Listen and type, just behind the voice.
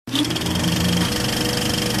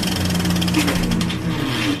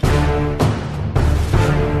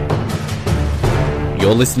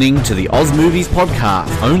You're listening to the Oz Movies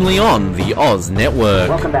Podcast, only on the Oz Network.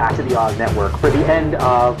 Welcome back to the Oz Network for the end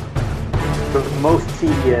of the most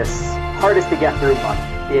tedious, hardest to get through month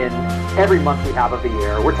in every month we have of the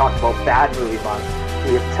year. We're talking about Bad Movie Month.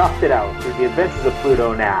 We have toughed it out through The Adventures of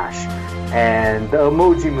Pluto Nash and the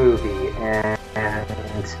Emoji Movie and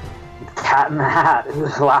Cat in the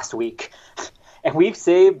Hat last week. And we've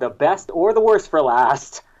saved the best or the worst for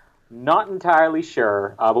last. Not entirely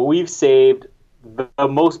sure, but we've saved the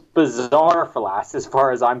most bizarre for last as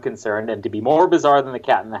far as I'm concerned. And to be more bizarre than the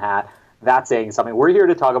Cat in the Hat, that's saying something. We're here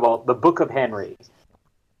to talk about The Book of Henry.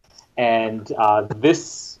 And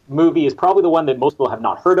this movie is probably the one that most people have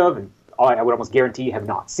not heard of, and I would almost guarantee have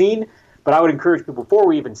not seen. But I would encourage people, before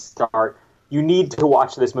we even start, you need to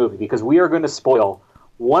watch this movie, because we are going to spoil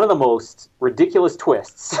one of the most ridiculous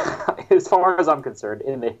twists, as far as I'm concerned,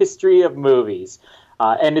 in the history of movies.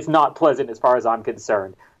 And it's not pleasant as far as I'm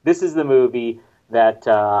concerned. This is the movie that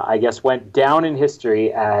I guess went down in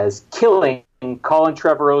history as killing Colin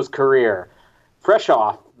Trevorrow's career. Fresh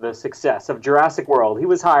off the success of Jurassic World, he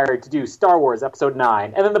was hired to do Star Wars Episode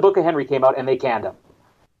 9, and then The Book of Henry came out and they canned him.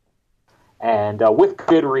 And with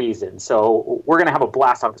good reason. So we're going to have a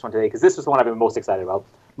blast on this one today, because this is the one I've been most excited about.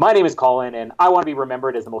 My name is Colin, and I want to be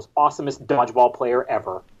remembered as the most awesomest dodgeball player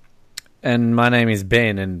ever. And my name is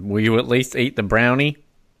Ben, and will you at least eat the brownie?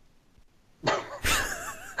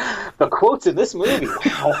 The quotes in this movie,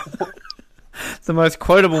 wow. It's the most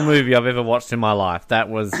quotable movie I've ever watched in my life. That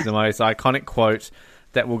was the most iconic quote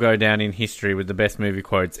that will go down in history with the best movie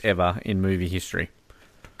quotes ever in movie history.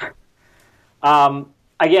 Again,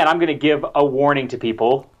 I'm going to give a warning to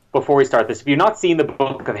people before we start this. If you've not seen The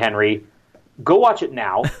Book of Henry, go watch it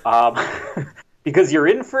now, because you're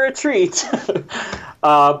in for a treat.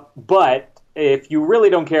 But if you really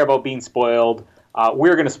don't care about being spoiled,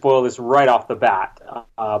 we're going to spoil this right off the bat.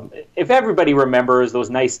 If everybody remembers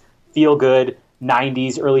those nice feel-good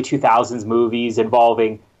 90s, early 2000s movies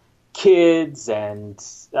involving kids and,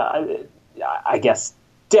 I guess,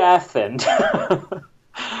 death and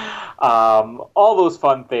all those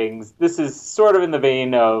fun things, this is sort of in the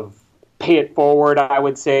vein of Pay It Forward, I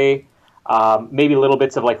would say. Maybe little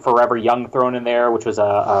bits of like Forever Young thrown in there, which was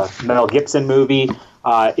a Mel Gibson movie.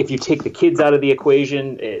 If you take the kids out of the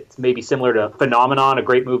equation, it's maybe similar to Phenomenon, a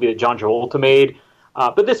great movie that John Travolta made.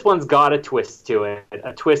 But this one's got a twist to it,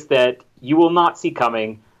 a twist that you will not see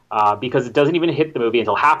coming, because it doesn't even hit the movie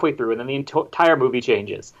until halfway through, and then the entire movie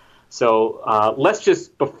changes. So let's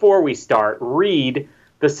just, before we start, read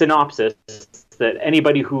the synopsis that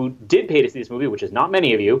anybody who did pay to see this movie, which is not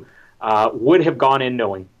many of you, would have gone in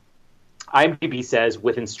knowing. IMDb says,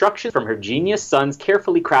 with instructions from her genius son's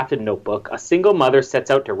carefully crafted notebook, a single mother sets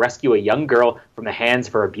out to rescue a young girl from the hands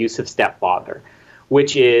of her abusive stepfather,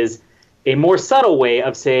 which is a more subtle way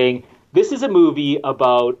of saying this is a movie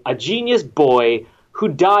about a genius boy who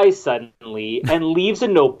dies suddenly and leaves a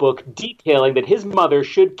notebook detailing that his mother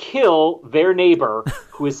should kill their neighbor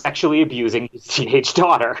who is sexually abusing his teenage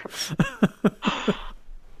daughter.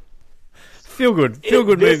 Feel good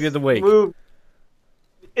movie of the week.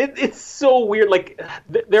 It's so weird. Like,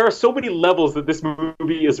 there are so many levels that this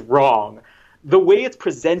movie is wrong. The way it's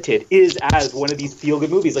presented is as one of these feel-good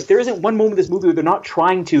movies. Like, there isn't one moment in this movie where they're not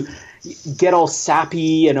trying to get all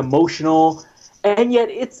sappy and emotional, and yet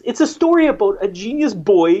it's a story about a genius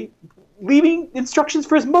boy leaving instructions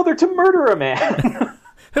for his mother to murder a man.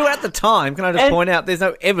 Who at the time, can I just point out, there's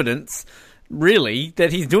no evidence, really,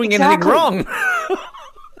 that he's doing anything wrong.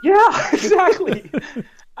 Yeah, exactly.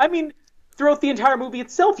 I mean, throughout the entire movie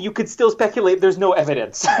itself, you could still speculate there's no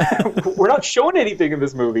evidence. We're not shown anything in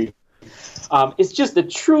this movie. It's just a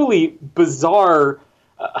truly bizarre...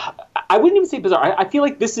 I wouldn't even say bizarre. I feel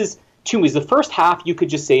like this is two movies. The first half, you could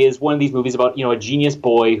just say, is one of these movies about, a genius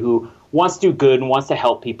boy who wants to do good and wants to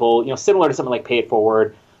help people, similar to something like Pay It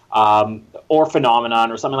Forward, or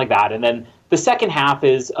Phenomenon or something like that. And then the second half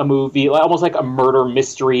is a movie, almost like a murder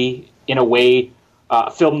mystery in a way,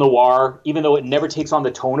 film noir. Even though it never takes on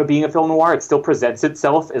the tone of being a film noir, it still presents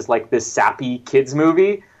itself as like this sappy kids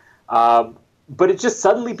movie. But it just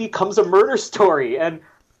suddenly becomes a murder story. And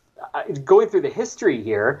going through the history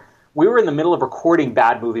here, we were in the middle of recording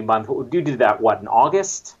Bad Movie Month. We did that, in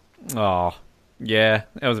August? Oh, yeah.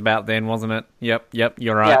 It was about then, wasn't it? Yep,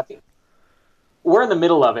 you're right. Yeah, we're in the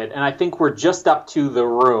middle of it, and I think we're just up to The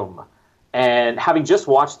Room. And having just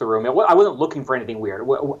watched The Room, I wasn't looking for anything weird.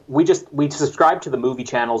 We subscribed to the movie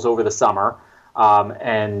channels over the summer,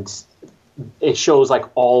 and it shows like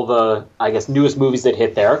all the, I guess, newest movies that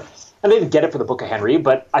hit there. And they didn't get it for The Book of Henry,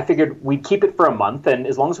 but I figured we'd keep it for a month, and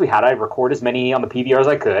as long as we had it, I'd record as many on the PVR as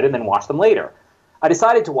I could, and then watch them later. I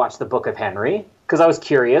decided to watch The Book of Henry, because I was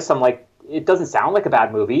curious. I'm like, it doesn't sound like a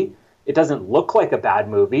bad movie. It doesn't look like a bad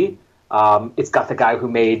movie. It's got the guy who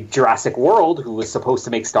made Jurassic World, who was supposed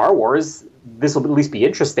to make Star Wars. This will at least be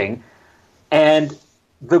interesting. And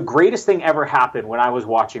the greatest thing ever happened when I was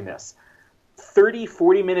watching this. 30,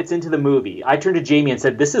 40 minutes into the movie, I turned to Jamie and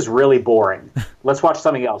said, this is really boring. Let's watch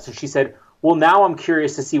something else. And she said, well, now I'm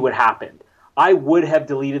curious to see what happened. I would have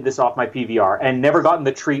deleted this off my PVR and never gotten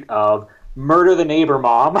the treat of murder the neighbor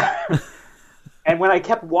mom. And when I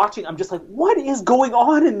kept watching, I'm just like, what is going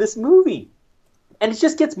on in this movie? And it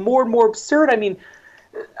just gets more and more absurd. I mean,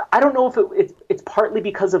 I don't know if it's partly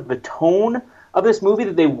because of the tone of this movie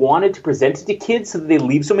that they wanted to present it to kids so that they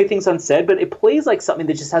leave so many things unsaid, but it plays like something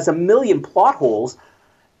that just has a million plot holes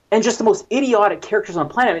and just the most idiotic characters on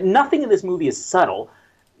the planet. I mean, nothing in this movie is subtle.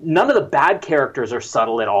 None of the bad characters are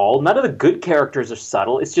subtle at all. None of the good characters are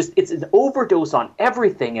subtle. It's an overdose on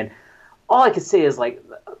everything. And all I could say is, like,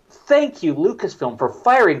 thank you, Lucasfilm, for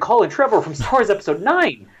firing Colin Trevorrow from Star Wars Episode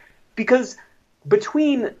 9. Because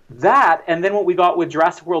between that and then what we got with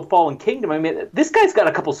Jurassic World Fallen Kingdom, I mean, this guy's got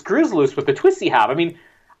a couple screws loose with the twists he have. I mean,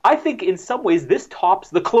 I think in some ways this tops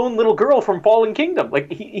the clone little girl from Fallen Kingdom.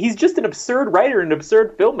 Like, he's just an absurd writer and an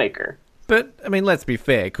absurd filmmaker. But, I mean, let's be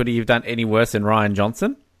fair. Could he have done any worse than Rian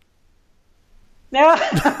Johnson?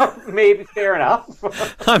 Yeah, maybe, fair enough.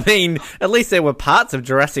 I mean, at least there were parts of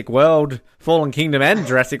Jurassic World, Fallen Kingdom, and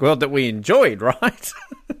Jurassic World that we enjoyed, right?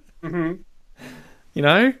 Mm-hmm. You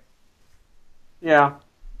know? Yeah.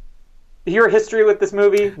 Your history with this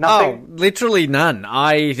movie? Nothing? Oh, literally none.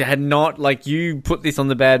 I had not, like, you put this on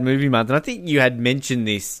the bad movie month, and I think you had mentioned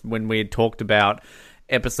this when we had talked about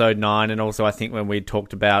Episode 9, and also I think when we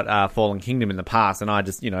talked about Fallen Kingdom in the past, and I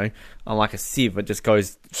just, I'm like a sieve, it just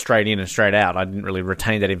goes straight in and straight out. I didn't really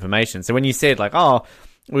retain that information. So when you said, like, oh,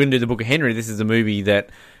 we're going to do the Book of Henry, this is a movie that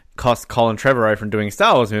cost Colin Trevorrow from doing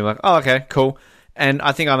Star Wars, and I'm like, oh, okay, cool. And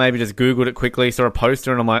I think I maybe just Googled it quickly, saw a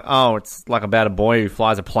poster, and I'm like, oh, it's like about a boy who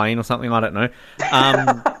flies a plane or something, I don't know.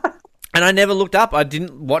 And I never looked up. I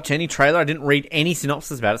didn't watch any trailer. I didn't read any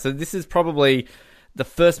synopsis about it. So this is probably the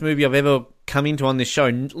first movie I've ever come into on this show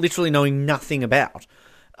literally knowing nothing about.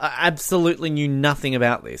 I absolutely knew nothing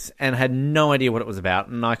about this and had no idea what it was about.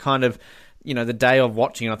 And I kind of, the day of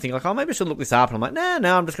watching it, I think, like, oh, maybe I should look this up. And I'm like,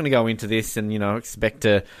 no, I'm just going to go into this and, expect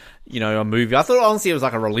a movie. I thought, honestly, it was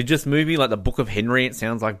like a religious movie, like the Book of Henry. It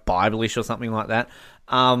sounds like Bible-ish or something like that.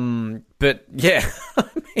 But, yeah, I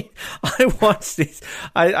mean, I watched this.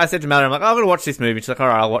 I said to Mallory, I'm like, I'm going to watch this movie. She's like, all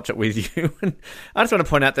right, I'll watch it with you. And I just want to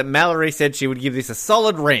point out that Mallory said she would give this a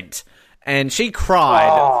solid rent. And she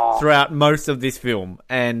cried throughout most of this film.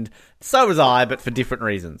 And so was I, but for different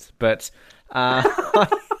reasons. But I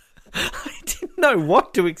didn't know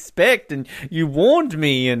what to expect, and you warned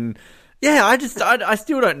me, and yeah, I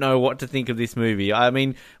still don't know what to think of this movie. I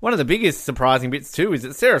mean, one of the biggest surprising bits too is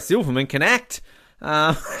that Sarah Silverman can act.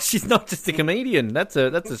 She's not just a comedian. That's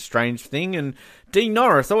a strange thing. And Dean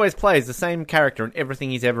Norris always plays the same character in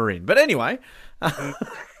everything he's ever in. But anyway.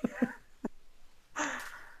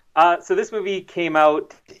 So this movie came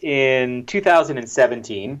out in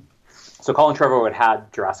 2017. So Colin Trevorrow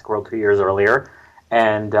had Jurassic World 2 years earlier.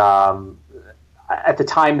 And at the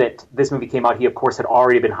time that this movie came out, he, of course, had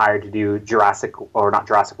already been hired to do Jurassic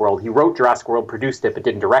World. He wrote Jurassic World, produced it, but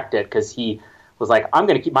didn't direct it because he was like, I'm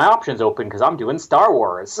going to keep my options open because I'm doing Star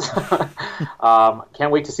Wars.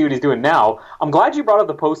 Can't wait to see what he's doing now. I'm glad you brought up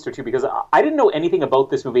the poster, too, because I didn't know anything about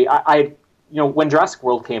this movie. When Jurassic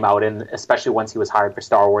World came out, and especially once he was hired for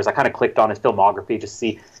Star Wars, I kind of clicked on his filmography just to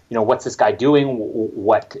see, what's this guy doing?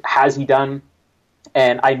 What has he done?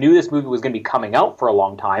 And I knew this movie was going to be coming out for a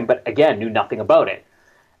long time, but again, knew nothing about it.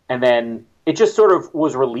 And then it just sort of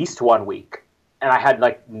was released one week, and I had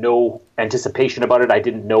no anticipation about it. I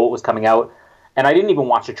didn't know it was coming out, and I didn't even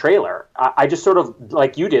watch a trailer. I just sort of,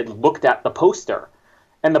 like you did, looked at the poster.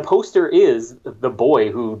 And the poster is the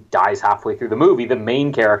boy who dies halfway through the movie, the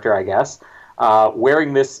main character, I guess,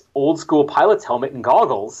 wearing this old school pilot's helmet and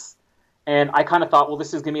goggles. And I kind of thought, well,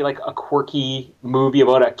 this is going to be like a quirky movie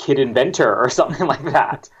about a kid inventor or something like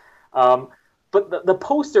that. But the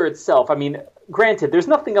poster itself, I mean, granted, there's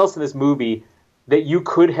nothing else in this movie that you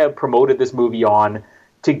could have promoted this movie on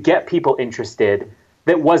to get people interested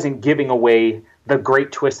that wasn't giving away the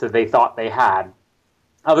great twist that they thought they had,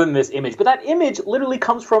 other than this image. But that image literally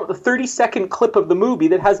comes from a 30-second clip of the movie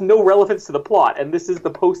that has no relevance to the plot, and this is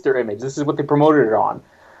the poster image. This is what they promoted it on.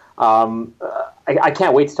 I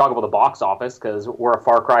can't wait to talk about the box office, because we're a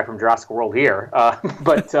far cry from Jurassic World here.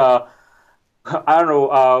 But I don't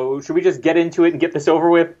know. Should we just get into it and get this over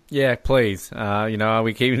with? Yeah, please. Are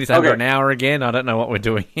we keeping this under an hour again? I don't know what we're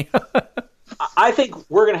doing. I think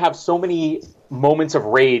we're going to have so many moments of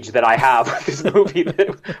rage that I have with this movie that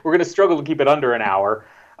we're going to struggle to keep it under an hour.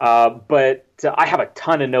 But I have a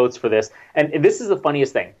ton of notes for this. And this is the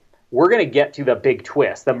funniest thing. We're going to get to the big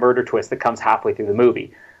twist, the murder twist that comes halfway through the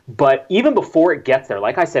movie. But even before it gets there,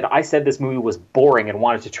 like I said this movie was boring and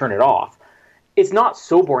wanted to turn it off. It's not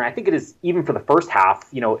so boring. I think it is, even for the first half,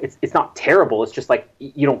 it's not terrible. It's just like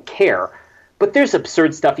you don't care. But there's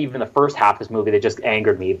absurd stuff even in the first half of this movie that just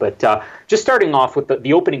angered me. But just starting off with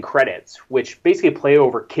the opening credits, which basically play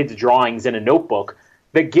over kids' drawings in a notebook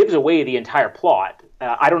that gives away the entire plot.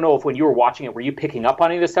 I don't know if when you were watching it, were you picking up on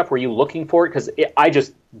any of this stuff? Were you looking for it? Because I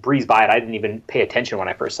just breezed by it. I didn't even pay attention when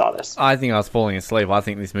I first saw this. I think I was falling asleep. I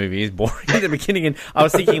think this movie is boring at the beginning. And I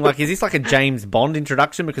was thinking, like, is this like a James Bond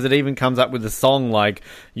introduction? Because it even comes up with a song like,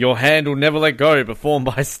 Your Hand Will Never Let Go, performed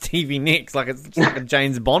by Stevie Nicks. Like, it's just like a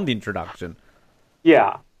James Bond introduction.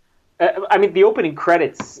 Yeah. I mean, the opening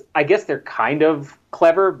credits, I guess they're kind of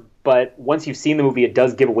clever, but once you've seen the movie, it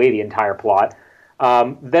does give away the entire plot.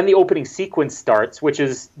 Then the opening sequence starts, which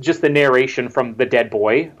is just the narration from the dead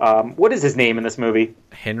boy. What is his name in this movie?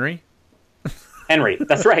 Henry? Henry.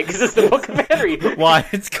 That's right, because it's the Book of Henry. Why?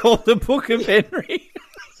 It's called the Book of Henry.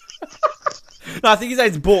 No, I think his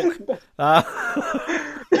name's Book.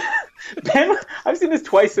 Ben, I've seen this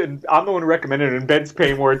twice, and I'm the one who recommended it, and Ben's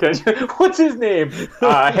paying more attention. What's his name?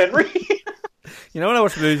 Henry? You know when I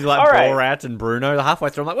watch movies like Borat and Bruno, halfway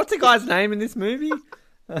through I'm like, what's the guy's name in this movie?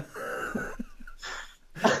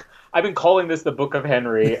 I've been calling this the Book of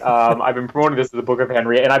Henry. I've been promoting this as the Book of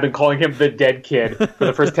Henry, and I've been calling him the dead kid for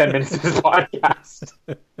the first 10 minutes of this podcast.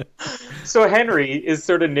 So Henry is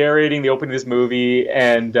sort of narrating the opening of this movie,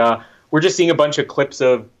 and we're just seeing a bunch of clips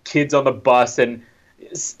of kids on the bus, and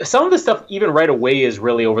some of the stuff even right away is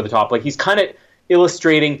really over the top. Like, he's kind of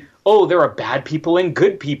illustrating, there are bad people and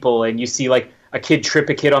good people, and you see like a kid trip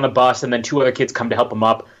a kid on the bus, and then two other kids come to help him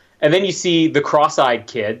up. And then you see the cross-eyed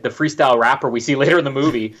kid, the freestyle rapper we see later in the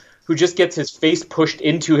movie, who just gets his face pushed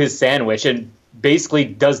into his sandwich and basically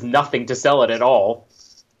does nothing to sell it at all.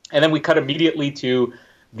 And then we cut immediately to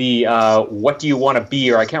the what do you want to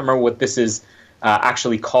be, or I can't remember what this is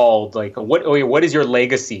actually called. Like, what is your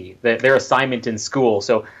legacy? Their assignment in school.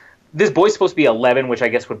 So this boy's supposed to be 11, which I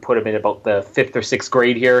guess would put him in about the 5th or 6th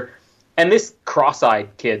grade here. And this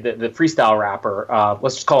cross-eyed kid, the freestyle rapper,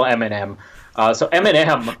 let's just call him Eminem. So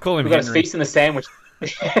Eminem, call him who got his face in the sandwich.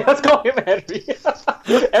 Let's call him Henry.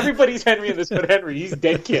 Everybody's Henry in this, but Henry, he's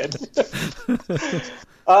dead kid.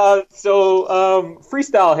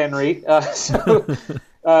 Freestyle Henry.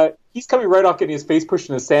 He's coming right off getting his face pushed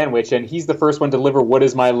in a sandwich, and he's the first one to deliver "What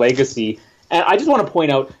is my legacy?" And I just want to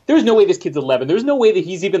point out, there's no way this kid's 11. There's no way that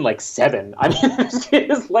he's even like 7. I mean, this kid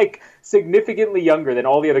is like significantly younger than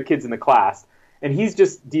all the other kids in the class. And he's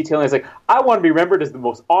just detailing, it's like, I want to be remembered as the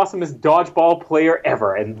most awesomest dodgeball player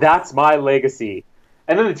ever, and that's my legacy.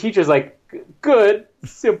 And then the teacher's like, good,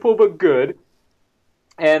 simple but good.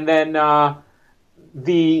 And then I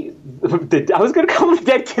was going to call him the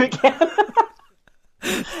dead kid again.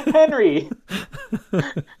 Henry.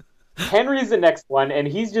 Henry's the next one, and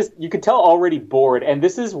he's just, you can tell, already bored. And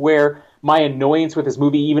this is where my annoyance with this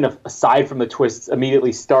movie, even aside from the twists,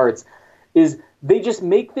 immediately starts, is they just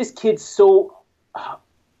make this kid so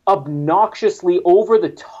obnoxiously over the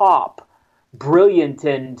top, brilliant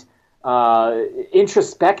and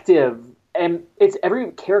introspective, and it's every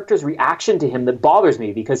character's reaction to him that bothers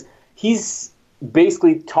me, because he's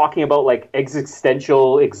basically talking about like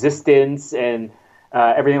existential existence and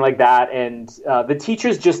everything like that, and the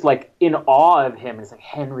teacher's just like in awe of him. It's like,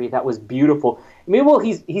 Henry, that was beautiful. Meanwhile,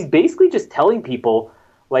 he's basically just telling people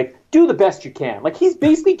like, do the best you can. Like, he's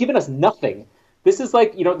basically given us nothing. This is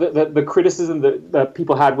like, the criticism that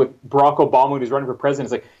people had with Barack Obama when he was running for president.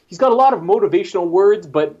 It's like, he's got a lot of motivational words,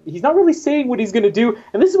 but he's not really saying what he's going to do.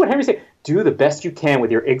 And this is what Henry's saying. Do the best you can with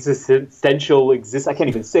your existential I can't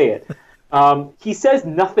even say it. He says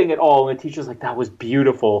nothing at all, and the teacher's like, that was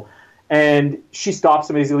beautiful. And she stops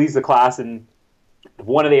him as he leaves the class, and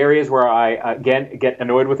one of the areas where I, again, get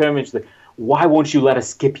annoyed with him, and she's like, why won't you let us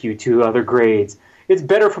skip you to other grades? It's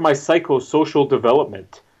better for my psychosocial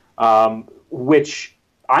development. Which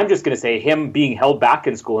I'm just going to say, him being held back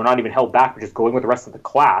in school, or not even held back, but just going with the rest of the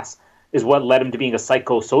class, is what led him to being a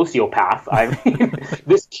psychosociopath. I mean,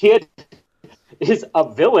 this kid is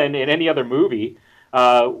a villain in any other movie.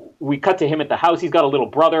 We cut to him at the house. He's got a little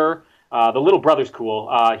brother. The little brother's cool.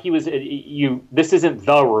 This isn't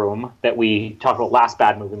The Room that we talked about last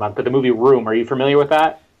Bad Movie Month, but the movie Room. Are you familiar with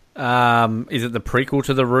that? Is it the prequel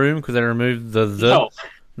to The Room? Because they removed the...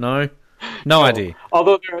 No? No idea.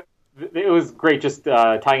 Although it was great, just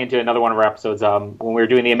tying into another one of our episodes when we were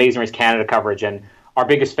doing the Amazing Race Canada coverage, and our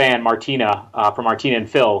biggest fan, Martina, from Martina and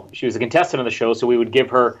Phil. She was a contestant on the show, so we would give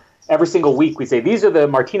her every single week. We'd say, these are the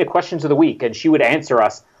Martina questions of the week, and she would answer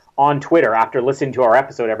us on Twitter after listening to our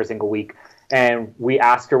episode every single week. And we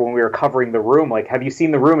asked her when we were covering The Room, like, have you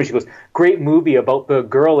seen The Room? And she goes, great movie about the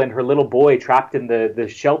girl and her little boy trapped in the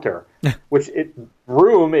shelter.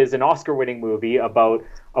 Room is an Oscar-winning movie about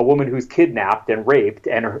a woman who's kidnapped and raped,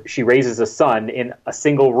 and she raises a son in a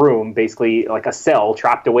single room, basically like a cell,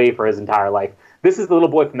 trapped away for his entire life. This is the little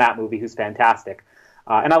boy from that movie who's fantastic.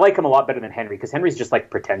 And I like him a lot better than Henry, because Henry's just like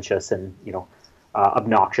pretentious and,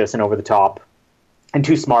 obnoxious and over the top and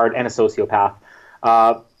too smart and a sociopath.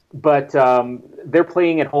 But they're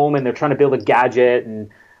playing at home and they're trying to build a gadget, and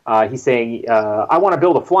he's saying, I want to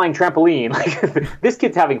build a flying trampoline. Like, this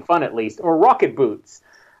kid's having fun at least, or rocket boots.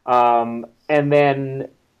 And then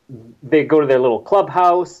they go to their little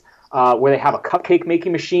clubhouse where they have a cupcake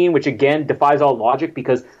making machine, which again defies all logic,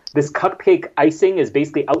 because this cupcake icing is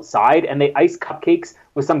basically outside, and they ice cupcakes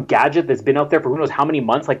with some gadget that's been out there for who knows how many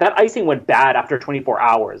months. Like, that icing went bad after 24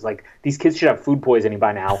 hours. Like, these kids should have food poisoning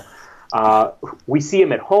by now. We see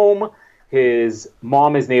him at home. His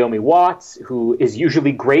mom is Naomi Watts, who is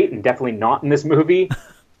usually great and definitely not in this movie.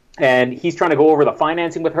 And he's trying to go over the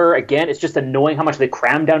financing with her. Again, it's just annoying how much they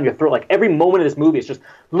cram down your throat. Like, every moment of this movie is just,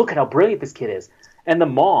 look at how brilliant this kid is. And the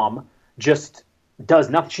mom just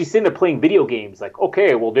does nothing. She's sitting there playing video games. Like,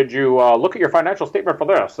 okay, well, did you look at your financial statement for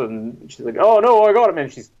this? And she's like, oh, no, I got him.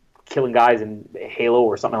 And she's killing guys in Halo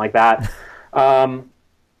or something like that.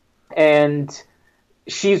 And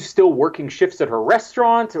she's still working shifts at her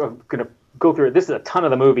restaurant. I'm going to go through it. This is a ton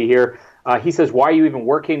of the movie here. He says, why are you even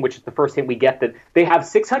working? Which is the first hint we get, that they have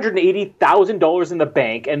 $680,000 in the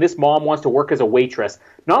bank, and this mom wants to work as a waitress.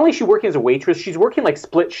 Not only is she working as a waitress, she's working like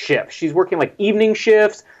split shifts. She's working like evening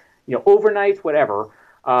shifts, overnights, whatever.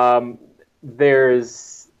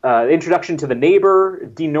 There's introduction to the neighbor,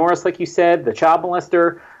 Dean Norris, like you said, the child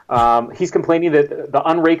molester. He's complaining that the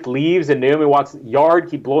unraked leaves in Naomi Watts' yard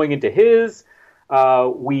keep blowing into his.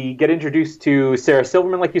 We get introduced to Silver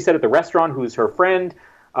Silverman, like you said, at the restaurant, who's her friend,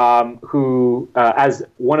 who, as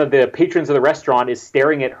one of the patrons of the restaurant, is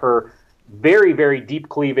staring at her very, very deep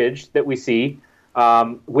cleavage that we see,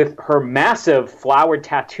 with her massive flowered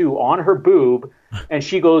tattoo on her boob. And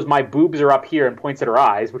she goes, my boobs are up here, and points at her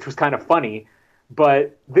eyes, which was kind of funny.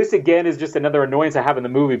 But this, again, is just another annoyance I have in the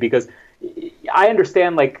movie, because I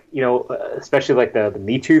understand, like, especially like the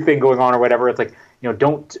Me Too thing going on or whatever. It's like,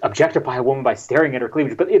 don't objectify a woman by staring at her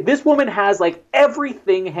cleavage. But if this woman has like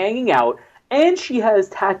everything hanging out, and she has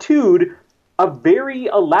tattooed a very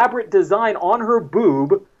elaborate design on her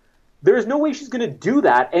boob, there's no way she's going to do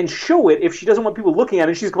that and show it if she doesn't want people looking at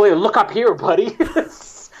it. She's going to look up here, buddy.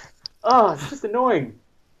 It's just annoying.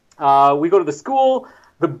 We go to the school.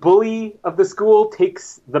 The bully of the school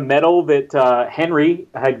takes the medal that Henry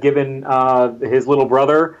had given his little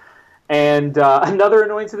brother. And another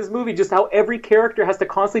annoyance of this movie, just how every character has to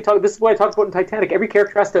constantly talk. This is what I talked about in Titanic. Every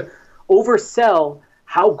character has to oversell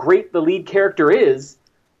how great the lead character is.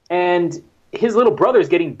 And his little brother is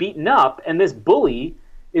getting beaten up. And this bully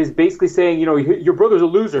is basically saying, your brother's a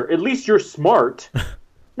loser. At least you're smart.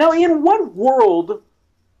 Now, in what world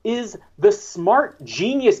is the smart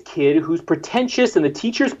genius kid who's pretentious and the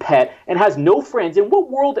teacher's pet and has no friends? In what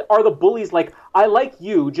world are the bullies like, I like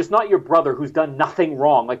you, just not your brother who's done nothing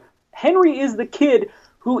wrong? Like, Henry is the kid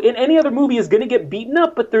who in any other movie is going to get beaten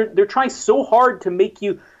up, but they're trying so hard to make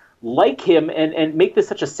you like him and make this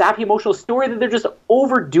such a sappy emotional story that they're just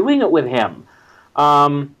overdoing it with him.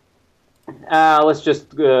 Let's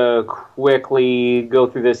just quickly go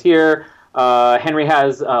through this here. Henry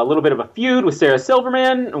has a little bit of a feud with Silver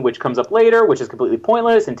Silverman, which comes up later, which is completely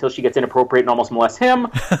pointless until she gets inappropriate and almost molests him.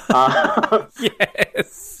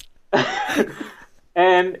 Yes.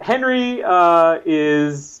 And Henry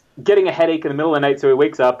is getting a headache in the middle of the night, so he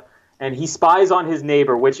wakes up and he spies on his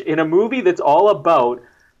neighbor, which in a movie that's all about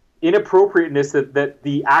inappropriateness that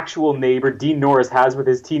the actual neighbor, Dean Norris, has with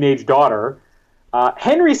his teenage daughter,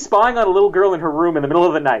 Henry's spying on a little girl in her room in the middle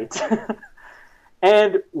of the night.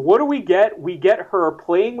 And what do we get? We get her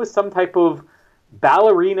playing with some type of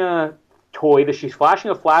ballerina toy that she's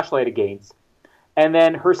flashing a flashlight against. And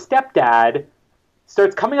then her stepdad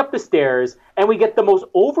starts coming up the stairs, and we get the most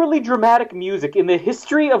overly dramatic music in the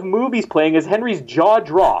history of movies playing as Henry's jaw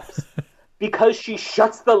drops because she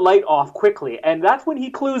shuts the light off quickly. And that's when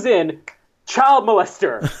he clues in, child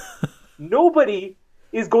molester. Nobody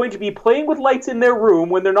is going to be playing with lights in their room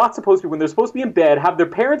when they're not supposed to be, when they're supposed to be in bed, have their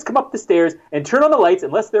parents come up the stairs and turn on the lights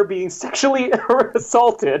unless they're being sexually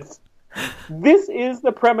assaulted. This is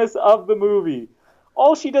the premise of the movie.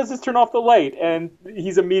 All she does is turn off the light, and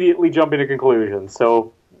he's immediately jumping to conclusions.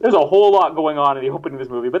 So There's a whole lot going on in the opening of this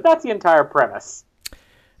movie, but that's the entire premise.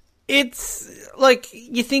 It's like,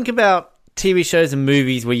 you think about TV shows and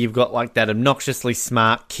movies where you've got like that obnoxiously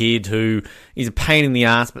smart kid who is a pain in the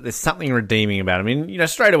ass, but there's something redeeming about him. I mean, you know,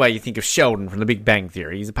 straight away you think of Sheldon from The Big Bang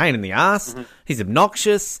Theory. He's a pain in the ass, he's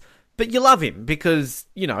obnoxious, but you love him because,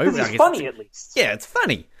 you know... Because he's funny, at least. Yeah, it's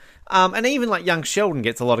funny. And even like young Sheldon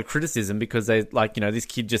gets a lot of criticism because they like, you know, this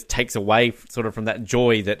kid just takes away sort of from that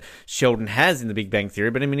joy that Sheldon has in The Big Bang Theory.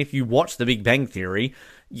 But I mean, if you watch The Big Bang Theory,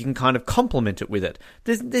 you can kind of compliment it with it.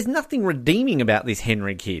 There's nothing redeeming about this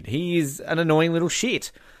Henry kid. He is an annoying little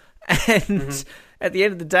shit. And at the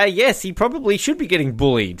end of the day, yes, he probably should be getting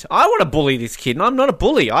bullied. I want to bully this kid, and I'm not a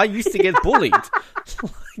bully. I used to get bullied.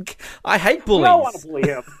 Like, I hate bullies. You don't want to bully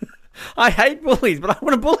him. I hate bullies, but I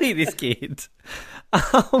want to bully this kid.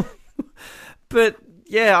 But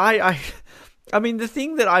yeah, I mean, the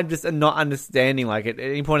thing that I'm just not understanding, like at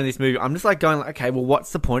any point in this movie, I'm just like going, like, okay, well,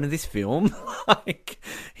 what's the point of this film? Like,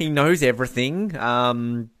 he knows everything.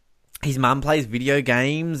 His mum plays video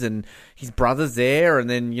games, and his brother's there, and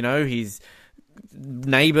then, you know, his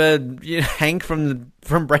neighbor, you know, Hank from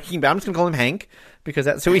Breaking Bad. I'm just gonna call him Hank because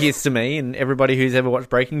that's who he is to me, and everybody who's ever watched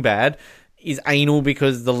Breaking Bad is anal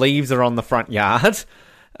because the leaves are on the front yard.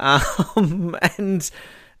 And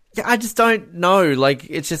yeah, I just don't know. Like,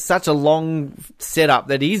 it's just such a long setup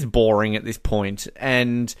that is boring at this point.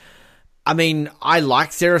 And I mean, I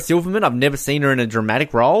like Sarah Silverman. I've never seen her in a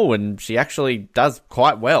dramatic role, and she actually does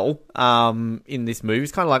quite well in this movie.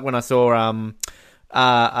 It's kind of like when I saw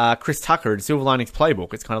Chris Tucker in Silver Linings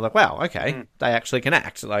Playbook. It's kind of like, wow, okay, they actually can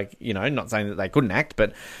act. Like, you know, not saying that they couldn't act,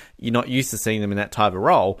 but you're not used to seeing them in that type of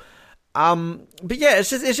role. But yeah, it's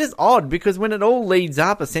just odd because when it all leads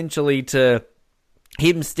up essentially to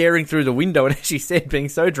him staring through the window and, as you said, being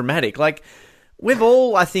so dramatic, like, we've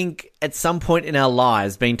all, I think, at some point in our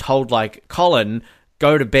lives been told, like, Colin,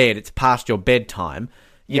 go to bed, it's past your bedtime.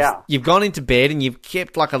 You've gone into bed and you've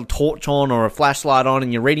kept like a torch on or a flashlight on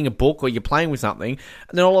and you're reading a book or you're playing with something,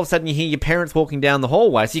 and then all of a sudden you hear your parents walking down the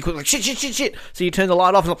hallway, so you quick like, shit. So you turn the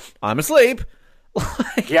light off and like, I'm asleep.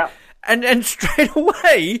 Like, yeah. And straight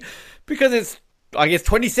away, because it's, I guess,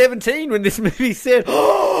 2017 when this movie said,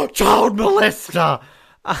 oh, child molester.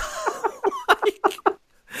 Like,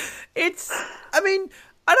 it's, I mean,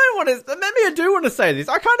 I don't want to, maybe I do want to say this.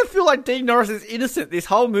 I kind of feel like Dean Norris is innocent this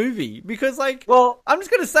whole movie because, like, well, I'm just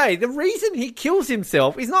going to say the reason he kills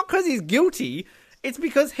himself is not because he's guilty. It's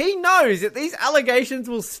because he knows that these allegations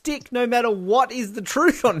will stick no matter what is the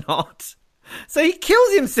truth or not. So he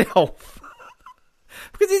kills himself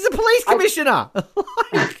because he's a police commissioner.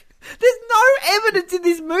 Like, there's no evidence in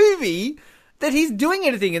this movie that he's doing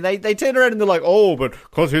anything, and they turn around and they're like, oh, but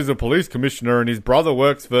because he's a police commissioner and his brother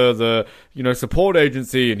works for the, you know, support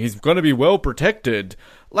agency and he's going to be well protected.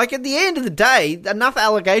 Like, at the end of the day, enough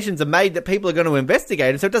allegations are made that people are going to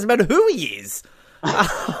investigate him, so it doesn't matter who he is.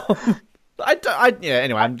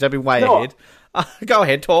 Anyway, I'm jumping way ahead. Go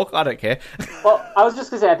ahead, talk. I don't care. Well, I was just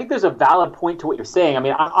going to say, I think there's a valid point to what you're saying. I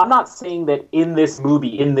mean, I'm not saying that in this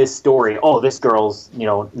movie, in this story, oh, this girl's, you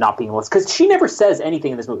know, not being molested, because she never says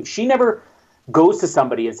anything in this movie. She never goes to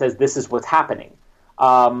somebody and says, this is what's happening.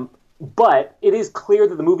 But it is clear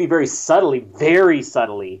that the movie very subtly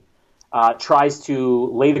tries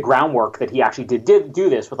to lay the groundwork that he actually did do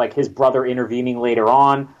this with, like, his brother intervening later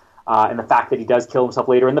on, and the fact that he does kill himself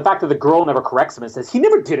later, and the fact that the girl never corrects him and says, he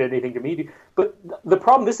never did anything to me. But the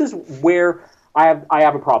problem, this is where I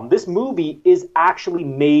have a problem. This movie is actually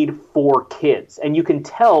made for kids, and you can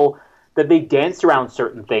tell that they danced around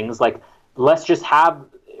certain things, like, let's just have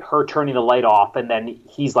her turning the light off, and then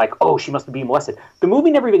he's like, oh, she must be being molested. The movie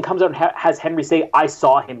never even comes out and has Henry say, I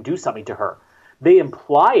saw him do something to her. They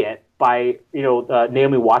imply it by, you know,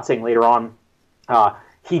 Naomi Watts saying later on,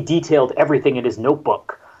 he detailed everything in his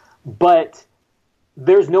notebook. But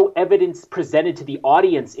there's no evidence presented to the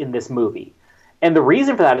audience in this movie. And the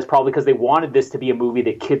reason for that is probably because they wanted this to be a movie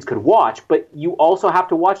that kids could watch, but you also have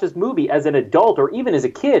to watch this movie as an adult or even as a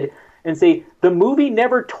kid and say, the movie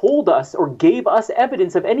never told us or gave us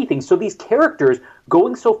evidence of anything. So these characters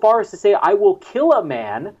going so far as to say, I will kill a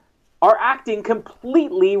man, are acting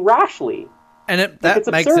completely rashly. And that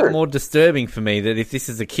makes it more disturbing for me that if this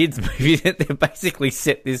is a kid's movie, that they've basically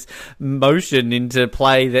set this motion into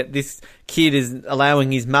play that this kid is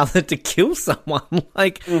allowing his mother to kill someone.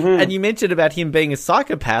 Like, and you mentioned about him being a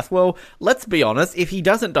psychopath. Well, let's be honest. If he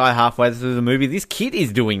doesn't die halfway through the movie, this kid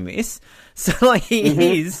is doing this. So, like,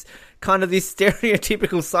 he is kind of this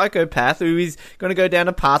stereotypical psychopath who is going to go down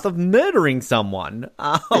a path of murdering someone.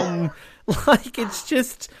 Like, it's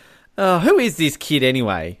just... who is this kid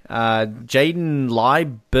anyway? Jaden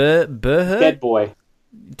Burher? Dead boy.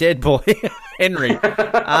 dead boy, Henry.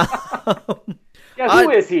 Who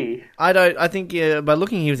is he? I think by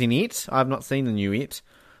looking, he was in It. I've not seen the new It.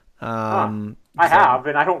 I have,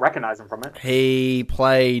 and I don't recognize him from it. He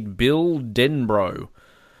played Bill Denbrough.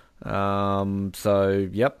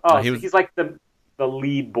 Yep. Oh, he's like the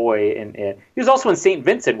lead boy in it. He was also in St.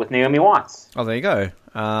 Vincent with Naomi Watts. Oh, there you go.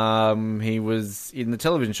 He was in the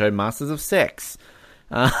television show Masters of Sex.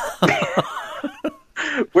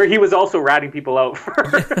 Where he was also ratting people out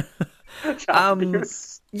for child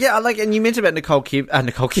abuse. Yeah, and you mentioned about Nicole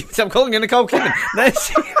Kidman. I'm calling her Nicole Kidman.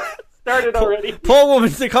 Started already. Poor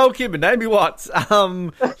woman's Nicole Kidman, Naomi Watts.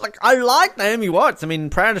 I like Naomi Watts. I mean,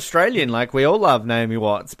 proud Australian. We all love Naomi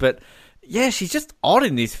Watts, but yeah, she's just odd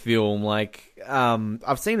in this film.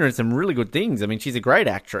 I've seen her in some really good things. I mean, she's a great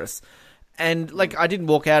actress. And, I didn't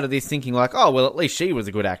walk out of this thinking, oh, well, at least she was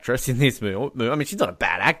a good actress in this movie. I mean, she's not a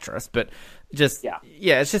bad actress, but it's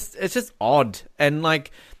just odd. And,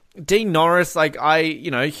 Dean Norris,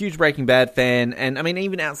 huge Breaking Bad fan. And, I mean,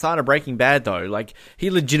 even outside of Breaking Bad, though, he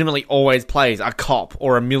legitimately always plays a cop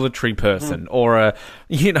or a military person or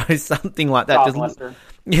something like that. Child molester.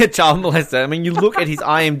 Yeah, child molester. I mean, you look at his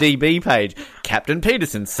IMDb page. Captain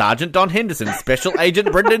Peterson, Sergeant Don Henderson, Special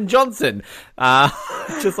Agent Brendan Johnson.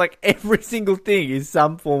 Just every single thing is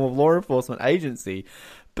some form of law enforcement agency.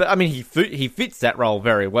 But, I mean, he fits that role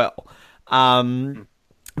very well.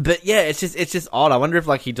 But, yeah, it's just odd. I wonder if,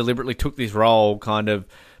 he deliberately took this role kind of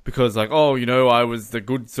because, I was the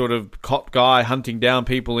good sort of cop guy hunting down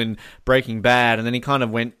people in Breaking Bad, and then he kind of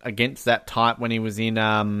went against that type when he was in,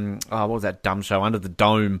 what was that dumb show, Under the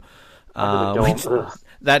Dome?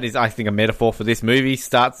 That is, I think, a metaphor for this movie.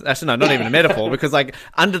 Actually, no, not even a metaphor, because,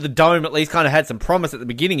 Under the Dome at least kind of had some promise at the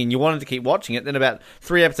beginning, and you wanted to keep watching it. Then about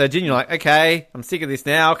 3 episodes in, you're like, okay, I'm sick of this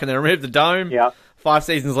now. Can they remove the dome? Yeah. 5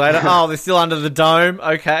 seasons later, they're still under the dome.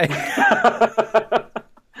 Okay.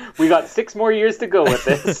 We got 6 more years to go with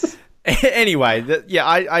this. Anyway,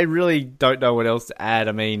 I really don't know what else to add.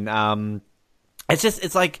 I mean,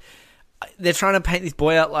 it's like they're trying to paint this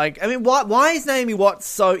boy out why is Naomi Watts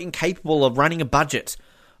so incapable of running a budget?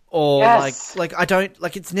 Or, yes. I don't,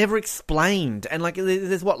 it's never explained. And,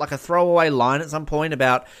 there's a throwaway line at some point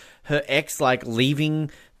about her ex,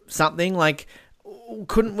 leaving something.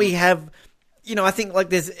 Couldn't we have... I think,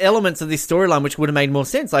 there's elements of this storyline which would have made more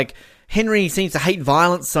sense. Henry seems to hate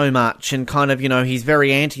violence so much and kind of, he's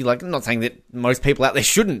very anti, I'm not saying that most people out there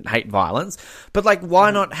shouldn't hate violence, but,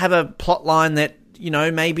 why not have a plot line that,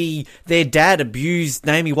 maybe their dad abused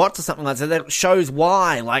Naomi Watts or something like that. That shows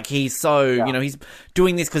why, he's so, he's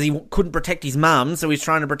doing this because he couldn't protect his mum, so he's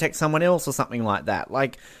trying to protect someone else or something like that.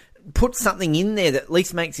 Put something in there that at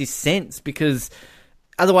least makes his sense, because...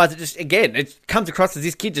 Otherwise, it comes across as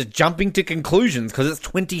this kid just jumping to conclusions because it's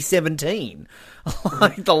 2017.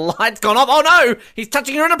 The light's gone off. Oh no, he's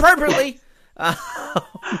touching her inappropriately.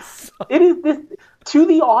 It is this, to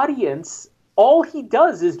the audience, all he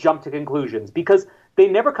does is jump to conclusions because they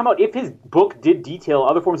never come out. If his book did detail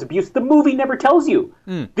other forms of abuse, the movie never tells you.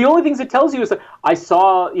 The only things it tells you is that I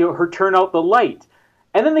saw her turn out the light.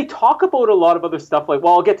 And then they talk about a lot of other stuff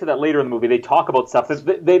I'll get to that later in the movie. They talk about stuff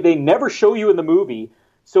that they never show you in the movie.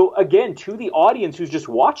 So again, to the audience who's just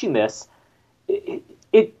watching this,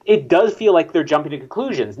 it does feel like they're jumping to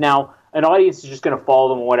conclusions. Now, an audience is just going to follow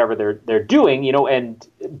them whatever they're doing,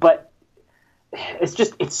 but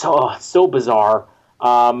it's so bizarre.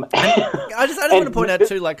 I just want to point out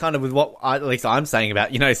too, kind of with what at least I'm saying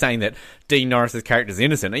about, saying that Dean Norris's character is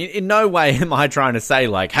innocent. In no way am I trying to say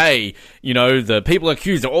hey, the people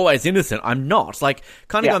accused are always innocent. I'm not.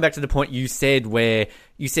 Going back to the point you said where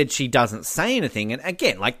you said she doesn't say anything, and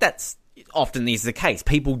again, that's often is the case.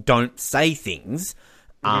 People don't say things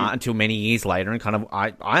until many years later, and kind of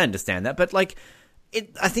I understand that, but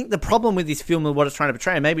I think the problem with this film and what it's trying to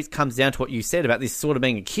portray, and maybe it comes down to what you said about this sort of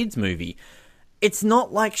being a kids' movie. It's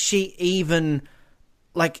not like she even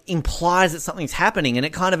implies that something's happening, and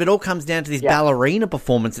it all comes down to this ballerina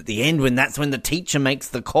performance at the end that's when the teacher makes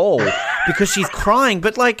the call because she's crying.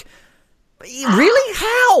 But really,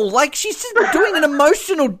 how? She's just doing an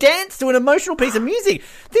emotional dance to an emotional piece of music.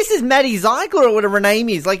 This is Maddie Ziegler or whatever her name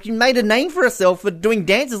is. You made a name for herself for doing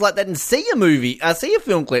dances like that in Sia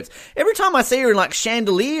film clips. Every time I see her in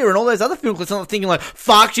Chandelier and all those other film clips, I'm thinking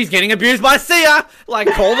fuck, she's getting abused by Sia.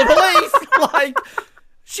 Call the police.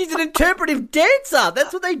 She's an interpretive dancer.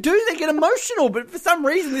 That's what they do. They get emotional. But for some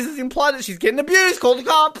reason, this is implied that she's getting abused. Call the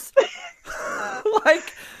cops.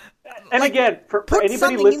 And again, for anybody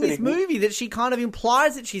something listening, in this movie that she kind of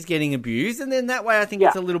implies that she's getting abused, and then that way I think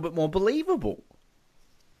it's a little bit more believable.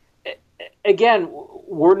 Again,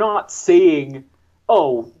 we're not saying,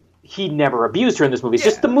 he never abused her in this movie. It's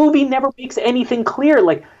just the movie never makes anything clear.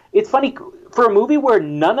 Like, it's funny, for a movie where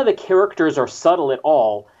none of the characters are subtle at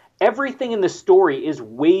all, everything in the story is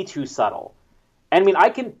way too subtle. And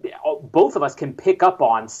I mean, both of us can pick up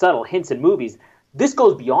on subtle hints in movies. This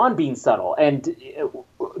goes beyond being subtle. And to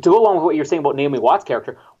go along with what you're saying about Naomi Watts'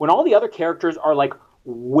 character, when all the other characters are like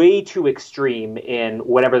way too extreme in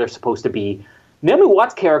whatever they're supposed to be, Naomi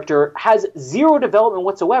Watts' character has zero development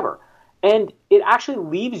whatsoever. And it actually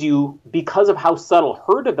leaves you, because of how subtle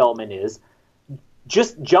her development is,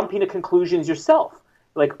 just jumping to conclusions yourself.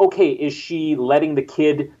 Like, okay, is she letting the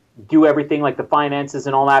kid do everything, like the finances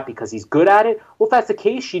and all that, because he's good at it? Well, if that's the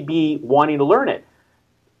case, she'd be wanting to learn it.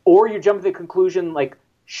 Or you jump to the conclusion, like,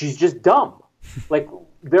 she's just dumb. Like,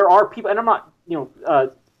 there are people, and I'm not,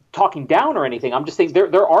 talking down or anything. I'm just saying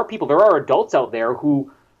there are people, there are adults out there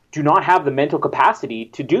who do not have the mental capacity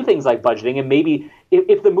to do things like budgeting. And maybe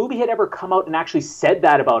if the movie had ever come out and actually said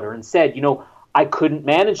that about her and said, I couldn't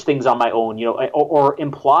manage things on my own, or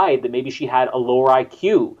implied that maybe she had a lower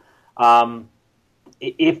IQ.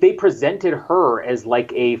 If they presented her as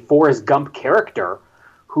like a Forrest Gump character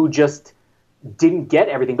who just didn't get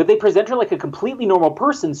everything, but they present her like a completely normal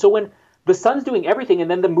person. So when the son's doing everything,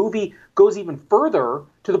 and then the movie goes even further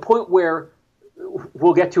to the point where,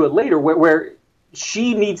 we'll get to it later, where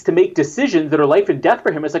she needs to make decisions that are life and death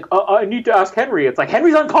for him. It's like, I need to ask Henry. It's like,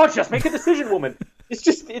 Henry's unconscious. Make a decision, woman.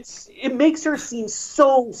 It makes her seem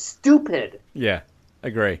so stupid. Yeah,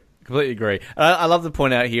 agree. Completely agree. I love to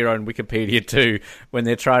point out here on Wikipedia too, when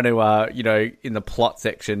they're trying to, in the plot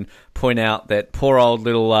section, point out that poor old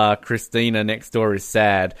little Christina next door is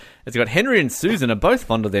sad. It's got Henry and Susan are both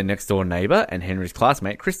fond of their next door neighbour and Henry's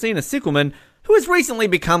classmate, Christina Silverman, who has recently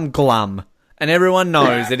become glum. And everyone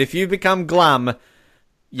knows that if you become glum,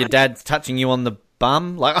 your dad's touching you on the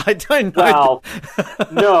bum. Like, I don't know. Well,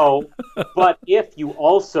 no, but if you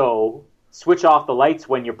also switch off the lights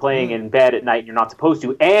when you're playing in bed at night and you're not supposed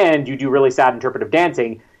to, and you do really sad interpretive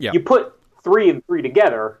dancing, you put 3 and 3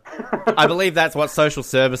 together. I believe that's what social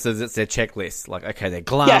services, it's their checklist. Like, okay, they're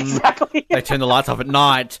glum. Yeah, exactly. They turn the lights off at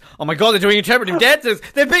night. Oh my God, they're doing interpretive dances.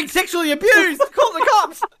 They're being sexually abused. Call the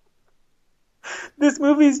cops. This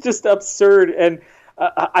movie's just absurd, and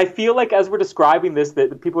I feel like as we're describing this,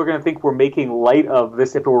 that people are going to think we're making light of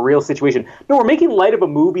this if it were a real situation. No, we're making light of a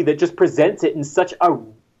movie that just presents it in such a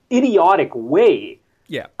idiotic way.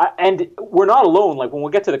 Yeah. And we're not alone. Like, when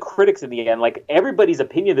we'll get to the critics in the end, like, everybody's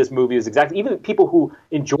opinion of this movie is exactly, even people who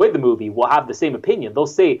enjoyed the movie will have the same opinion. They'll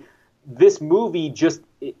say this movie just,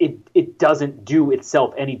 it doesn't do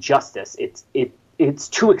itself any justice. It's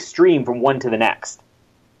too extreme from one to the next.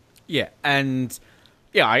 Yeah, and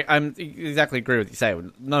I'm exactly agree with you say.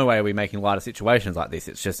 No way are we making light of situations like this.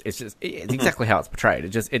 It's exactly how it's portrayed.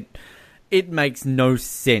 It makes no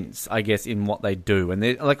sense, I guess, in what they do.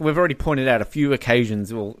 And like we've already pointed out a few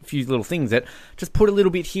occasions, or a few little things that just put a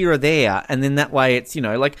little bit here or there, and then that way it's,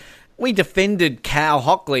 like we defended Cal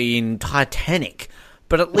Hockley in Titanic,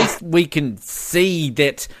 but at least we can see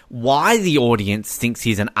that why the audience thinks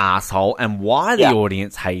he's an asshole and why the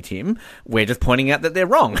audience hate him. We're just pointing out that they're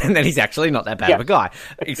wrong and that he's actually not that bad of a guy,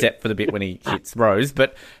 except for the bit when he hits Rose.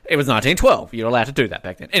 But it was 1912. You're allowed to do that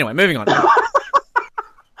back then. Anyway, moving on.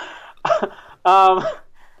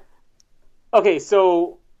 Okay,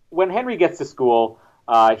 so when Henry gets to school,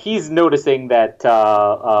 he's noticing that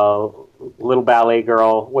little ballet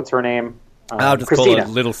girl, what's her name? I'll just Christina. call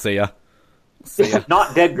her Little Sia.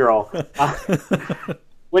 Not Dead Girl.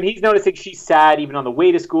 When he's noticing she's sad even on the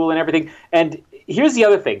way to school and everything. And here's the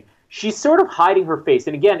other thing. She's sort of hiding her face.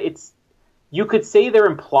 And again, you could say they're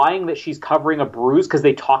implying that she's covering a bruise because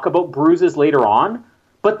they talk about bruises later on,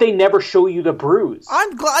 but they never show you the bruise.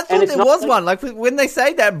 I'm glad. I thought there was one. Like, when they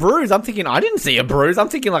say that bruise, I'm thinking, I didn't see a bruise. I'm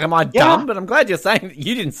thinking, like, am I dumb? But I'm glad you're saying that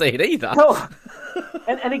you didn't see it either. No.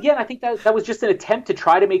 And again, I think that was just an attempt to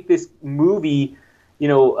try to make this movie,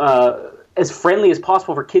 as friendly as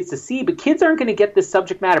possible for kids to see, but kids aren't going to get this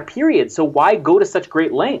subject matter, period. So why go to such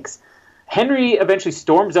great lengths? Henry eventually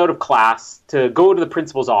storms out of class to go to the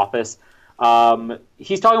principal's office.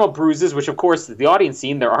 He's talking about bruises, which, of course, the audience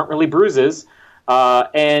scene, there aren't really bruises.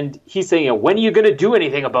 And he's saying, when are you going to do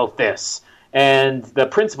anything about this? And the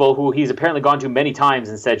principal, who he's apparently gone to many times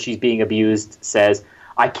and said she's being abused, says,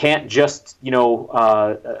 I can't just,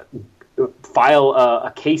 file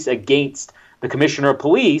a case against the commissioner of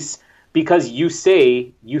police because you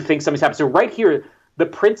say you think something's happened. So right here, the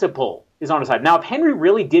principal is on his side. Now, if Henry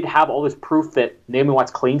really did have all this proof that Naomi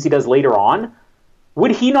Watts claims he does later on,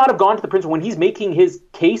 would he not have gone to the principal when he's making his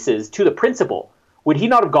cases to the principal? Would he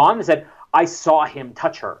not have gone and said, I saw him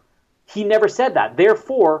touch her? He never said that.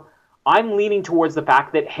 Therefore, I'm leaning towards the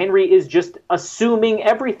fact that Henry is just assuming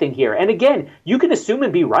everything here. And again, you can assume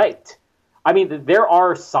and be right. I mean, there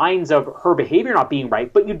are signs of her behavior not being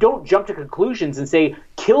right, but you don't jump to conclusions and say,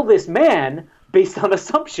 kill this man based on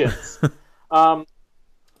assumptions.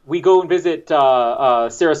 We go and visit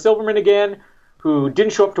Sarah Silverman again, who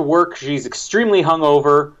didn't show up to work. She's extremely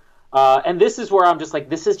hungover. And this is where I'm just like,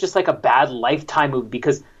 this is just like a bad Lifetime movie,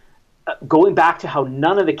 because going back to how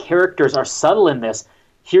none of the characters are subtle in this,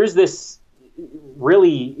 here's this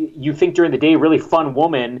really, you think during the day, really fun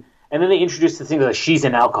woman, and then they introduce the thing that she's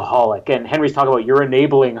an alcoholic, and Henry's talking about you're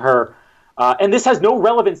enabling her. And this has no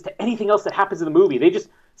relevance to anything else that happens in the movie. They just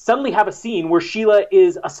suddenly have a scene where Sheila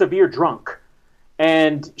is a severe drunk,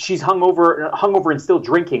 and she's hungover and still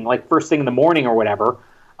drinking, like first thing in the morning or whatever.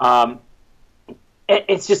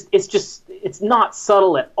 It's not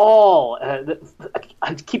subtle at all.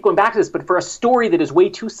 I keep going back to this, but for a story that is way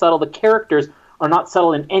too subtle, the characters are not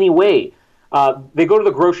subtle in any way. They go to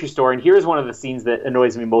the grocery store, and here's one of the scenes that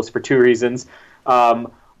annoys me most for two reasons.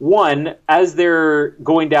 One, as they're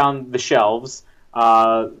going down the shelves,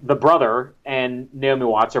 the brother and Naomi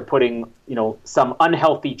Watts are putting, some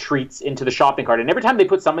unhealthy treats into the shopping cart, and every time they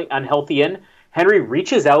put something unhealthy in, Henry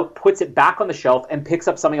reaches out, puts it back on the shelf, and picks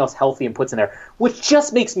up something else healthy and puts in there, which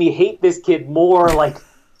just makes me hate this kid more.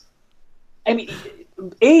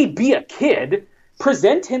 Be a kid.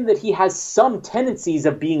 Present him that he has some tendencies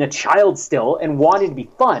of being a child still and wanting to be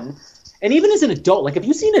fun. And even as an adult, if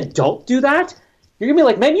you see an adult do that, you're going to be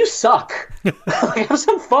like, man, you suck. Have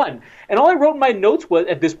some fun. And all I wrote in my notes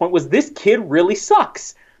at this point was, this kid really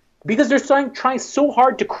sucks. Because they're trying so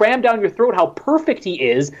hard to cram down your throat how perfect he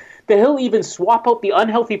is that he'll even swap out the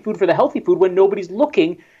unhealthy food for the healthy food when nobody's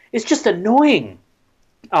looking. It's just annoying.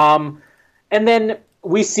 And then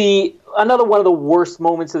we see another one of the worst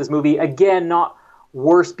moments of this movie. Again, not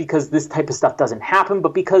worse because this type of stuff doesn't happen,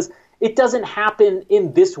 but because it doesn't happen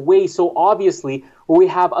in this way so obviously, where we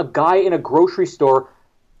have a guy in a grocery store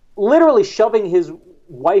literally shoving his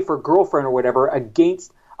wife or girlfriend or whatever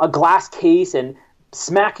against a glass case and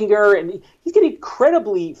smacking her, and he's getting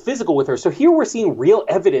incredibly physical with her. So here we're seeing real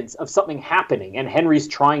evidence of something happening, and Henry's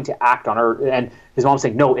trying to act on her, and his mom's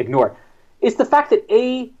saying, no, ignore it. It's the fact that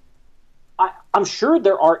I'm sure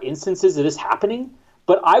there are instances of this happening,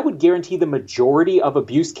 but I would guarantee the majority of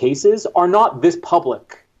abuse cases are not this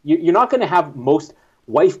public. You're not going to have most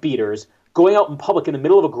wife beaters going out in public in the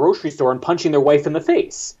middle of a grocery store and punching their wife in the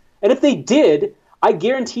face. And if they did, I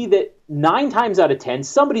guarantee that 9 times out of 10,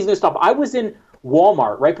 somebody's going to stop. I was in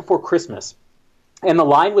Walmart right before Christmas, and the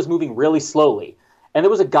line was moving really slowly. And there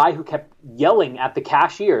was a guy who kept yelling at the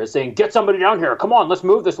cashier, saying, get somebody down here. Come on, let's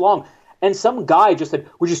move this along. And some guy just said,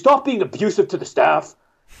 would you stop being abusive to the staff?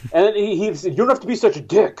 And then he said, you don't have to be such a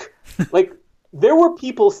dick. There were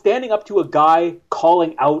people standing up to a guy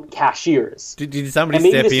calling out cashiers. Did somebody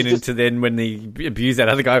step in into then when they abused that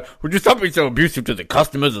other guy? Would you stop being so abusive to the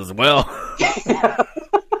customers as well?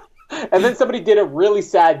 And then somebody did a really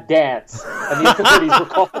sad dance, and the authorities were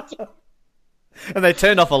called. And they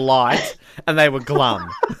turned off a light, and they were glum.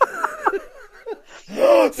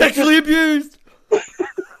 Sexually abused!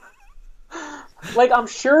 I'm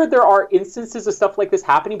sure there are instances of stuff like this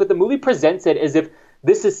happening, but the movie presents it as if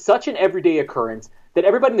this is such an everyday occurrence that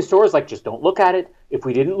everybody in the store is like, just don't look at it. If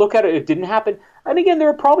we didn't look at it, it didn't happen. And again, there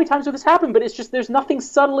are probably times where this happened, but it's just, there's nothing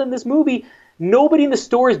subtle in this movie. Nobody in the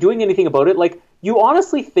store is doing anything about it. You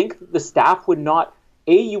honestly think the staff would not,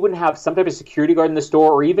 you wouldn't have some type of security guard in the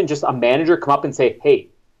store, or even just a manager come up and say, hey,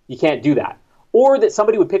 you can't do that. Or that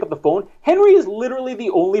somebody would pick up the phone. Henry is literally the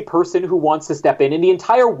only person who wants to step in the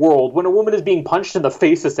entire world when a woman is being punched in the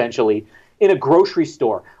face, essentially, in a grocery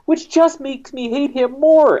store, which just makes me hate him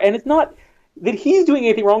more. And it's not that he's doing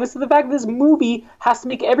anything wrong. It's the fact that this movie has to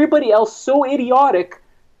make everybody else so idiotic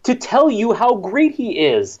to tell you how great he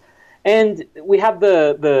is. And we have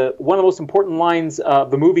the one of the most important lines of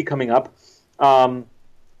the movie coming up,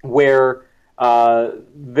 where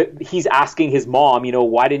he's asking his mom,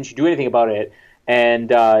 why didn't you do anything about it?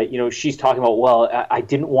 And, she's talking about, well, I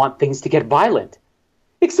didn't want things to get violent.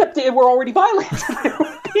 Except they were already violent. There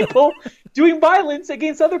were people doing violence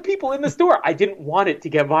against other people in the store. I didn't want it to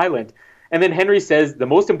get violent. And then Henry says the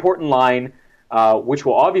most important line, which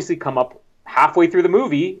will obviously come up halfway through the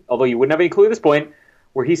movie, although you wouldn't have any clue at this point,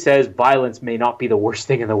 where he says, violence may not be the worst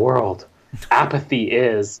thing in the world. Apathy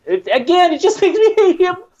is. It just makes me hate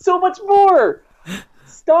him so much more.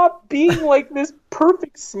 Stop being like this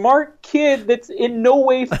perfect, smart kid that's in no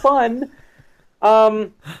way fun.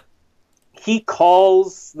 He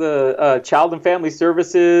calls the Child and Family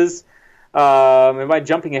Services. Am I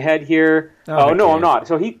jumping ahead here? No, I'm not.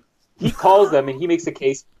 So he calls them and he makes a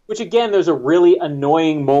case. Which again, there's a really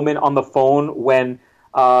annoying moment on the phone when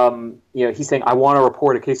he's saying, "I want to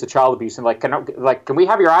report a case of child abuse," and can we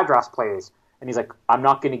have your address, please? And he's like, "I'm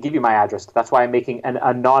not going to give you my address. That's why I'm making an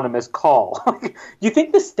anonymous call." You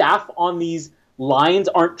think the staff on these lines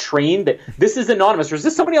aren't trained that this is anonymous, or is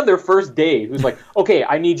this somebody on their first day who's like, "Okay,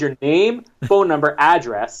 I need your name, phone number,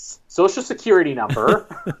 address, social security number,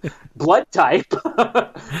 blood type,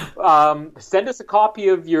 send us a copy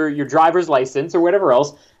of your driver's license or whatever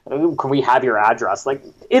else. Can we have your address?" Like,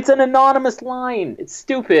 it's an anonymous line. It's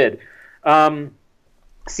stupid.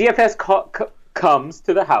 CFS comes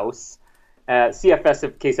to the house. CFS,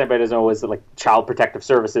 in case anybody doesn't know, is like Child Protective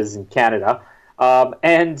Services in Canada.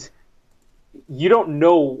 And you don't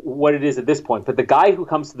know what it is at this point, but the guy who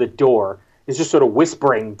comes to the door is just sort of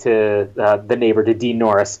whispering to the neighbor, to Dean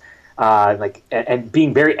Norris, and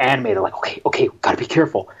being very animated, like, okay, gotta be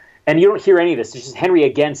careful. And you don't hear any of this. It's just Henry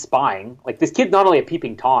again spying. Like, this kid's not only a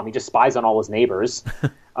peeping Tom, he just spies on all his neighbors.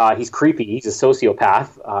 He's creepy. He's a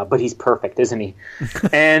sociopath, but he's perfect, isn't he?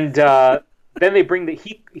 And then they bring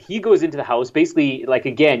he goes into the house, basically, like,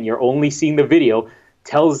 again, you're only seeing the video,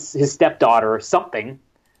 tells his stepdaughter something.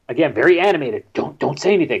 Again, very animated. Don't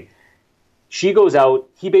say anything. She goes out.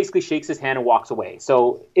 He basically shakes his hand and walks away.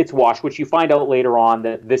 So it's Wash, which you find out later on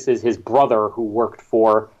that this is his brother who worked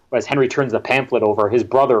for, as Henry turns the pamphlet over, his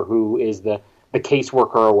brother who is the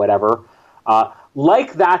caseworker or whatever.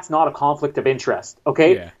 Like, that's not a conflict of interest,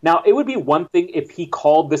 okay? Yeah. Now, it would be one thing if he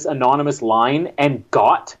called this anonymous line and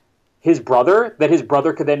got his brother, that his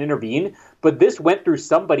brother could then intervene. But this went through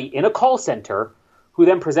somebody in a call center who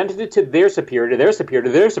then presented it to their superior, to their superior, to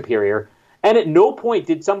their superior. And at no point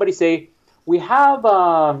did somebody say, "We have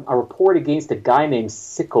a report against a guy named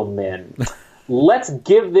Sickleman. Let's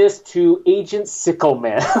give this to Agent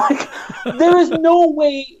Sickleman." Like, there is no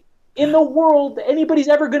way in the world that anybody's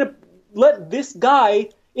ever going to let this guy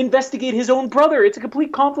investigate his own brother. It's a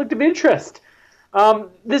complete conflict of interest.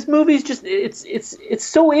 This movie's just, it's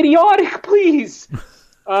so idiotic, please.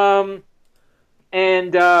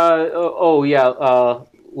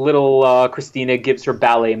 Little Christina gives her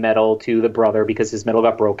ballet medal to the brother because his medal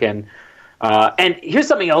got broken. And here's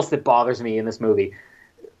something else that bothers me in this movie.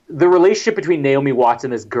 The relationship between Naomi Watts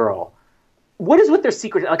and this girl. What is with their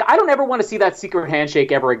secret? Like, I don't ever want to see that secret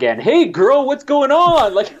handshake ever again. Hey, girl, what's going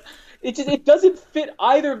on? Like, it doesn't fit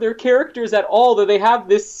either of their characters at all that they have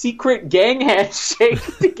this secret gang handshake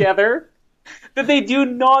together that they do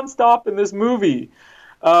nonstop in this movie.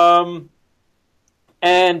 Naomi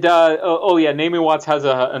Watts has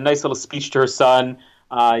a nice little speech to her son.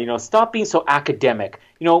 Stop being so academic.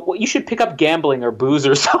 You should pick up gambling or booze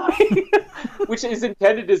or something, which is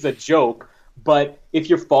intended as a joke. But if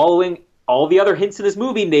you're following all the other hints in this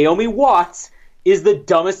movie, Naomi Watts is the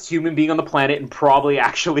dumbest human being on the planet and probably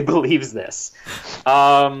actually believes this.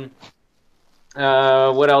 What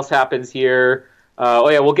else happens here?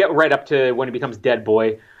 We'll get right up to when he becomes Dead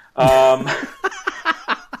Boy.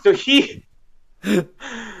 So he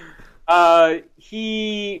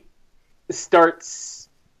starts,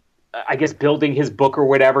 I guess, building his book or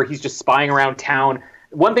whatever. He's just spying around town.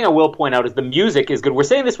 One thing I will point out is the music is good. We're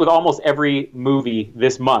saying this with almost every movie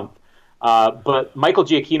this month. But Michael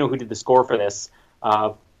Giacchino, who did the score for this,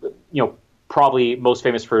 probably most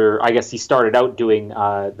famous for, I guess he started out doing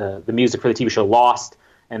the music for the TV show Lost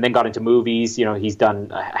and then got into movies. He's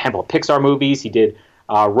done a handful of Pixar movies. He did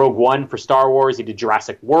Rogue One for Star Wars. He did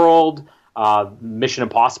Jurassic World, Mission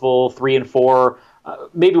Impossible 3 and 4.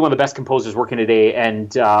 Maybe one of the best composers working today.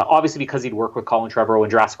 And obviously because he'd worked with Colin Trevorrow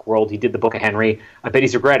in Jurassic World, he did the Book of Henry. I bet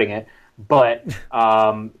he's regretting it. But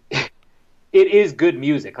it is good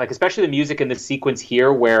music, like especially the music in the sequence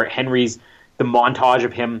here where Henry's, the montage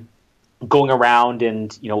of him going around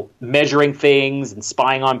and, measuring things and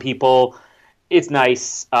spying on people. It's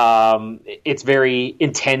nice. It's very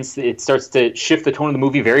intense. It starts to shift the tone of the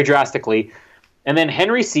movie very drastically. And then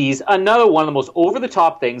Henry sees another one of the most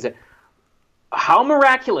over-the-top things. How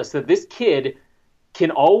miraculous that this kid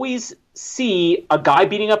can always see a guy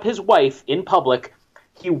beating up his wife in public.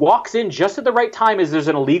 He walks in just at the right time as there's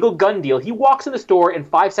an illegal gun deal. He walks in the store, and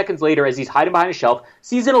 5 seconds later, as he's hiding behind a shelf,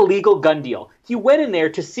 sees an illegal gun deal. He went in there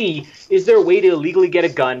to see, is there a way to illegally get a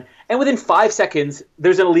gun? And within 5 seconds,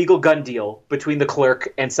 there's an illegal gun deal between the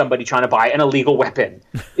clerk and somebody trying to buy an illegal weapon.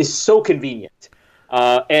 It's so convenient.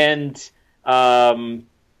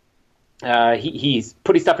 He's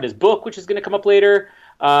putting stuff in his book, which is going to come up later.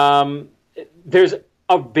 There's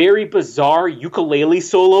a very bizarre ukulele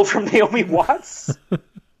solo from Naomi Watts.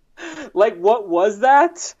 Like, what was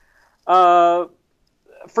that?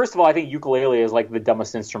 First of all, I think ukulele is like the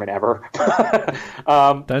dumbest instrument ever.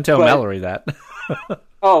 Don't tell Mallory that.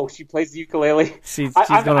 Oh, she plays the ukulele. She's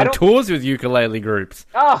gone on tours with ukulele groups.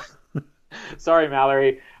 Oh, sorry,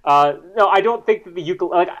 Mallory. No, I don't think that the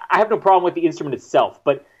ukulele. Like, I have no problem with the instrument itself,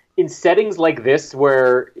 but in settings like this,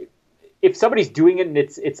 where if somebody's doing it and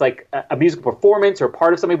it's like a musical performance or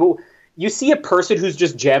part of something, but you see a person who's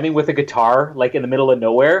just jamming with a guitar, like in the middle of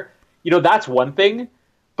nowhere, that's one thing.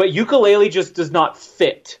 But ukulele just does not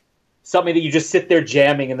fit something that you just sit there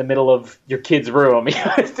jamming in the middle of your kid's room.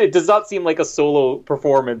 It does not seem like a solo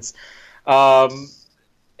performance. And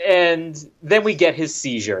then we get his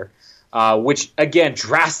seizure, which, again,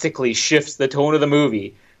 drastically shifts the tone of the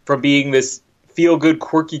movie from being this feel-good,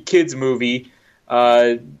 quirky kids movie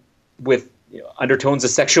with undertones of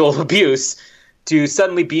sexual abuse to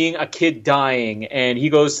suddenly being a kid dying. And he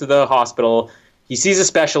goes to the hospital. He sees a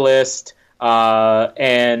specialist.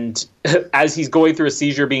 And as he's going through a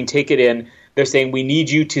seizure, being taken in, they're saying, we need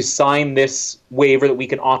you to sign this waiver that we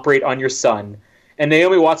can operate on your son. And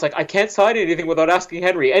Naomi Watts like, I can't sign anything without asking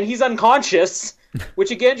Henry. And he's unconscious, which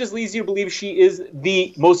again just leads you to believe she is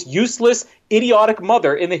the most useless, idiotic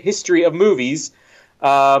mother in the history of movies.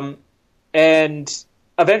 And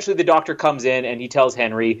eventually the doctor comes in and he tells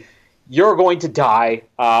Henry, you're going to die.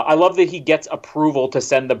 I love that he gets approval to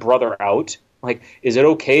send the brother out. Like, is it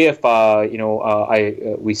okay if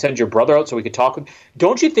we send your brother out so we could talk with?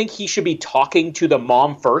 Don't you think he should be talking to the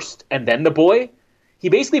mom first and then the boy? He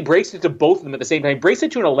basically breaks it to both of them at the same time. He breaks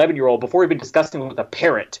it to an 11-year-old before even discussing with a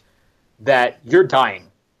parent that you're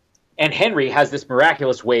dying. And Henry has this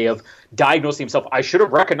miraculous way of diagnosing himself. I should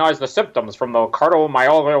have recognized the symptoms from the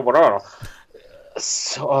cardiomyopathy, whatever.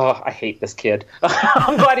 So, I hate this kid.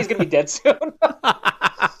 I'm glad he's going to be dead soon.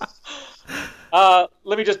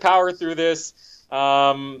 Let me just power through this.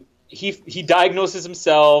 He diagnoses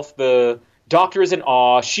himself. The doctor is in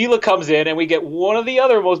awe. Sheila comes in, and we get one of the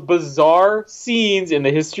other most bizarre scenes in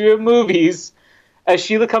the history of movies as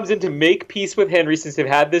Sheila comes in to make peace with Henry since they've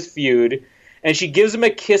had this feud, and she gives him a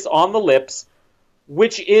kiss on the lips,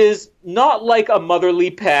 which is not like a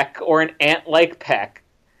motherly peck or an aunt-like peck.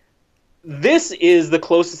 This is the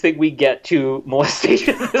closest thing we get to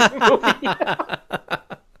molestation in this movie.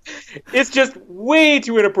 It's just way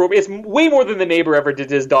too inappropriate. It's way more than the neighbor ever did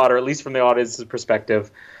to his daughter, at least from the audience's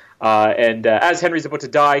perspective. And as Henry's about to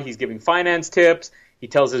die, he's giving finance tips. He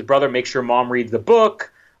tells his brother, make sure mom reads the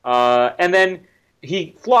book. And then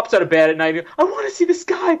he flops out of bed at night. I want to see the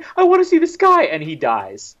sky. I want to see the sky. And he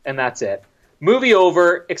dies. And that's it. Movie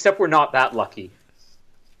over, except we're not that lucky.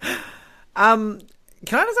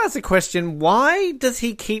 Can I just ask a question? Why does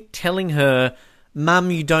he keep telling her, Mum,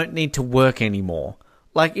 you don't need to work anymore?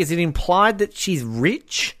 Like, is it implied that she's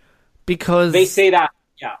rich? Because they say that,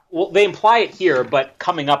 yeah. Well, they imply it here, but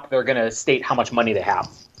coming up, they're going to state how much money they have.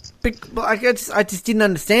 But I just didn't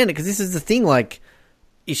understand it, because this is the thing, like,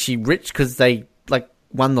 is she rich because they, like,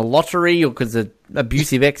 won the lottery, or because an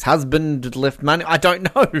abusive ex-husband left money? I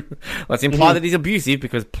don't know. Let's imply that he's abusive,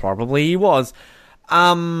 because probably he was.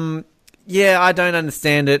 Yeah, I don't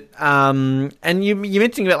understand it. And you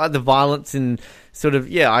mentioning about, like, the violence and sort of,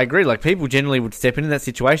 yeah, I agree. Like, people generally would step in that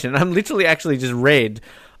situation. And I'm literally actually just read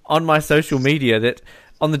on my social media that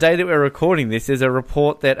on the day that we're recording this, there's a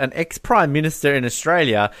report that an ex-prime minister in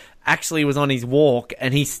Australia actually was on his walk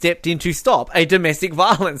and he stepped in to stop a domestic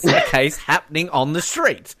violence case happening on the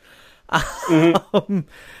street. And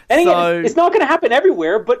again, it's not going to happen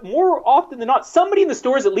everywhere, but more often than not, somebody in the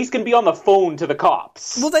store is at least going to be on the phone to the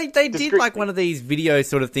cops. Well, they did like one of these video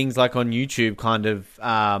sort of things, like on YouTube, kind of,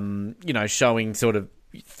 showing sort of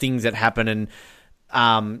things that happen and,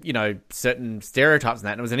 certain stereotypes and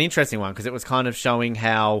that. And it was an interesting one because it was kind of showing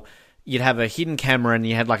how you'd have a hidden camera and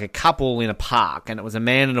you had like a couple in a park and it was a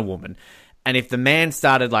man and a woman. And if the man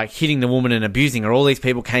started, like, hitting the woman and abusing her, all these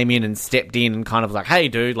people came in and stepped in and kind of like, hey,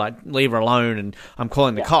 dude, like, leave her alone and I'm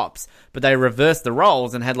calling the cops. But they reversed the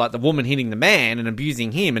roles and had, like, the woman hitting the man and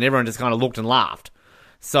abusing him, and everyone just kind of looked and laughed.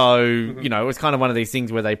 So, it was kind of one of these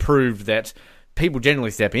things where they proved that people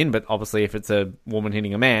generally step in, but obviously if it's a woman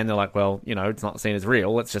hitting a man, they're like, well, it's not seen as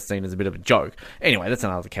real. It's just seen as a bit of a joke. Anyway, that's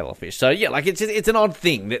another kettle of fish. So, yeah, like, it's an odd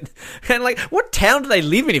thing. That, and, like, what town do they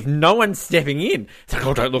live in if no one's stepping in? It's like,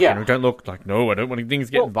 oh, don't look, don't look. Like, no, I don't want things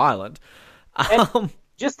getting violent.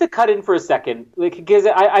 Just to cut in for a second, because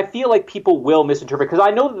I feel like people will misinterpret, because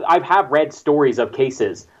I know that I have read stories of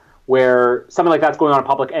cases where something like that's going on in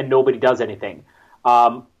public and nobody does anything.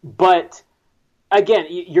 But again,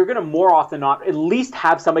 you're going to more often than not at least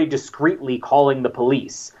have somebody discreetly calling the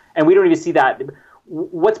police. And we don't even see that.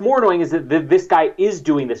 What's more annoying is that this guy is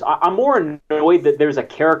doing this. I'm more annoyed that there's a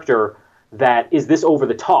character that is this over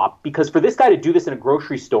the top, because for this guy to do this in a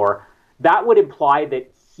grocery store, that would imply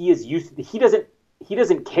that he is used to, he doesn't he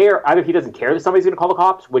doesn't care. Either he doesn't care that somebody's going to call the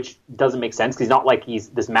cops, which doesn't make sense because he's not like he's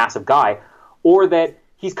this massive guy, or that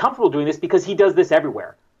he's comfortable doing this because he does this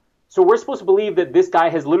everywhere. So we're supposed to believe that this guy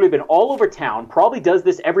has literally been all over town, probably does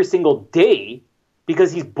this every single day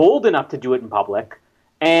because he's bold enough to do it in public,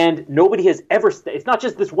 and nobody has ever... It's not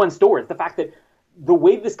just this one store. It's the fact that the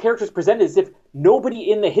way this character is presented is as if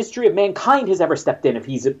nobody in the history of mankind has ever stepped in if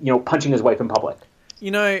he's, punching his wife in public.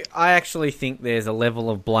 I actually think there's a level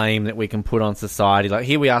of blame that we can put on society. Like,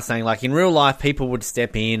 here we are saying, like, in real life, people would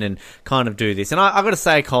step in and kind of do this. And I've got to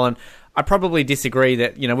say, Colin, I probably disagree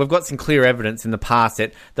that, we've got some clear evidence in the past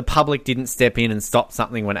that the public didn't step in and stop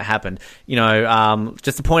something when it happened.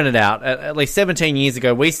 Just to point it out, at least 17 years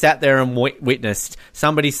ago, we sat there and witnessed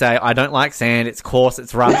somebody say, I don't like sand, it's coarse,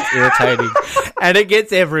 it's rough, it's irritating, and it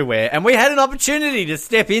gets everywhere. And we had an opportunity to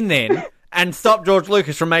step in then and stop George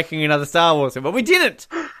Lucas from making another Star Wars film, but we didn't.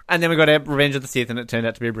 And then we got Revenge of the Sith, and it turned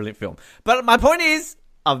out to be a brilliant film. But my point is,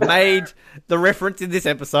 I've made the reference in this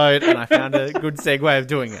episode, and I found a good segue of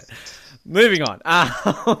doing it. Moving on.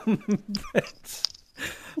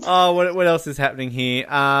 What else is happening here?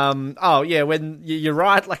 When you're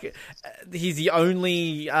right, like, he's the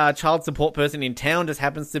only child support person in town, just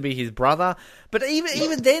happens to be his brother. But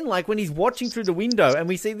even then, like, when he's watching through the window and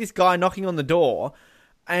we see this guy knocking on the door,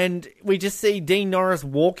 and we just see Dean Norris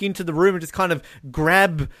walk into the room and just kind of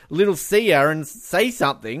grab little Sia and say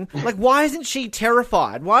something. Like, why isn't she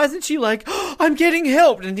terrified? Why isn't she like, oh, I'm getting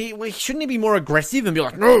help? And shouldn't he be more aggressive and be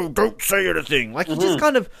like, no, don't say anything? Like, he just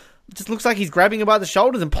kind of just looks like he's grabbing her by the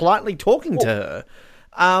shoulders and politely talking to her.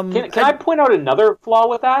 Can I point out another flaw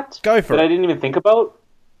with that? Go for it. That I didn't even think about?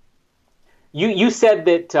 You said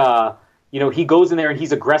that, he goes in there and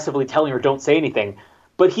he's aggressively telling her, don't say anything.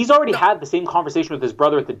 But he's already had the same conversation with his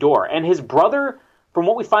brother at the door. And his brother, from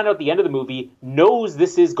what we find out at the end of the movie, knows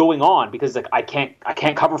this is going on because, like, I can't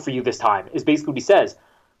cover for you this time, is basically what he says.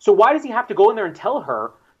 So why does he have to go in there and tell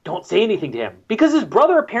her, don't say anything to him? Because his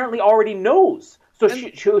brother apparently already knows. So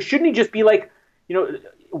shouldn't he just be like,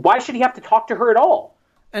 why should he have to talk to her at all?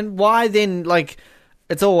 And why then, like,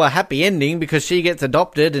 it's all a happy ending because she gets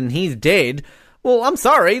adopted and he's dead? Well, I'm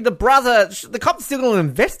sorry, the cops still going to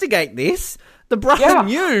investigate this. The brother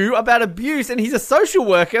knew about abuse, and he's a social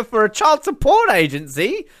worker for a child support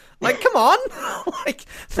agency. Like, come on. Like,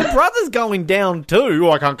 the brother's going down too.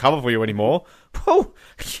 Oh, I can't cover for you anymore. Well,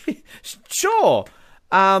 sure.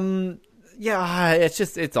 It's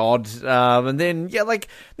odd. And then, like,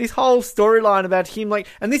 this whole storyline about him, like,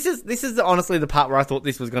 and this is honestly the part where I thought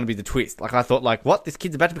this was going to be the twist. Like, I thought, like, what? This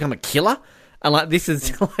kid's about to become a killer? And, like, this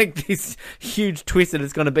is, like, this huge twist that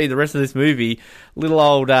it's going to be the rest of this movie. Little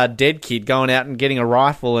old dead kid going out and getting a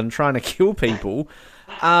rifle and trying to kill people.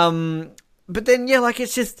 But then, like,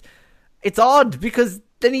 it's odd because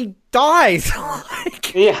then he dies.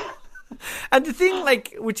 Yeah. And the thing,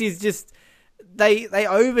 like, which is just, they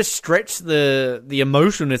overstretch the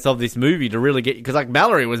emotionalness of this movie to really get you. Because, like,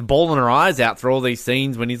 Mallory was bawling her eyes out through all these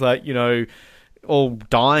scenes when he's, like, all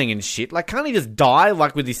dying and shit. Like, can't he just die,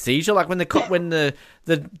 like, with his seizure? Like, when the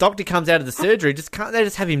doctor comes out of the surgery, can't they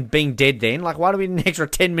just have him being dead then? Like, why do we need an extra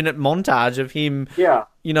 10-minute montage of him,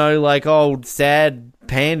 like, old sad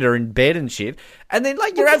panda in bed and shit? And then,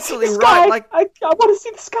 like, you're absolutely right. Like, I want to see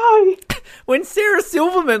the sky. When Sarah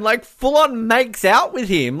Silverman, like, full-on makes out with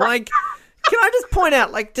him, like... Can I just point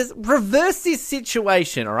out, like, just reverse this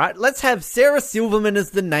situation, all right? Let's have Sarah Silverman as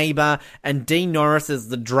the neighbour and Dean Norris as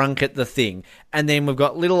the drunk at the thing. And then we've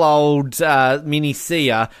got little old mini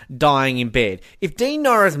Sia dying in bed. If Dean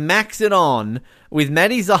Norris macks it on with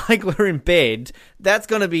Maddie Ziegler in bed, that's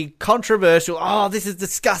going to be controversial. Oh, this is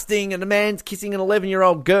disgusting, and a man's kissing an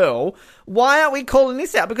 11-year-old girl. Why aren't we calling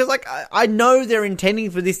this out? Because, like, I know they're intending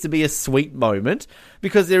for this to be a sweet moment,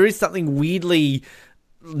 because there is something weirdly...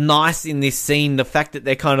 nice in this scene, the fact that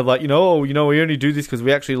they're kind of like, we only do this because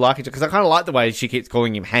we actually like each other. Because I kind of like the way she keeps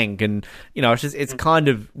calling him Hank, and it's kind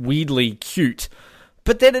of weirdly cute.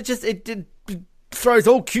 But then it throws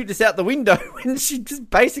all cuteness out the window when she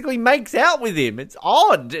just basically makes out with him. It's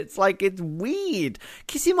odd. It's like, it's weird.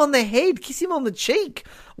 Kiss him on the head. Kiss him on the cheek.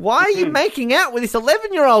 Why are you making out with this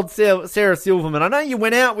 11-year-old Sarah Silverman? I know you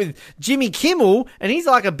went out with Jimmy Kimmel, and he's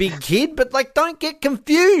like a big kid, but, like, don't get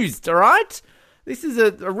confused, all right? This is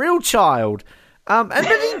a real child. And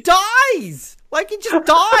then he dies. Like, he just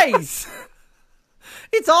dies.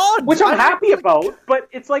 It's odd. Which I'm happy about, but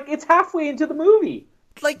it's like, it's halfway into the movie.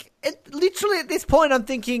 Like, literally at this point, I'm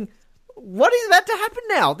thinking, what is about to happen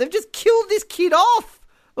now? They've just killed this kid off.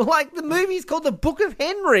 Like, the movie's called The Book of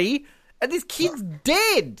Henry, and this kid's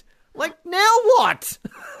dead. Like, now what?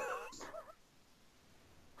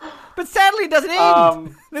 But sadly, it doesn't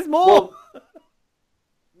end. There's more.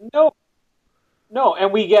 Well, No,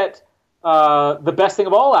 and we get the best thing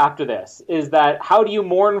of all after this is that how do you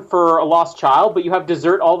mourn for a lost child, but you have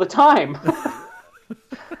dessert all the time?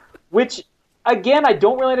 Which, again, I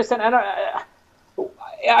don't really understand.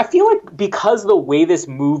 I feel like because the way this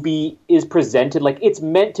movie is presented, like it's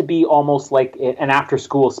meant to be almost like an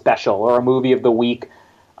after-school special or a movie of the week.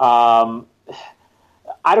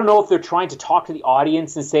 I don't know if they're trying to talk to the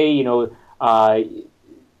audience and say,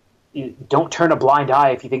 don't turn a blind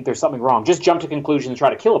eye if you think there's something wrong. Just jump to conclusions and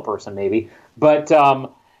try to kill a person, maybe. But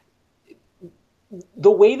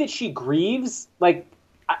the way that she grieves, like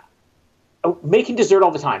making dessert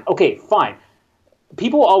all the time. Okay, fine.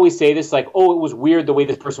 People always say this, like, oh, it was weird the way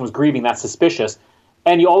this person was grieving. That's suspicious.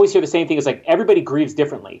 And you always hear the same thing. It's like everybody grieves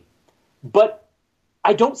differently. But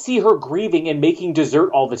I don't see her grieving and making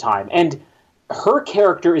dessert all the time. And her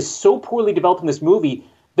character is so poorly developed in this movie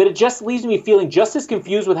that it just leaves me feeling just as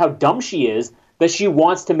confused with how dumb she is that she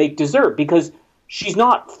wants to make dessert, because she's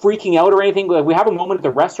not freaking out or anything. Like, we have a moment at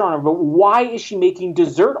the restaurant, but why is she making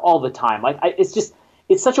dessert all the time? Like,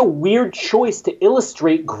 it's such a weird choice to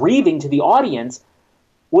illustrate grieving to the audience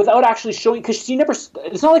without actually showing, because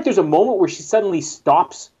it's not like there's a moment where she suddenly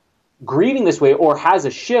stops grieving this way or has a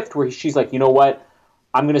shift where she's like, you know what,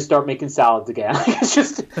 I'm going to start making salads again. It's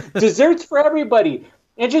just desserts for everybody.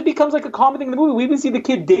 And it just becomes like a common thing in the movie. We even see the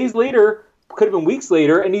kid days later, could have been weeks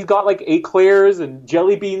later, and he's got like eclairs and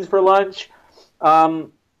jelly beans for lunch. The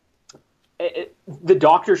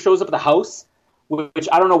doctor shows up at the house, which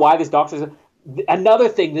I don't know why this doctor's... Another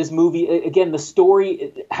thing, this movie, again, the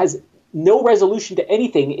story has no resolution to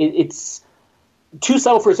anything. It's too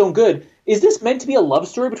subtle for its own good. Is this meant to be a love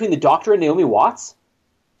story between the doctor and Naomi Watts?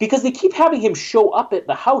 Because they keep having him show up at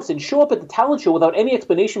the house and show up at the talent show without any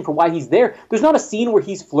explanation for why he's there. There's not a scene where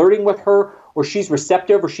he's flirting with her or she's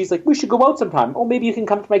receptive or she's like, we should go out sometime. Oh, maybe you can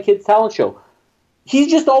come to my kid's talent show. He's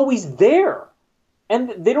just always there.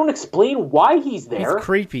 And they don't explain why he's there. He's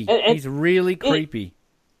creepy. And he's really creepy.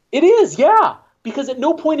 It is, yeah. Because at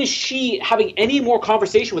no point is she having any more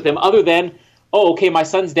conversation with him other than, oh, okay, my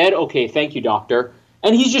son's dead. Okay, thank you, doctor.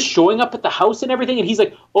 And he's just showing up at the house and everything, and he's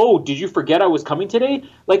like, oh, did you forget I was coming today?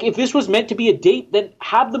 Like, if this was meant to be a date, then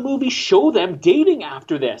have the movie show them dating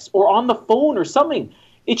after this, or on the phone or something.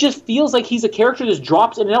 It just feels like he's a character that just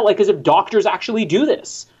drops in and out, like as if doctors actually do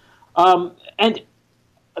this. And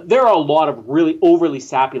there are a lot of really overly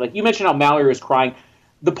sappy, like you mentioned how Mallory was crying.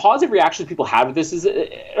 The positive reactions people have with this is,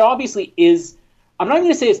 it obviously is, I'm not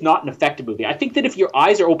going to say it's not an effective movie. I think that if your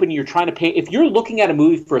eyes are open, you're trying to paint. If you're looking at a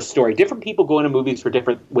movie for a story, different people go into movies with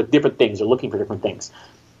different things or looking for different things.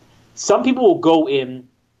 Some people will go in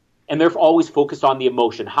and they're always focused on the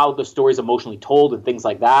emotion, how the story is emotionally told and things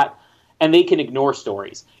like that, and they can ignore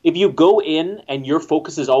stories. If you go in and your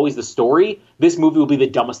focus is always the story, this movie will be the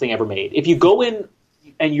dumbest thing ever made. If you go in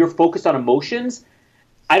and you're focused on emotions,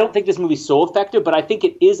 I don't think this movie's so effective, but I think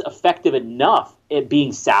it is effective enough at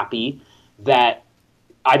being sappy that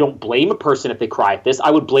I don't blame a person if they cry at this.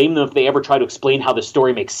 I would blame them if they ever try to explain how the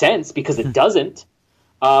story makes sense, because it doesn't.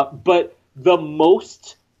 But the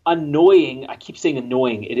most annoying, I keep saying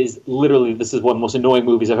annoying, it is literally, this is one of the most annoying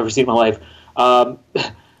movies I've ever seen in my life.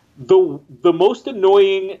 The most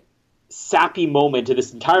annoying, sappy moment in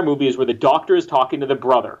this entire movie is where the doctor is talking to the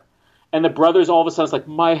brother. And the brother's all of a sudden like,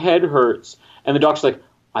 my head hurts. And the doctor's like,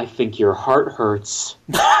 I think your heart hurts.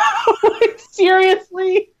 Like,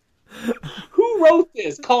 seriously? Who wrote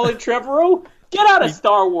this? Colin Trevorrow? Get out of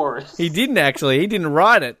Star Wars. He didn't actually. He didn't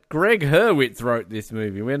write it. Greg Hurwitz wrote this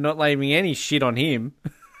movie. We're not leaving any shit on him.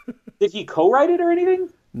 Did he co-write it or anything?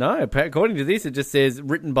 No. According to this, it just says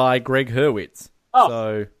written by Greg Hurwitz. Oh,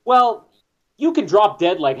 so... well, you can drop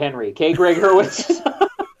dead like Henry, okay, Greg Hurwitz?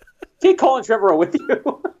 Take Colin Trevorrow with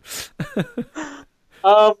you.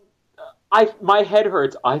 My head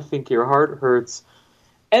hurts. I think your heart hurts.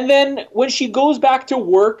 And then when she goes back to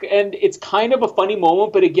work, and it's kind of a funny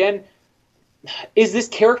moment, but again, is this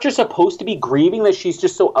character supposed to be grieving that she's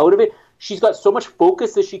just so out of it? She's got so much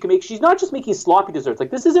focus that she can make. She's not just making sloppy desserts.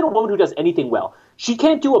 Like, this isn't a woman who does anything well. She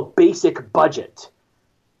can't do a basic budget.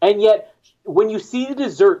 And yet, when you see the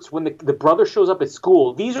desserts, when the brother shows up at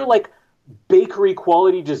school, these are like bakery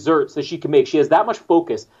quality desserts that she can make. She has that much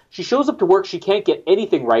focus. She shows up to work. She can't get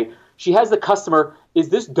anything right. She has the customer, is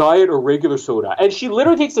this diet or regular soda? And she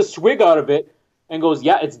literally takes a swig out of it and goes,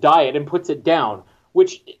 yeah, it's diet, and puts it down.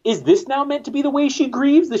 Which, is this now meant to be the way she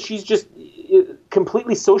grieves? That she's just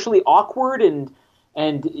completely socially awkward and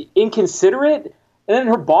inconsiderate? And then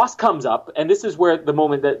her boss comes up, and this is where the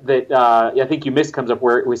moment that I think you missed comes up,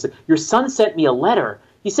 where we said, your son sent me a letter.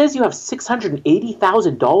 He says you have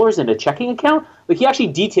 $680,000 in a checking account? Like, he actually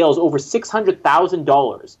details over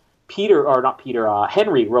 $600,000.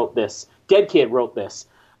 Henry wrote this dead kid wrote this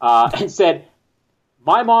and said,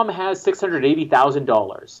 my mom has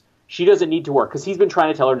 $680,000. She doesn't need to work because he's been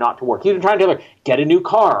trying to tell her not to work. He's been trying to tell her, get a new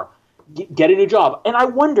car, get a new job. And I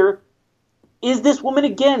wonder, is this woman,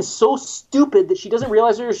 again, so stupid that she doesn't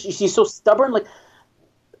realize she's so stubborn? Like,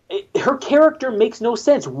 her character makes no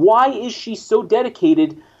sense. Why is she so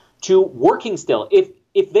dedicated to working still?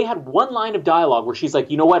 If they had one line of dialogue where she's like,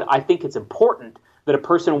 you know what, I think it's important that a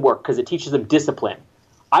person work because it teaches them discipline,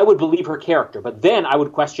 I would believe her character. But then I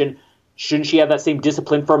would question, shouldn't she have that same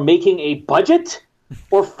discipline for making a budget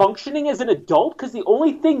or functioning as an adult? Because the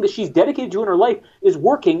only thing that she's dedicated to in her life is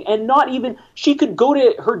working, and not even, she could go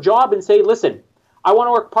to her job and say, listen, I want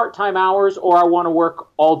to work part-time hours or I want to work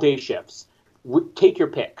all-day shifts. Take your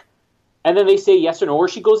pick. And then they say yes or no, or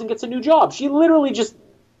she goes and gets a new job. She literally just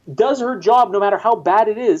does her job no matter how bad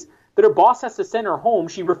it is, that her boss has to send her home.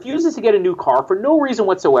 She refuses to get a new car for no reason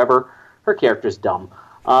whatsoever. Her character's dumb.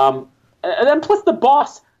 And then plus the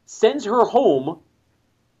boss sends her home.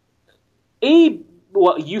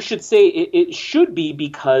 Well, you should say it should be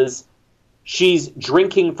because she's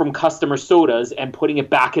drinking from customer sodas and putting it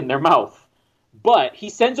back in their mouth. But he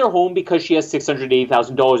sends her home because she has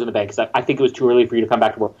 $680,000 in the bank. I think it was too early for you to come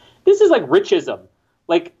back to work. This is like richism.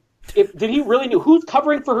 Like, did he really know who's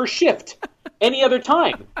covering for her shift any other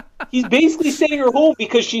time? He's basically sending her home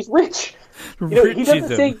because she's rich. He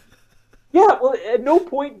doesn't say. Yeah, well, at no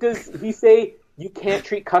point does he say you can't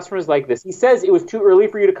treat customers like this. He says it was too early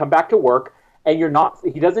for you to come back to work, and you're not.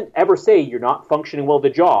 He doesn't ever say you're not functioning well at the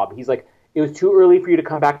job. He's like, it was too early for you to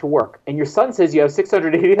come back to work, and your son says you have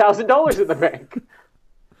 $680,000 in the bank.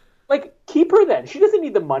 Like, keep her then. She doesn't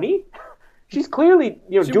need the money. She's clearly,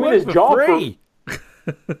 doing his job free.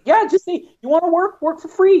 Yeah, just say, you want to work for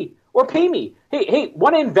free, or pay me. Hey,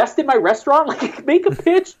 want to invest in my restaurant? Like, make a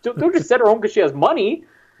pitch. Don't just send her home because she has money.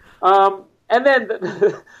 And then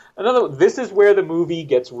this is where the movie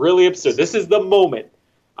gets really absurd. This is the moment.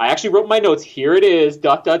 I actually wrote my notes. Here it is, ...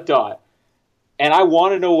 And I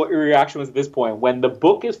want to know what your reaction was at this point. When the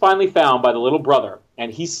book is finally found by the little brother,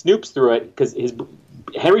 and he snoops through it, because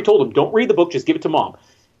Henry told him, don't read the book, just give it to Mom.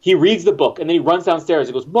 He reads the book, and then he runs downstairs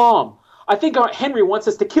and goes, Mom, I think Henry wants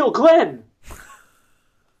us to kill Glenn.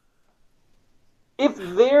 If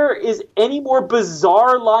there is any more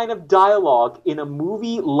bizarre line of dialogue in a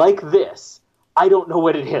movie like this, I don't know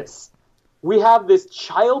what it is. We have this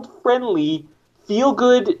child-friendly,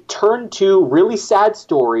 feel-good, turn-to, really sad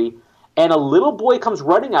story, and a little boy comes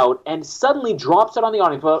running out and suddenly drops it on the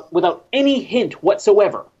audience without any hint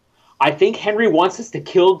whatsoever. I think Henry wants us to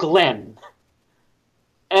kill Glenn.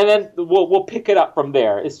 And then we'll pick it up from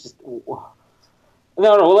there. It's just...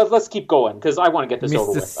 No, let's keep going, because I want to get this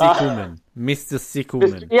over with. Mr.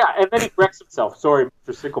 Sickleman. Yeah, and then he corrects himself. Sorry,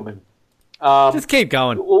 Mr. Sickleman. Just keep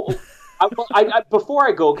going. Before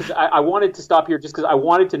I go, because I wanted to stop here just because I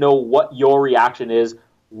wanted to know what your reaction is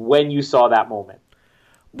when you saw that moment.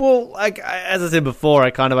 Well, like, as I said before, I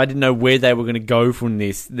didn't know where they were going to go from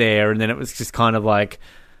this there, and then it was just kind of like,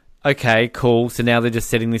 okay, cool, so now they're just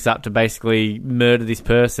setting this up to basically murder this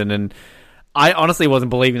person, and I honestly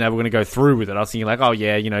wasn't believing they were going to go through with it. I was thinking like, oh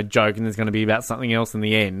yeah, joke, and there's going to be about something else in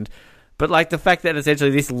the end. But like the fact that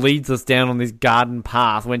essentially this leads us down on this garden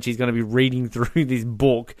path when she's going to be reading through this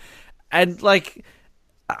book, and like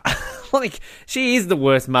she is the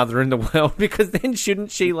worst mother in the world, because then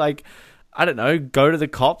shouldn't she, like, I don't know, go to the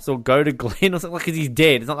cops or go to Glenn or something, because he's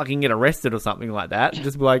dead. It's not like he can get arrested or something like that.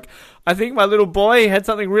 Just be like, I think my little boy had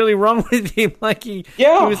something really wrong with him. Like he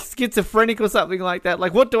was schizophrenic or something like that.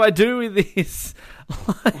 Like, what do I do with this?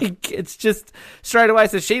 Like, it's just straight away.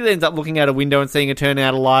 So she ends up looking out a window and seeing her turn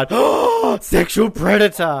out a light. Oh, sexual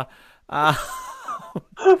predator.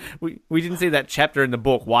 We didn't see that chapter in the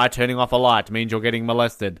book. Why turning off a light means you're getting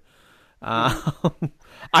molested.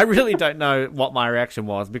 I really don't know what my reaction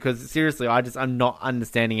was, because seriously, I'm not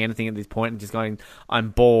understanding anything at this point and just going,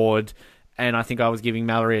 I'm bored. And I think I was giving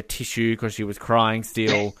Mallory a tissue because she was crying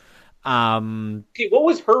still. Okay, what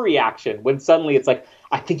was her reaction when suddenly it's like,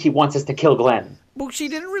 I think he wants us to kill Glenn? Well, she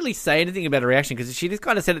didn't really say anything about her reaction, because she just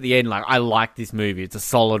kind of said at the end, like, I like this movie. It's a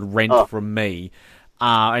solid rent from me.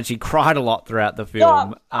 And she cried a lot throughout the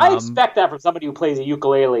film. I expect that from somebody who plays a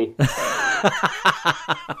ukulele.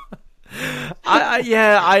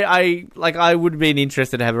 I would have been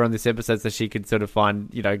interested to have her on this episode so she could sort of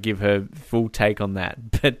give her full take on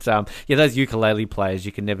that. But those ukulele players,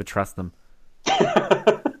 you can never trust them.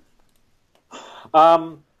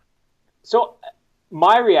 So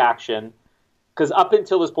my reaction, because up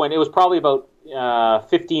until this point, it was probably about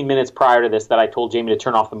 15 minutes prior to this that I told Jamie to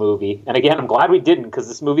turn off the movie. And again, I'm glad we didn't, because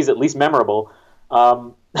this movie's at least memorable.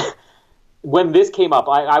 when this came up,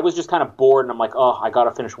 I was just kind of bored, and I'm like, oh, I got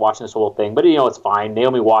to finish watching this whole thing. But, it's fine.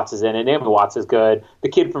 Naomi Watts is in it. Naomi Watts is good. The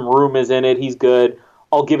kid from Room is in it. He's good.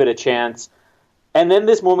 I'll give it a chance. And then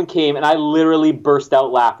this moment came, and I literally burst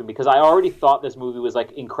out laughing because I already thought this movie was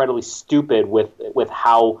like incredibly stupid with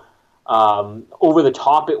how over the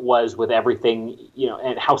top it was with everything,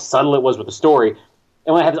 and how subtle it was with the story.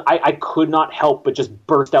 And when I could not help but just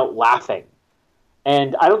burst out laughing.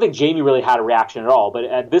 And I don't think Jamie really had a reaction at all. But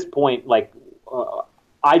at this point,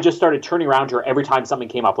 I just started turning around to her every time something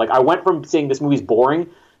came up. Like, I went from saying this movie's boring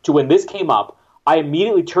to when this came up, I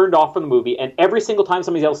immediately turned off from the movie. And every single time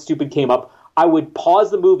something else stupid came up, I would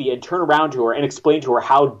pause the movie and turn around to her and explain to her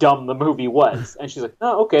how dumb the movie was. And she's like,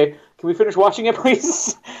 oh, okay. Can we finish watching it,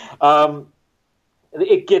 please?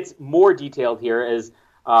 It gets more detailed here as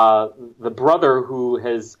the brother who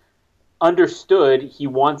has understood he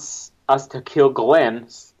wants us to kill Glenn /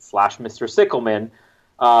 Mr. Sickleman,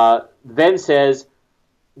 then says,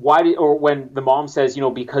 or when the mom says,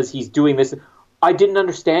 because he's doing this, I didn't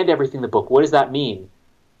understand everything in the book. What does that mean?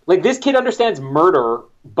 Like, this kid understands murder,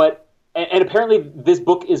 and apparently this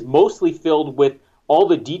book is mostly filled with all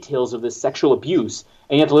the details of this sexual abuse,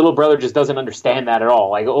 and yet the little brother just doesn't understand that at all.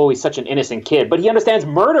 Like, oh, he's such an innocent kid, but he understands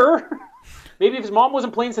murder. Maybe if his mom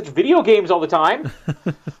wasn't playing such video games all the time.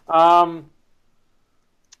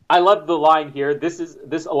 I love the line here. This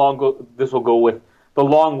will go with the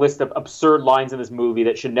long list of absurd lines in this movie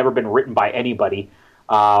that should never have been written by anybody.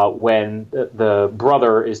 When the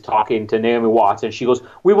brother is talking to Naomi Watts, and she goes,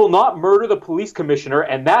 "We will not murder the police commissioner,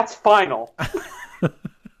 and that's final."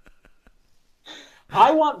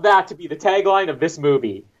 I want that to be the tagline of this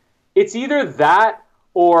movie. It's either that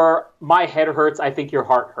or "My head hurts, I think your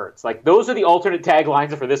heart hurts." Like, those are the alternate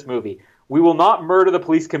taglines for this movie. We will not murder the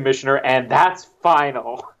police commissioner, and that's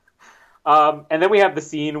final. And then we have the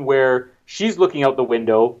scene where she's looking out the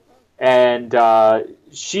window, and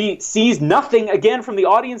she sees nothing again from the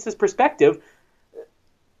audience's perspective,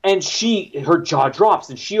 and her jaw drops,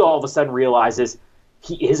 and she all of a sudden realizes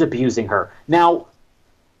he is abusing her. Now,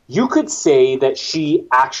 you could say that she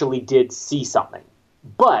actually did see something,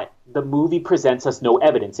 but the movie presents us no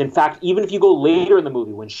evidence. In fact, even if you go later in the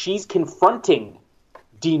movie, when she's confronting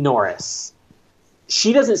Dean Norris,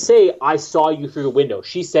 she doesn't say, "I saw you through the window."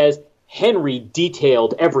 She says, "Henry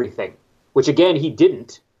detailed everything," which, again, he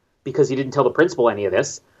didn't, because he didn't tell the principal any of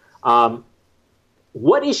this.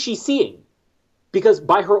 What is she seeing? Because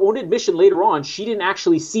by her own admission later on, she didn't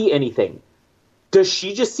actually see anything. Does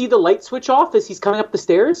she just see the light switch off as he's coming up the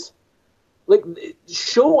stairs? Like,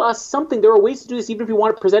 show us something. There are ways to do this, even if you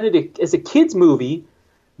want to present it as a kid's movie.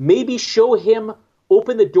 Maybe show him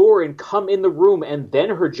open the door and come in the room, and then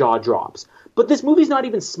her jaw drops. But this movie's not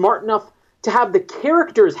even smart enough to have the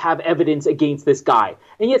characters have evidence against this guy.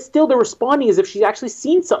 And yet still they're responding as if she's actually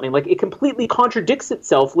seen something. Like, it completely contradicts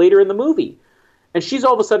itself later in the movie. And she's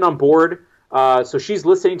all of a sudden on board. So she's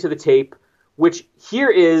listening to the tape, which here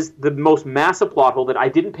is the most massive plot hole that I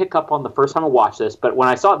didn't pick up on the first time I watched this. But when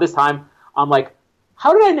I saw it this time, I'm like,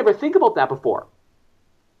 how did I never think about that before?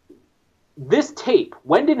 This tape,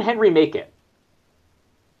 when did Henry make it?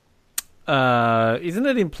 Isn't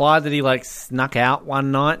it implied that he snuck out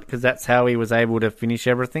one night because that's how he was able to finish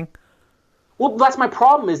everything? Well, that's my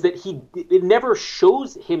problem, is that it never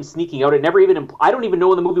shows him sneaking out. It never even I don't even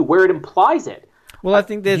know in the movie where it implies it. Well, I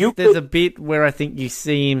think there's a bit where I think you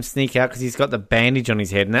see him sneak out because he's got the bandage on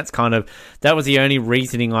his head, and that was the only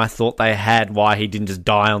reasoning I thought they had why he didn't just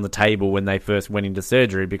die on the table when they first went into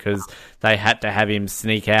surgery, because they had to have him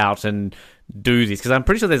sneak out and do this. Because I'm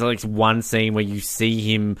pretty sure there's one scene where you see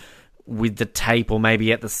him with the tape or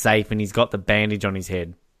maybe at the safe and he's got the bandage on his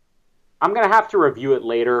head. I'm going to have to review it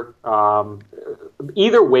later.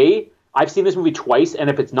 Either way, I've seen this movie twice, and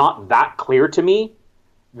if it's not that clear to me,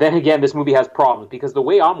 then again, this movie has problems, because the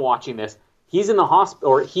way I'm watching this, he's in the hospital,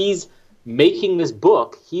 or he's making this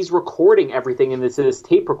book, he's recording everything in this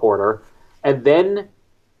tape recorder, and then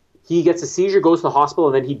he gets a seizure, goes to the hospital,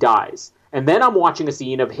 and then he dies. And then I'm watching a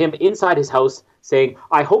scene of him inside his house saying,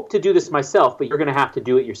 "I hope to do this myself, but you're going to have to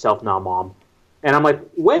do it yourself now, Mom." And I'm like,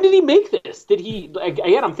 when did he make this? Did he,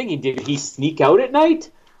 again, I'm thinking, did he sneak out at night?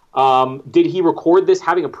 Did he record this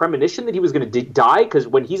having a premonition that he was going to die? Because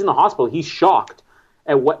when he's in the hospital, he's shocked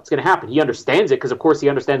at what's going to happen. He understands it, because of course he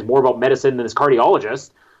understands more about medicine than his cardiologist,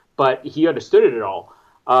 but he understood it all.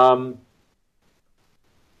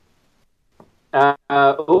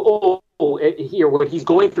 Here, what he's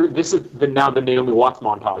going through, this is now the Naomi Watts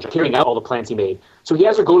montage, carrying out all the plans he made. So he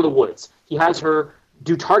has her go to the woods. He has her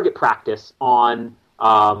do target practice on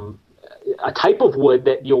a type of wood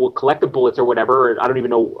that will collect the bullets or whatever. I don't even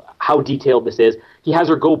know how detailed this is. He has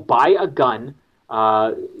her go buy a gun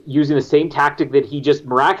using the same tactic that he just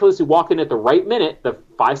miraculously walked in at the right minute, the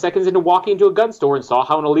 5 seconds into walking into a gun store, and saw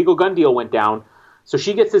how an illegal gun deal went down. So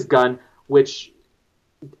she gets this gun, which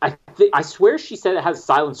I swear she said it has a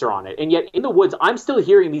silencer on it. And yet in the woods, I'm still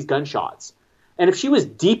hearing these gunshots. And if she was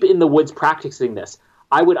deep in the woods practicing this,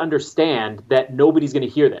 I would understand that nobody's going to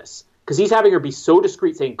hear this. Because he's having her be so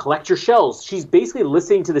discreet, saying, collect your shells. She's basically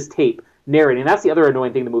listening to this tape, narrating. And that's the other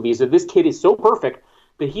annoying thing in the movie, is that this kid is so perfect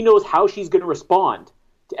that he knows how she's going to respond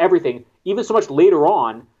to everything, even so much later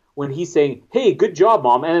on when he's saying, hey, good job,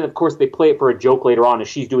 Mom. And then, of course, they play it for a joke later on as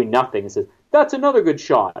she's doing nothing and says, that's another good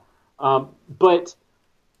shot. But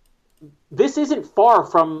this isn't far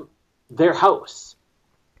from their house.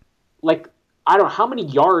 Like, I don't know, how many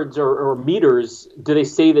yards or meters do they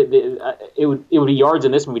say that it would be yards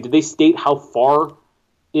in this movie? Did they state how far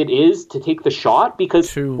it is to take the shot?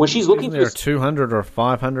 Because when she's looking for 200 or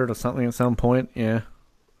 500 or something at some point, yeah.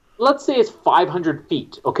 Let's say it's 500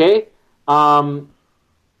 feet, okay? I'm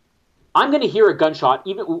going to hear a gunshot,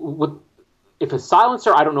 even with if a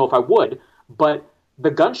silencer, I don't know if I would, but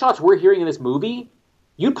the gunshots we're hearing in this movie,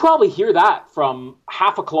 you'd probably hear that from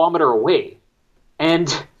half a kilometer away. And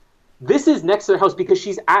this is next to their house because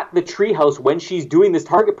she's at the treehouse when she's doing this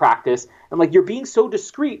target practice. And like, you're being so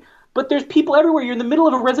discreet, but there's people everywhere. You're in the middle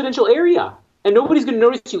of a residential area, and nobody's going to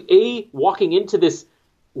notice you, A, walking into this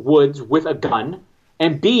woods with a gun,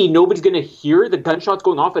 and B, nobody's going to hear the gunshots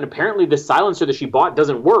going off, and apparently the silencer that she bought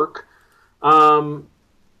doesn't work. And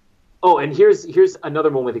here's another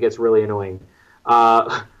moment that gets really annoying.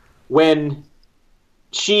 When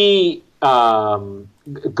she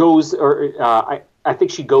goes, I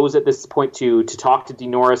think she goes at this point to talk to Dean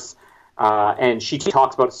Norris, and she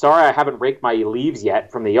talks about, sorry, I haven't raked my leaves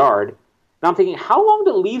yet from the yard. And I'm thinking, how long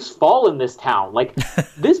do leaves fall in this town? Like,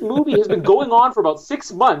 this movie has been going on for about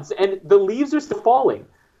 6 months, and the leaves are still falling.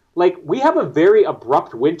 Like, we have a very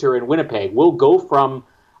abrupt winter in Winnipeg. We'll go from,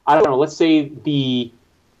 I don't know, let's say the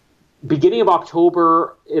beginning of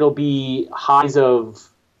October, it'll be highs of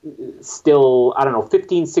still,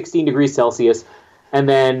 15, 16 degrees Celsius. And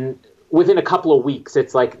then within a couple of weeks,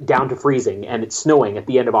 it's like down to freezing and it's snowing at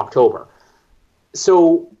the end of October.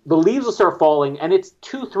 So the leaves will start falling, and it's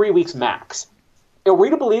 2-3 weeks max. Are we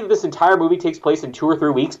to believe that this entire movie takes place in 2 or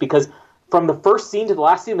 3 weeks? Because from the first scene to the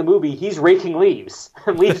last scene of the movie, he's raking leaves,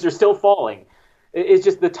 and leaves are still falling. It's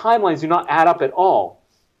just the timelines do not add up at all.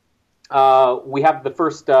 We have the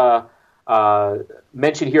first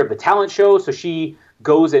mention here of the talent show. So she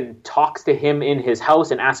goes and talks to him in his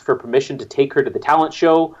house and asks for permission to take her to the talent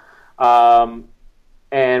show. And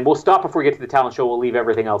we'll stop before we get to the talent show. We'll leave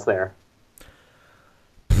everything else there.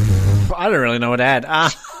 I don't really know what to add.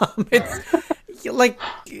 It's like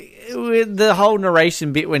the whole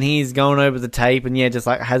narration bit when he's going over the tape and just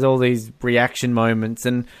like has all these reaction moments,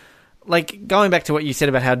 and like going back to what you said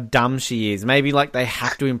about how dumb she is, maybe like they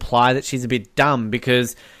have to imply that she's a bit dumb,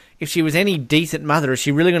 because if she was any decent mother, is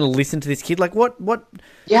she really going to listen to this kid? Like what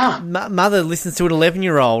mother listens to an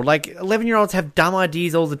 11-year-old? Like 11-year-olds have dumb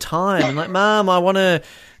ideas all the time. And like, Mom, I want to,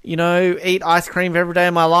 eat ice cream every day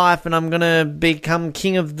of my life, and I'm going to become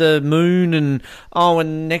king of the moon, and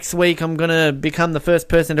next week I'm going to become the first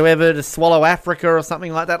person to swallow Africa or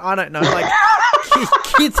something like that. I don't know. Like,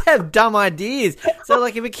 kids have dumb ideas. So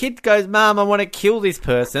like if a kid goes, Mom, I want to kill this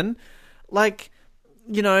person, like,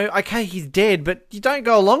 okay, he's dead, but you don't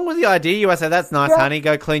go along with the idea. You say, that's nice, honey,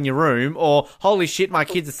 go clean your room. Or, holy shit, my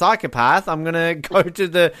kid's a psychopath. I'm going to go to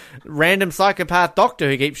the random psychopath doctor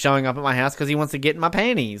who keeps showing up at my house because he wants to get in my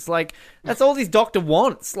panties. Like, that's all this doctor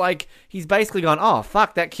wants. Like, he's basically gone, oh,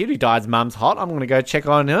 fuck, that kid who died's mum's hot. I'm going to go check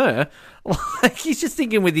on her. Like, he's just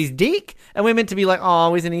thinking with his dick. And we're meant to be like,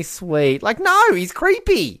 oh, isn't he sweet? Like, no, he's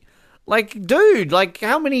creepy. Like, dude, like,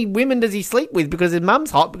 how many women does he sleep with because his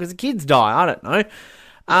mum's hot because the kids die? I don't know.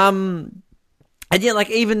 And like,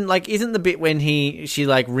 even like, isn't the bit when she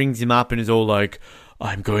like rings him up and is all like,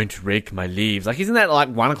 I'm going to rake my leaves. Like, isn't that like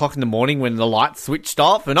 1 o'clock in the morning when the lights switched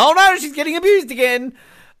off and, oh no, she's getting abused again.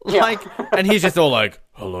 Like, and he's just all like,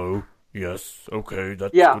 hello. Yes, okay,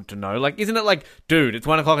 that's good to know. Like, isn't it like, dude, it's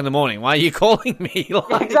 1 o'clock in the morning. Why are you calling me?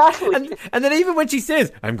 Like, exactly. And then even when she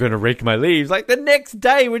says, I'm going to rake my leaves, like the next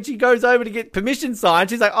day when she goes over to get permission signed,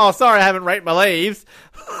 she's like, oh, sorry, I haven't raked my leaves.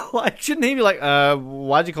 Like, shouldn't he be like,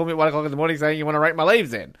 why'd you call me at 1 o'clock in the morning saying you want to rake my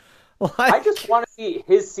leaves then? Like, I just want to see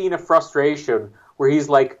his scene of frustration where he's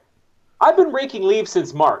like, I've been raking leaves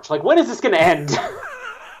since March. Like, when is this going to end?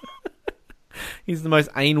 He's the most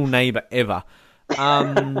anal neighbor ever.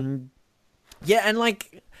 Yeah, and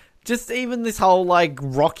like, just even this whole like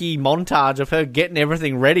rocky montage of her getting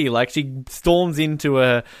everything ready. Like, she storms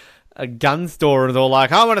into a gun store and they're all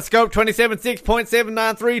like, I want a scope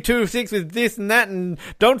 27.6.79326 with this and that, and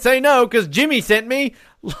don't say no because Jimmy sent me.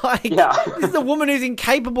 Like, this is a woman who's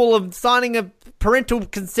incapable of signing a parental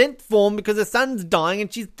consent form because her son's dying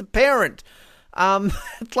and she's the parent.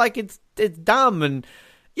 It's like, it's dumb. And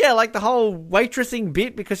yeah, like the whole waitressing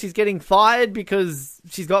bit because she's getting fired because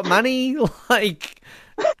she's got money. Like,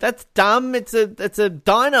 that's dumb. It's a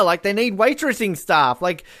diner. Like, they need waitressing staff.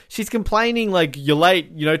 Like, she's complaining, like, you're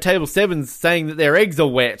late, table 7's saying that their eggs are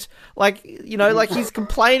wet. Like, like he's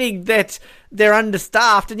complaining that they're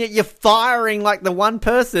understaffed, and yet you're firing, like, the one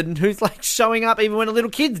person who's, like, showing up even when a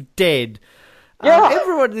little kid's dead. Yeah.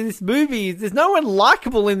 Everyone in this movie, there's no one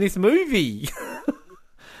likable in this movie.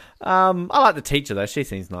 I like the teacher, though. She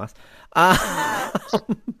seems nice.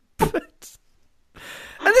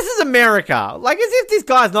 And this is America. Like, as if this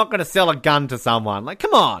guy's not going to sell a gun to someone. Like,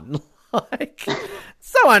 come on. Like,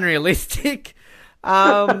 so unrealistic.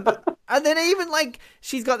 And then even, like,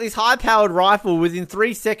 she's got this high-powered rifle within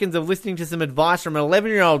 3 seconds of listening to some advice from an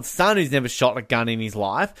 11-year-old son who's never shot a gun in his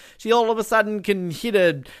life. She all of a sudden can hit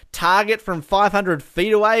a target from 500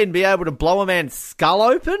 feet away and be able to blow a man's skull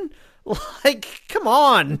open. Like, come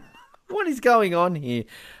on. What is going on here?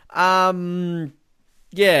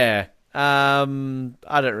 Yeah. I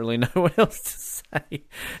don't really know what else to say.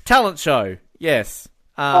 Talent show, yes.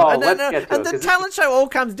 And the talent show all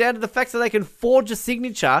comes down to the fact that they can forge a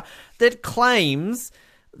signature that claims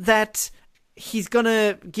that he's going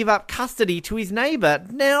to give up custody to his neighbour.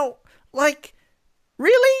 Now, like,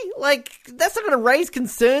 really? Like, that's not going to raise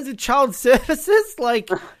concerns with child services? Like,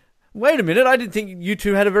 wait a minute, I didn't think you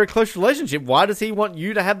two had a very close relationship. Why does he want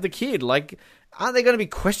you to have the kid? Like, aren't there going to be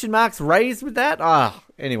question marks raised with that?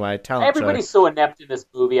 Anyway, talent Everybody's show. so inept in this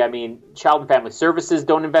movie. I mean, Child and Family Services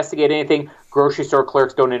don't investigate anything. Grocery store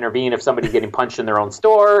clerks don't intervene if somebody's getting punched in their own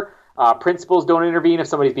store. Principals don't intervene if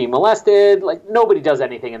somebody's being molested. Like, nobody does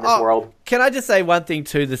anything in this world. Can I just say one thing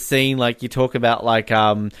to the scene? Like, you talk about, like,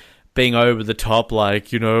 being over the top,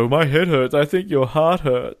 like, my head hurts, I think your heart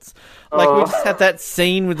hurts. Like, we just have that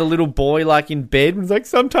scene with the little boy, like, in bed, and it's like,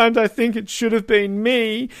 sometimes I think it should have been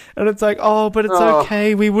me, and it's like, but it's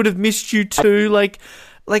okay, we would have missed you too, like,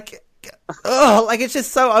 it's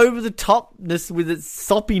just so over the topness with its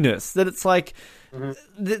soppiness that it's like,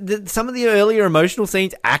 some of the earlier emotional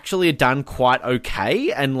scenes actually are done quite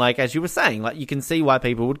okay, and, like, as you were saying, like, you can see why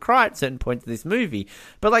people would cry at certain points of this movie,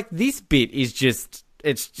 but, like, this bit is just,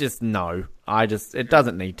 it's just, no, it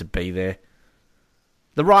doesn't need to be there.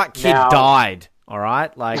 The right kid died, all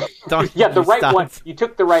right? Like, don't the right one. You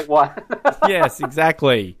took the right one. Yes,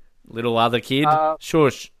 exactly. Little other kid.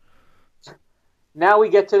 Shush. Now we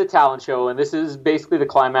get to the talent show, and this is basically the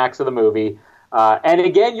climax of the movie. And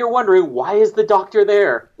again, you're wondering, why is the doctor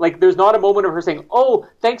there? Like, there's not a moment of her saying,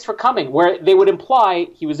 thanks for coming, where they would imply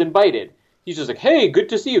he was invited. He's just like, hey, good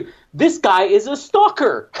to see you. This guy is a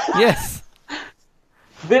stalker. Yes.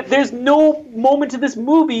 There's no moment in this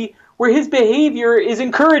movie where his behavior is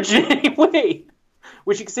encouraged in any way.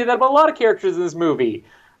 Which you can say that about a lot of characters in this movie.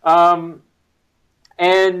 And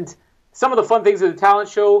some of the fun things of the talent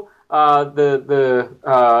show,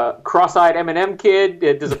 the cross-eyed Eminem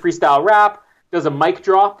kid does a freestyle rap, does a mic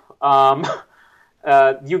drop.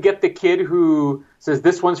 You get the kid who says,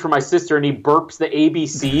 this one's for my sister, and he burps the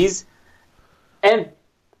ABCs. And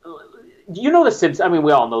The Simpsons. I mean,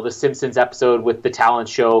 we all know the Simpsons episode with the talent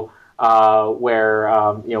show,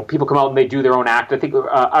 where people come out and they do their own act. I think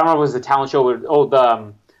I don't know if it was the talent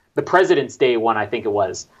show. The President's Day one, I think it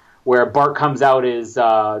was, where Bart comes out as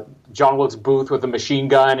John Wilkes Booth with a machine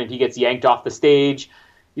gun and he gets yanked off the stage.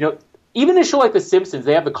 Even in a show like The Simpsons,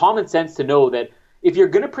 they have the common sense to know that if you're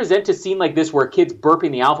going to present a scene like this where a kid's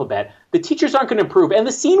burping the alphabet, the teachers aren't going to improve, and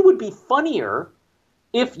the scene would be funnier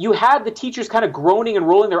if you had the teachers kind of groaning and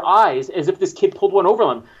rolling their eyes as if this kid pulled one over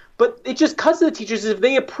them. But it just cuts to the teachers as if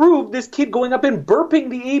they approve this kid going up and burping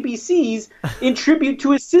the ABCs in tribute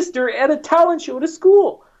to his sister at a talent show at a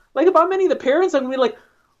school. Like, if I'm any of the parents, I'm going to be like,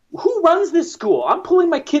 who runs this school? I'm pulling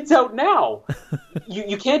my kids out now.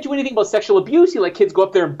 You can't do anything about sexual abuse. You let kids go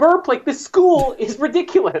up there and burp. Like, this school is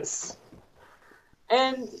ridiculous.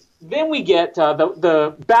 And then we get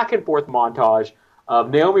the back and forth montage of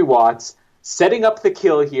Naomi Watts setting up the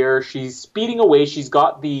kill here. She's speeding away. She's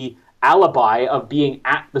got the alibi of being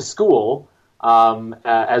at the school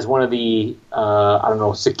as one of the, I don't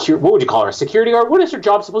know, what would you call her? Security guard? What is her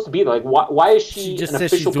job supposed to be? Like, why is she just an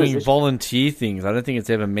says official she's doing position? volunteer things. I don't think it's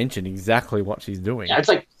ever mentioned exactly what she's doing. Yeah, it's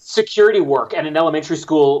like security work at an elementary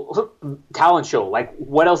school talent show. Like,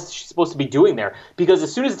 what else is she supposed to be doing there? Because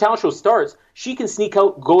as soon as the talent show starts, she can sneak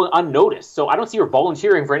out, go unnoticed. So I don't see her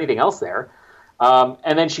volunteering for anything else there.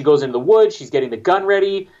 And then she goes into the woods. She's getting the gun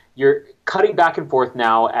ready. you're cutting back and forth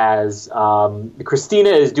now as Christina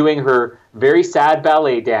is doing her very sad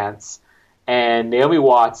ballet dance, and Naomi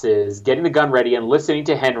Watts is getting the gun ready and listening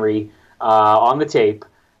to Henry on the tape,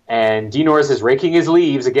 and Dean Norris is raking his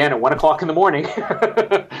leaves again at 1 o'clock in the morning,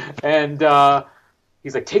 and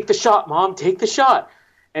he's like, "Take the shot, Mom, take the shot,"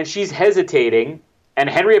 and she's hesitating, and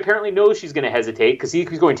Henry apparently knows she's going to hesitate because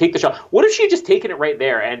he's going, "Take the shot." What if she had just taken it right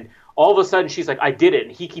there, and all of a sudden she's like, "I did it,"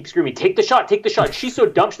 and he keeps screaming, "Take the shot, take the shot." And she's so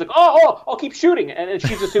dumb, she's like, oh, I'll keep shooting. And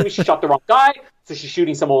she's assuming she shot the wrong guy, so she's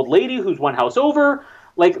shooting some old lady who's one house over.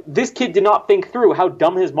 Like, this kid did not think through how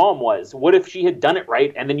dumb his mom was. What if she had done it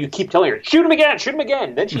right, and then you keep telling her, shoot him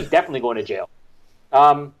again. Then she's definitely going to jail.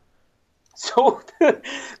 So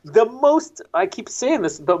the most, I keep saying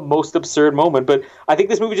this, the most absurd moment, but I think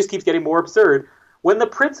this movie just keeps getting more absurd. When the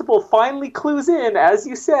principal finally clues in, as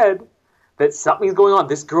you said, that something's going on,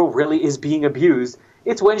 this girl really is being abused,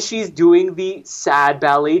 it's when she's doing the sad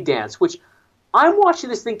ballet dance, which I'm watching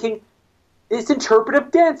this thinking, it's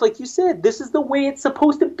interpretive dance, like you said. This is the way it's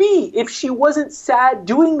supposed to be. If she wasn't sad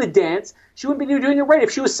doing the dance, she wouldn't be doing it right.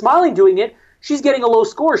 If she was smiling doing it, she's getting a low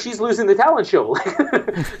score. She's losing the talent show.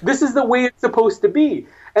 This is the way it's supposed to be.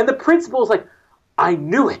 And the principal's like, I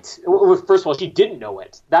knew it. Well, first of all, she didn't know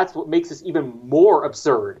it. That's what makes this even more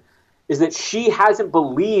absurd, is that she hasn't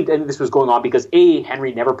believed any of this was going on because, A,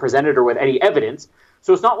 Henry never presented her with any evidence.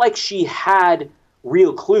 So it's not like she had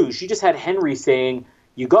real clues. She just had Henry saying,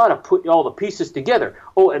 you got to put all the pieces together.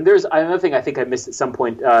 Oh, and there's another thing I think I missed at some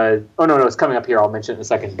point. No, it's coming up here. I'll mention it in a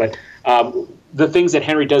second. But the things that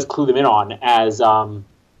Henry does clue them in on, as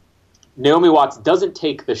Naomi Watts doesn't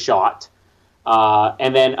take the shot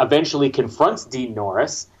and then eventually confronts Dean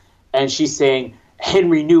Norris, and she's saying,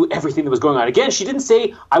 Henry knew everything that was going on. Again, she didn't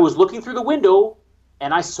say, I was looking through the window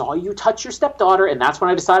and I saw you touch your stepdaughter, and that's when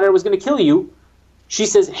I decided I was going to kill you. She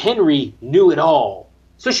says, Henry knew it all.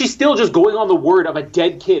 So she's still just going on the word of a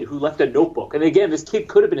dead kid who left a notebook. And again, this kid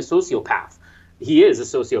could have been a sociopath. He is a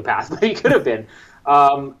sociopath, but he could have been.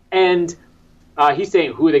 And he's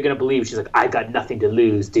saying, who are they going to believe? She's like, I got nothing to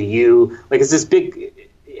lose, do you? Like, it's this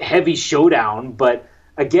big, heavy showdown. But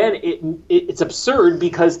again, it's absurd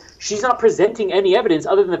because she's not presenting any evidence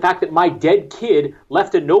other than the fact that my dead kid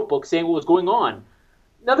left a notebook saying what was going on.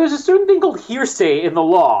 Now, there's a certain thing called hearsay in the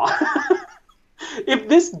law. If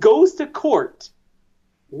this goes to court,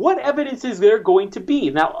 what evidence is there going to be?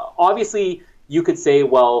 Now, obviously, you could say,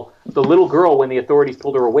 well, the little girl, when the authorities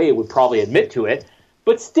pulled her away, would probably admit to it.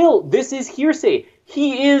 But still, this is hearsay.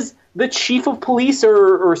 He is the chief of police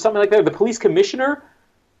or something like that, the police commissioner.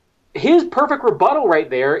 His perfect rebuttal right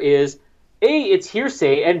there is, A, it's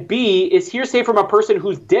hearsay, and B, it's hearsay from a person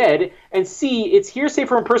who's dead, and C, it's hearsay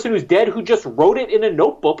from a person who's dead who just wrote it in a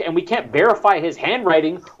notebook, and we can't verify his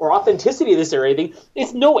handwriting or authenticity of this or anything.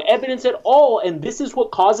 It's no evidence at all, and this is what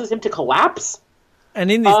causes him to collapse. And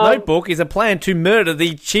in this notebook is a plan to murder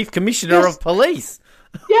the chief commissioner of police.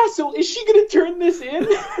 Yeah, so is she going to turn this in?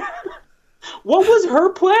 What was her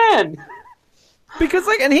plan? Because,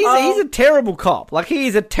 like, and he's a terrible cop. Like, he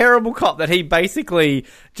is a terrible cop that he basically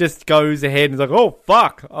just goes ahead and is like, oh,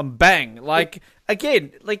 fuck, I'm bang. Like,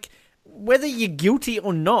 again, like, whether you're guilty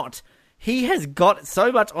or not, he has got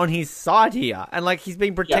so much on his side here. And, like, he's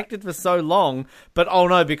been protected for so long. But, oh,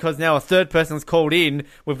 no, because now a third person's called in,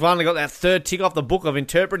 we've finally got that third tick off the book of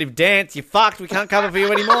interpretive dance. You're fucked. We can't cover for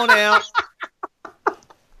you anymore now.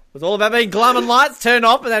 It was all about being glum and lights turned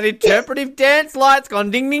off and that interpretive dance lights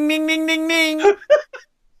gone ding, ding, ding, ding, ding, ding.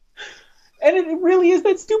 And it really is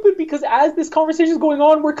that stupid because as this conversation is going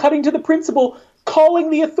on, we're cutting to the principal calling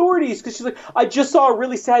the authorities because she's like, I just saw a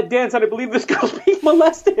really sad dance and I believe this girl's being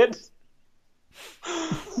molested.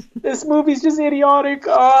 This movie's just idiotic.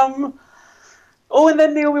 Oh, and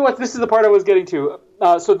then Naomi Watts, this is the part I was getting to.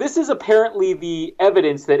 So this is apparently the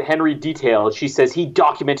evidence that Henry detailed. She says he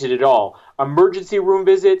documented it all. Emergency room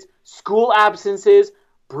visits, school absences,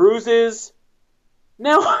 bruises.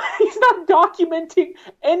 Now, he's not documenting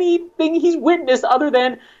anything he's witnessed other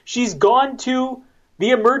than she's gone to the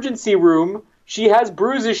emergency room, she has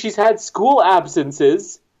bruises, she's had school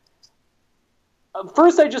absences.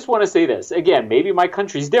 First, I just want to say this. Again, maybe my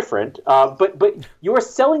country's different, but you're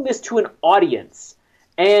selling this to an audience.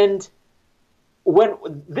 And when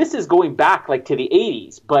this is going back like to the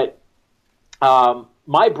 80s, but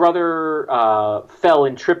my brother fell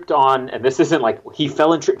and tripped on, and this isn't like he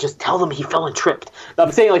fell and tripped, just tell them he fell and tripped.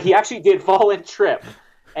 I'm saying like he actually did fall and trip,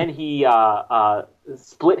 and he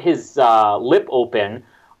split his lip open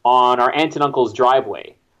on our aunt and uncle's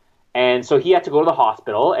driveway. And so he had to go to the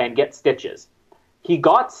hospital and get stitches. He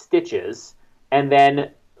got stitches, and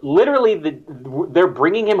then literally they're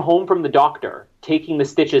bringing him home from the doctor, taking the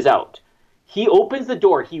stitches out. He opens the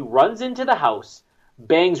door. He runs into the house,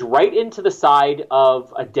 bangs right into the side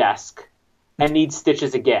of a desk, and needs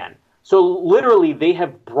stitches again. So literally, they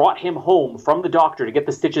have brought him home from the doctor to get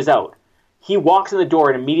the stitches out. He walks in the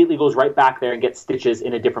door and immediately goes right back there and gets stitches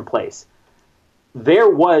in a different place. There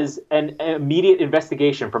was an immediate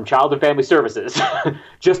investigation from Child and Family Services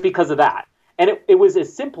just because of that. And it was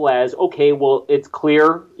as simple as, okay, well, it's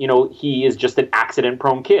clear, he is just an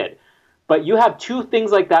accident-prone kid. But you have two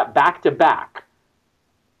things like that back to back.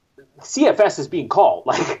 CFS is being called.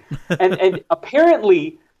 And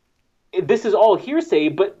apparently, this is all hearsay,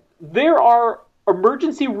 but there are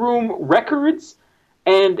emergency room records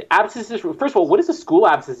and abscesses. First of all, what does the school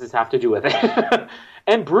abscesses have to do with it?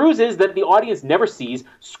 And bruises that the audience never sees,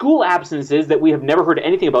 school absences that we have never heard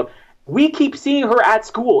anything about. We keep seeing her at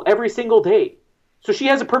school every single day. So she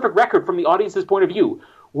has a perfect record from the audience's point of view.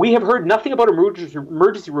 We have heard nothing about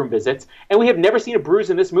emergency room visits, and we have never seen a bruise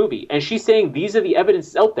in this movie. And she's saying these are the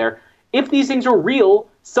evidences out there. If these things are real,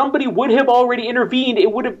 somebody would have already intervened.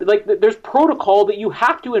 It would have, there's protocol that you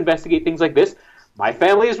have to investigate things like this. My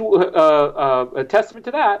family is a testament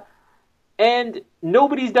to that. And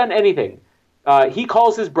nobody's done anything. He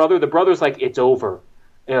calls his brother. The brother's like, it's over.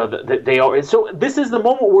 They are. So this is the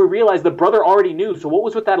moment where we realize the brother already knew. So what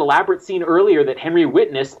was with that elaborate scene earlier that Henry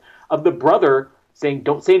witnessed of the brother saying,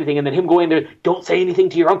 don't say anything, and then him going there, don't say anything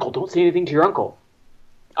to your uncle, don't say anything to your uncle.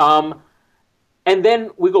 And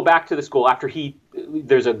then we go back to the school after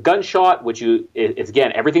there's a gunshot, it's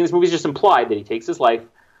again, everything in this movie is just implied that he takes his life.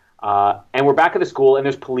 And we're back at the school, and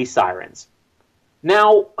there's police sirens.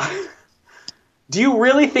 Now, do you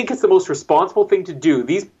really think it's the most responsible thing to do?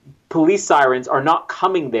 These police sirens are not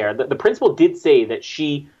coming there. The principal did say that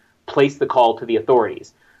she placed the call to the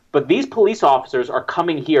authorities. But these police officers are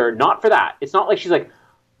coming here not for that. It's not like she's like,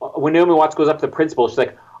 when Naomi Watts goes up to the principal, she's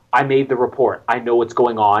like, I made the report. I know what's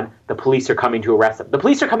going on. The police are coming to arrest them. The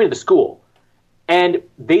police are coming to the school. And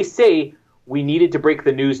they say, we needed to break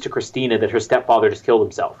the news to Christina that her stepfather just killed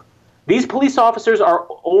himself. These police officers are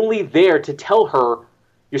only there to tell her,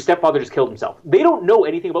 your stepfather just killed himself. They don't know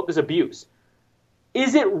anything about this abuse.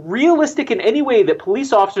 Is it realistic in any way that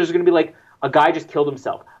police officers are going to be like, a guy just killed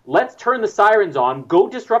himself? Let's turn the sirens on, go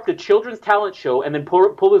disrupt a children's talent show, and then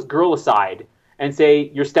pull this girl aside and say,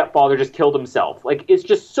 your stepfather just killed himself. It's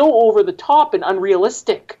just so over the top and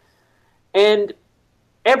unrealistic. And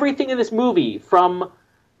everything in this movie, from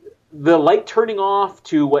the light turning off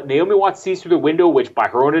to what Naomi Watts sees through the window, which by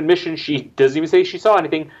her own admission, she doesn't even say she saw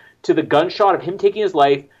anything, to the gunshot of him taking his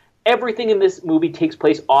life, everything in this movie takes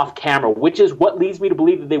place off camera, which is what leads me to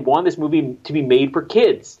believe that they want this movie to be made for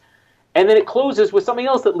kids. And then it closes with something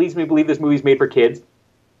else that leads me to believe this movie's made for kids,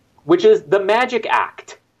 which is the magic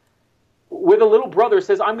act, where the little brother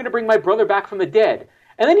says, I'm going to bring my brother back from the dead.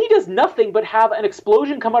 And then he does nothing but have an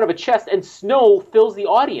explosion come out of a chest and snow fills the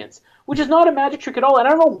audience, which is not a magic trick at all. And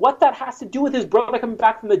I don't know what that has to do with his brother coming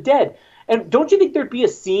back from the dead. And don't you think there'd be a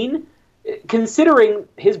scene, considering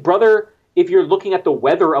his brother, if you're looking at the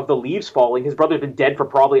weather of the leaves falling, his brother's been dead for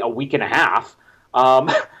probably a week and a half.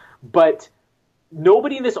 But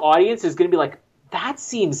nobody in this audience is going to be like, that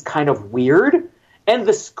seems kind of weird. And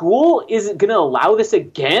the school isn't going to allow this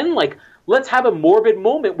again? Let's have a morbid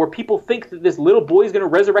moment where people think that this little boy is going to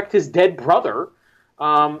resurrect his dead brother.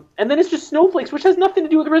 And then it's just snowflakes, which has nothing to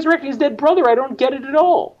do with resurrecting his dead brother. I don't get it at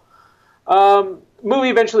all. Movie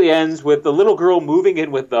eventually ends with the little girl moving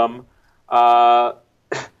in with them.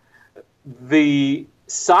 The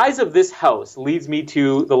size of this house leads me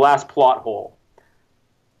to the last plot hole.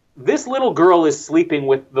 This little girl is sleeping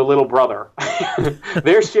with the little brother.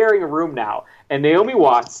 They're sharing a room now. And Naomi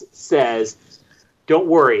Watts says, don't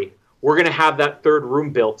worry, we're going to have that third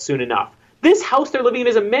room built soon enough. This house they're living in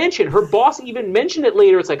is a mansion. Her boss even mentioned it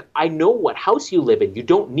later. It's like, I know what house you live in. You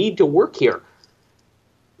don't need to work here.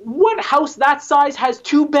 What house that size has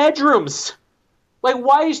 2 bedrooms?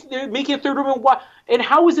 Why is they making a third room? And why? And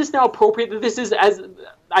how is this now appropriate that this is, as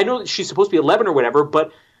I know she's supposed to be 11 or whatever,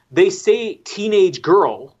 but they say teenage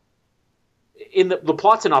girl in the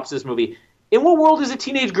plot synopsis of this movie. In what world is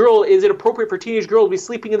it appropriate for a teenage girl to be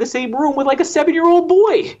sleeping in the same room with a 7-year-old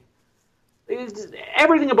boy?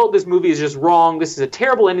 Everything about this movie is just wrong. This is a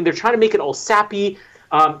terrible ending. They're trying to make it all sappy.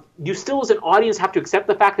 You still, as an audience, have to accept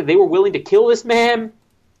the fact that they were willing to kill this man.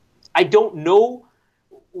 I don't know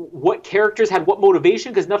what characters had what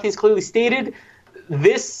motivation because nothing's clearly stated.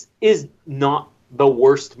 This is not the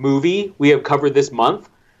worst movie we have covered this month,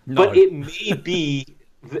 but it may be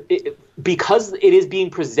because it is being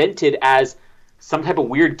presented as some type of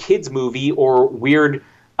weird kids movie or weird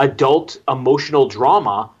adult emotional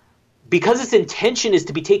drama. because its intention is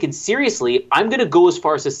to be taken seriously, I'm going to go as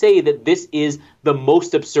far as to say that this is the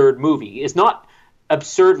most absurd movie. It's not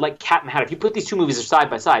absurd like Cat in the Hat. If you put these two movies side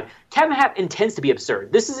by side, Cat in the Hat intends to be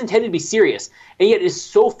absurd. This is intended to be serious, and yet it is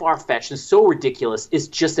so far-fetched and so ridiculous, it's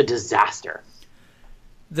just a disaster.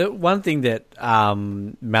 The one thing that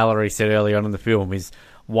Mallory said early on in the film is,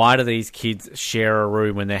 why do these kids share a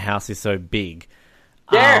room when their house is so big?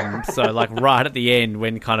 So, like, right at the end,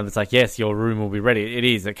 when kind of it's like, yes, your room will be ready, it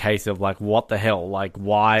is a case of, like, what the hell? Like,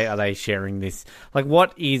 why are they sharing this? Like,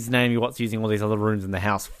 what is Naomi Watts using all these other rooms in the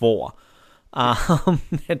house for?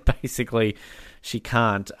 That basically she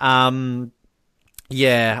can't.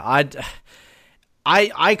 Yeah,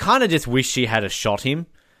 I kind of just wish she had shot him,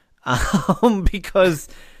 because,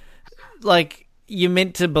 like, you're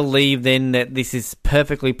meant to believe then that this is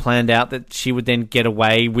perfectly planned out, that she would then get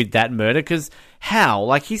away with that murder, because how?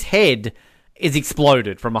 Like, his head is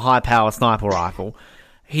exploded from a high-power sniper rifle.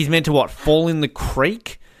 He's meant to, fall in the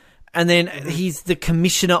creek? And then he's the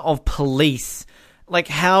commissioner of police. Like,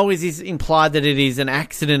 how is this implied that it is an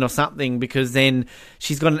accident or something? Because then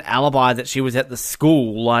she's got an alibi that she was at the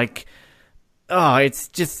school. Like, I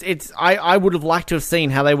would have liked to have seen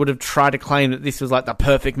how they would have tried to claim that this was, like, the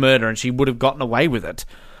perfect murder and she would have gotten away with it.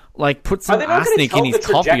 Like, put some arsenic in his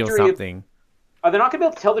coffee or something. Are they not going to be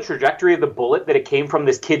able to tell the trajectory of the bullet that it came from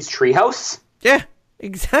this kid's treehouse? Yeah,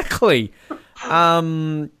 exactly.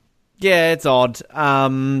 Yeah, it's odd.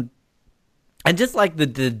 And just, like, the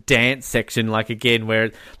dance section, like, again, where,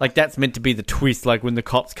 like, that's meant to be the twist, like, when the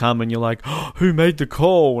cops come and you're like, oh, who made the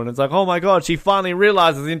call? And it's like, oh, my God, she finally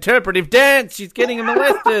realizes interpretive dance. She's getting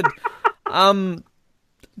molested.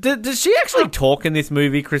 Does she actually talk in this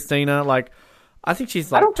movie, Christina? Like, I think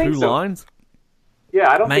she's, like, two lines.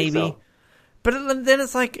 Yeah, I don't think so. But then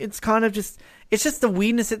it's like, it's kind of just, it's just the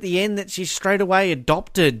weirdness at the end that she's straight away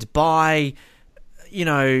adopted by,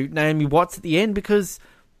 Naomi Watts at the end, because,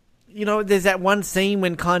 there's that one scene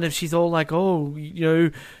when kind of she's all like, oh,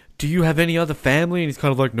 do you have any other family? And he's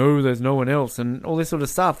kind of like, no, there's no one else, and all this sort of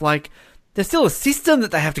stuff. Like, there's still a system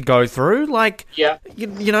that they have to go through. Like, yeah.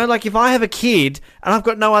 Like, if I have a kid and I've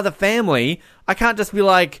got no other family, I can't just be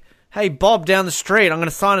like, hey, Bob, down the street, I'm going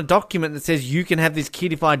to sign a document that says you can have this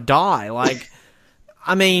kid if I die. Like,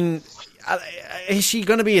 I mean, is she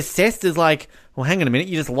going to be assessed as like, well, hang on a minute,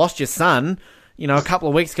 you just lost your son. A couple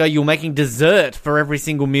of weeks ago, you were making dessert for every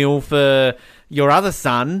single meal for your other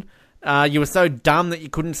son. You were so dumb that you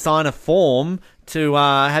couldn't sign a form to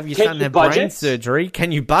have your son have brain surgery.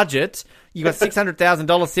 Can you budget? You got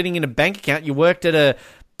 $600,000 sitting in a bank account. You worked at a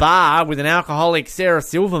bar with an alcoholic Silver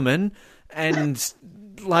Silverman, and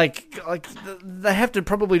like they have to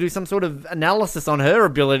probably do some sort of analysis on her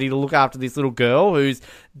ability to look after this little girl whose,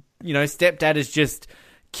 stepdad has just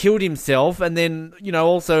killed himself, and then,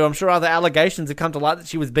 also I'm sure other allegations have come to light that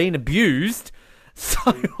she was being abused. So,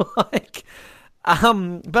 like,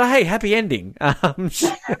 but hey, happy ending. What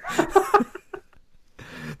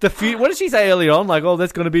did she say early on? Like, oh,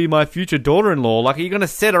 that's going to be my future daughter-in-law. Like, are you going to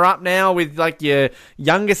set her up now with, like, your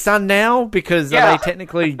younger son now? Because are they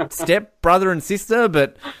technically step brother and sister?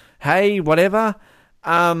 But hey, whatever.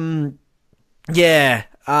 Yeah.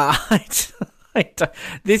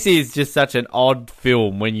 This is just such an odd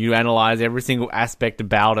film when you analyze every single aspect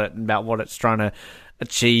about it and about what it's trying to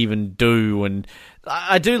achieve and do. And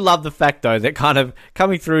I do love the fact, though, that kind of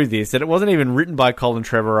coming through this, that it wasn't even written by Colin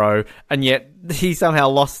Trevorrow, and yet he somehow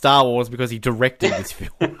lost Star Wars because he directed this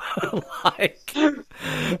film. Like,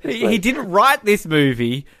 he didn't write this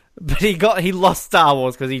movie, but he lost Star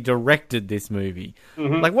Wars because he directed this movie.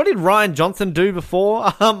 Mm-hmm. Like, what did Rian Johnson do before?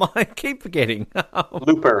 I keep forgetting.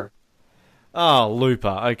 Looper. Oh,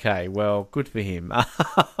 Looper. Okay, well, good for him.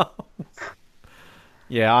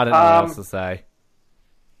 Yeah, I don't know what else to say.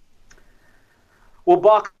 Well,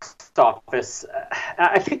 box office,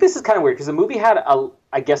 I think this is kind of weird because the movie had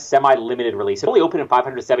semi-limited release. It only opened in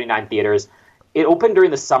 579 theaters. It opened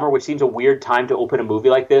during the summer, which seems a weird time to open a movie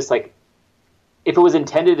like this. Like, if it was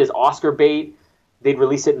intended as Oscar bait, they'd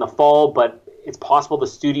release it in the fall, but it's possible the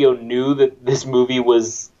studio knew that this movie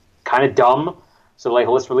was kind of dumb. So, like,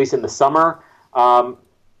 let's release it in the summer.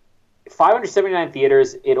 579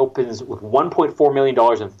 theaters, it opens with $1.4 million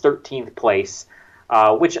in 13th place.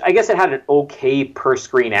 Which I guess it had an okay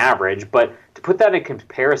per-screen average, but to put that in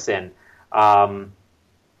comparison, Captain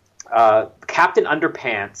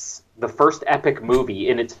Underpants, the first epic movie,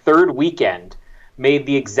 in its third weekend, made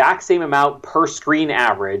the exact same amount per-screen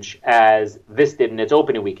average as this did in its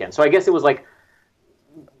opening weekend. So I guess it was like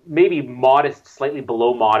maybe modest, slightly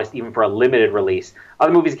below modest, even for a limited release.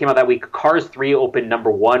 Other movies that came out that week, Cars 3 opened number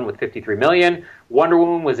 1 with $53 million. Wonder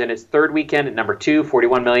Woman was in its third weekend at number 2,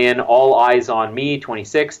 $41 million. All Eyes on Me,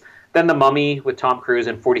 26. Then The Mummy with Tom Cruise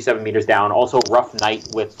and 47 Meters Down. Also Rough Night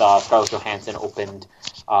with Scarlett Johansson opened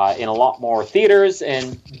in a lot more theaters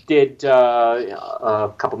and did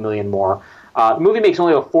a couple million more. The movie makes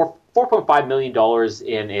only about $4.5 million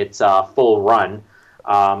in its full run.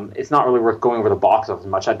 It's not really worth going over the box office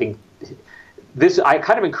much. I think I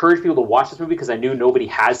kind of encourage people to watch this movie because I knew nobody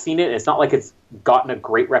has seen it. And it's not like it's gotten a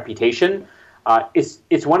great reputation.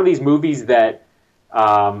 It's one of these movies that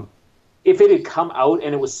if it had come out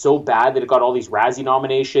and it was so bad that it got all these Razzie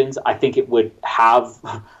nominations, I think it would have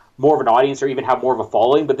more of an audience or even have more of a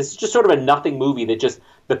following. But this is just sort of a nothing movie that just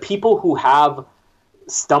the people who have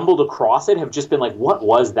stumbled across it have just been like, what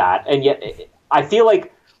was that? And yet I feel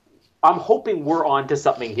like I'm hoping we're on to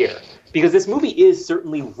something here because this movie is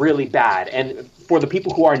certainly really bad. And for the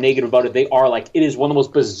people who are negative about it, they are like, it is one of the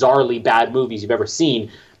most bizarrely bad movies you've ever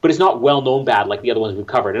seen, but it's not well-known bad like the other ones we've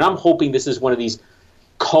covered. And I'm hoping this is one of these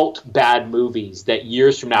cult bad movies that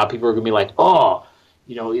years from now people are going to be like, oh,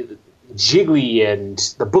 you know, Jiggly and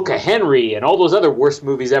The Book of Henry and all those other worst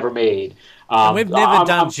movies ever made. And we've never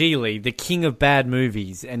done Geely, the king of bad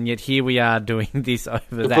movies, and yet here we are doing this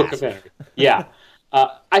over that. Book of Henry. Yeah.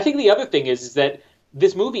 I think the other thing is that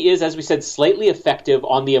this movie is, as we said, slightly effective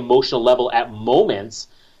on the emotional level at moments,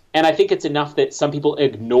 and I think it's enough that some people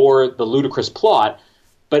ignore the ludicrous plot.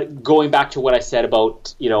 But going back to what I said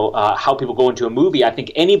about, you know, how people go into a movie, I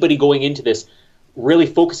think anybody going into this really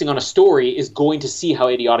focusing on a story is going to see how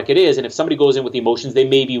idiotic it is. And if somebody goes in with the emotions, they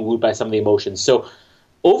may be wooed by some of the emotions. So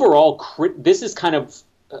overall, this is kind of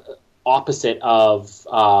opposite of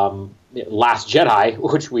Last Jedi,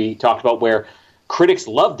 which we talked about, where critics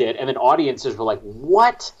loved it and then audiences were like,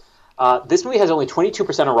 what? This movie has only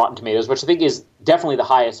 22% on Rotten Tomatoes, which I think is definitely the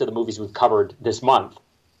highest of the movies we've covered this month.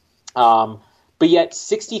 But yet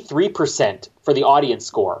 63% for the audience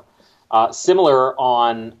score. Similar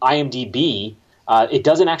on IMDb, it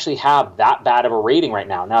doesn't actually have that bad of a rating right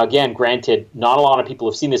now. Now, again, granted, not a lot of people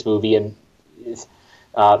have seen this movie, and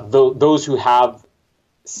those who have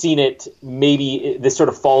seen it, maybe this sort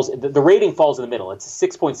of falls, the rating falls in the middle. It's a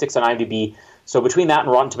 6.6 on IMDb. So between that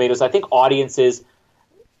and Rotten Tomatoes, I think audiences,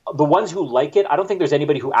 the ones who like it, I don't think there's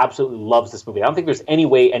anybody who absolutely loves this movie. I don't think there's any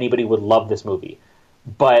way anybody would love this movie.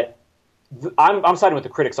 But I'm siding with the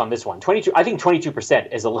critics on this one. I think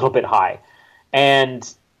 22% is a little bit high. And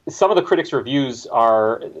some of the critics' reviews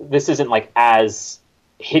this isn't like as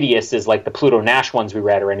hideous as like the Pluto Nash ones we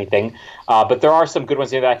read or anything. But there are some good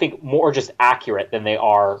ones here that I think more just accurate than they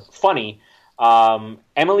are funny.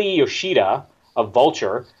 Emily Yoshida of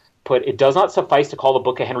Vulture put, "It does not suffice to call the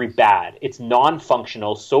Book of Henry bad. It's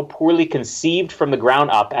non-functional, so poorly conceived from the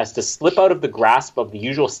ground up as to slip out of the grasp of the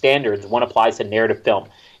usual standards one applies to narrative film.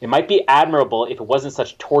 It might be admirable if it wasn't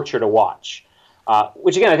such torture to watch."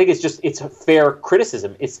 Which again, I think it's a fair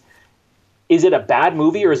criticism. Is it a bad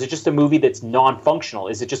movie, or is it just a movie that's non-functional?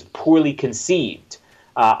 Is it just poorly conceived?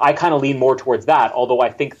 I kind of lean more towards that, although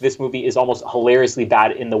I think this movie is almost hilariously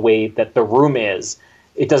bad in the way that The Room is.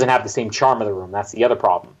 It doesn't have the same charm of The Room. That's the other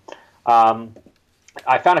problem.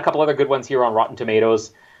 I found a couple other good ones here on Rotten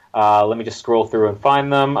Tomatoes. Let me just scroll through and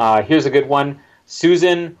find them. Here's a good one.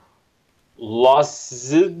 Susan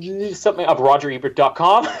something of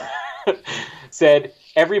RogerEbert.com said,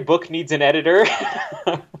 "Every book needs an editor."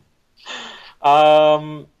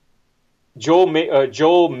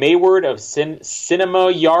 Joel Mayward of Cinema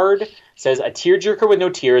Yard says, "A tearjerker with no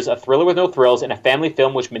tears, a thriller with no thrills, and a family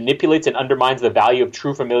film which manipulates and undermines the value of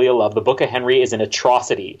true familial love. The Book of Henry is an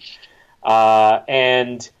atrocity."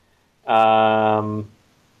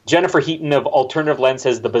 Jennifer Heaton of Alternative Lens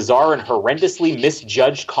says, "The bizarre and horrendously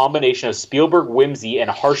misjudged combination of Spielberg whimsy and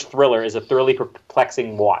harsh thriller is a thoroughly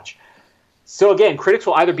perplexing watch." So again, critics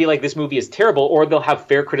will either be like, this movie is terrible, or they'll have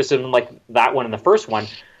fair criticism like that one in the first one,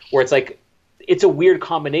 where it's like, it's a weird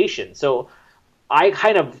combination. So I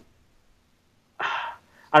kind of, I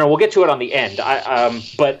don't know, we'll get to it on the end.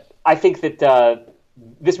 But I think that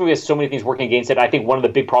this movie has so many things working against it. I think one of the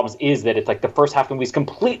big problems is that it's like the first half of the movie is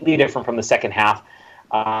completely different from the second half.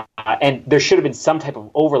 And there should have been some type of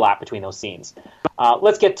overlap between those scenes.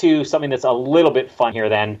 Let's get to something that's a little bit fun here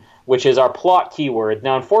then, which is our plot keyword.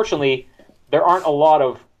 Now, unfortunately, there aren't a lot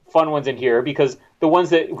of fun ones in here because the ones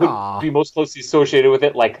that would be most closely associated with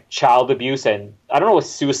it, like child abuse and, I don't know,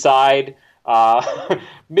 suicide,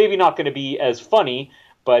 maybe not going to be as funny.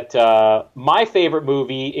 But my favorite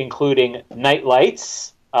movie, including Night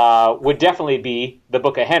Lights, would definitely be The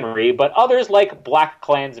Book of Henry, but others like Black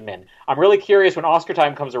Klansman. I'm really curious when Oscar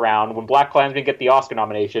time comes around, when Black Klansman get the Oscar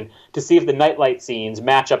nomination, to see if the Nightlight scenes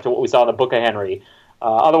match up to what we saw in The Book of Henry.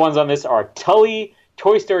 Other ones on this are Tully,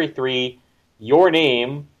 Toy Story 3, Your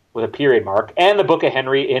Name, with a period mark, and the Book of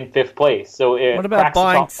Henry in 5th place. So what about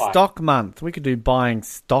buying stock month? We could do buying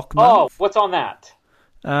stock month. Oh, what's on that?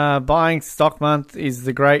 Buying stock month is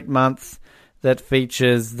the great month that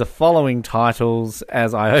features the following titles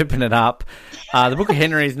as I open it up. The Book of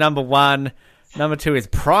Henry is number 1. Number 2 is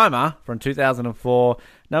Primer from 2004.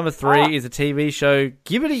 Number 3 is a TV show,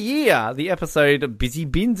 Give It a Year, the episode Busy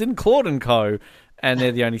Bins and Claude & Co. And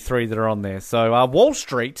they're the only 3 that are on there. So Wall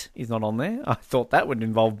Street is not on there. I thought that would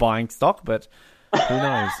involve buying stock, but who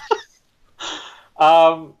knows?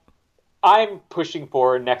 I'm pushing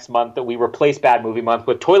for next month that we replace Bad Movie Month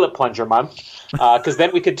with Toilet Plunger Month, because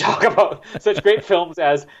then we could talk about such great films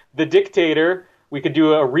as The Dictator. We could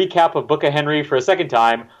do a recap of Book of Henry for a second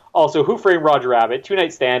time. Also, Who Framed Roger Rabbit, Two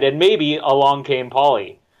Night Stand, and maybe Along Came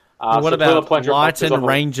Polly. What about Light and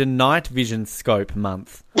Range and Night Vision Scope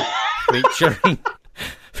Month?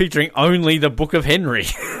 featuring only the Book of Henry.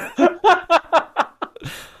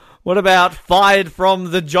 What about Fired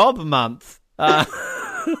from the Job Month?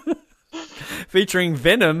 Featuring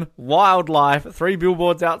Venom, Wildlife, 3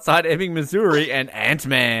 Billboards Outside Ebbing, Missouri, and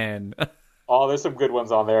Ant-Man. Oh, there's some good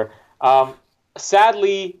ones on there.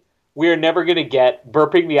 Sadly, we are never going to get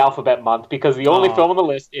Burping the Alphabet Month because the only film on the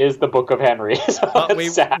list is the Book of Henry. So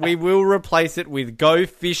we will replace it with Go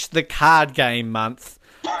Fish the Card Game Month,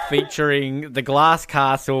 featuring The Glass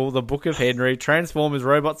Castle, the Book of Henry, Transformers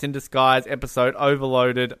Robots in Disguise, episode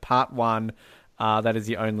Overloaded, Part 1. That is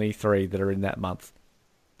the only 3 that are in that month.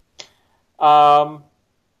 Frog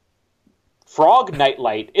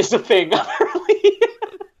Nightlight is a thing.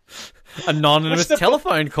 Anonymous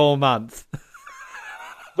telephone call month.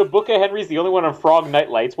 The Book of Henry is the only one on Frog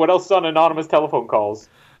Nightlights. What else is on anonymous telephone calls?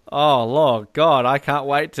 Oh, Lord God, I can't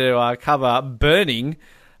wait to cover Burning,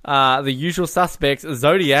 The Usual Suspects,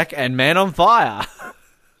 Zodiac, and Man on Fire.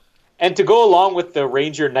 And to go along with the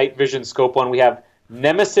Ranger Night Vision Scope one, we have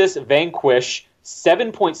Nemesis Vanquish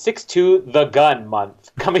 7.62 The Gun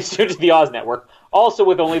Month, coming soon to the Oz Network, also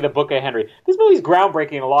with only the Book of Henry. This movie's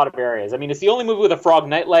groundbreaking in a lot of areas. I mean, it's the only movie with a Frog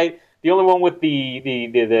Nightlight, the only one with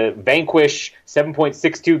the Vanquish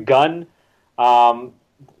 7.62 gun.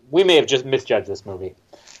 We may have just misjudged this movie.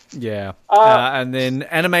 Yeah. And then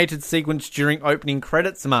Animated Sequence During Opening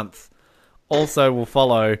Credits Month also will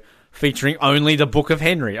follow, featuring only the Book of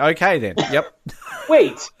Henry. Okay, then. Yep.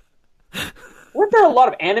 Wait. Weren't there a lot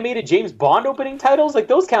of animated James Bond opening titles? Like,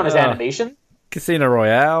 those count as animation? Casino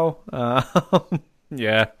Royale.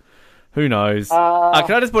 Yeah. Who knows? Can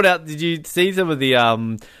I just put out, did you see some of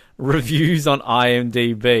the reviews on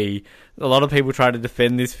IMDb? A lot of people try to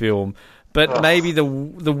defend this film. But maybe the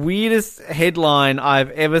weirdest headline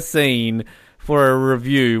I've ever seen for a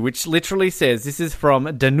review, which literally says, this is from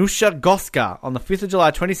Danusha Goska on the 5th of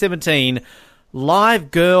July 2017, Live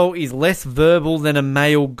girl is less verbal than a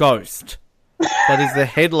male ghost. That is the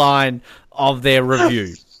headline of their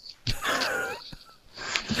review.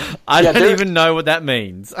 I don't even know what that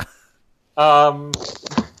means. I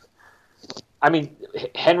mean,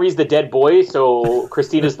 Henry's the dead boy, so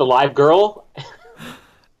Christina's the live girl.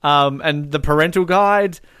 And the parental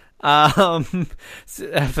guide for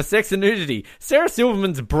sex and nudity. Sarah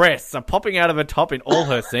Silverman's breasts are popping out of her top in all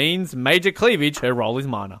her scenes. Major cleavage, her role is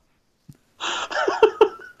minor.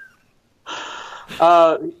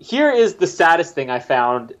 Here is the saddest thing I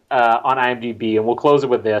found on IMDb, and we'll close it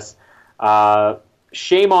with this.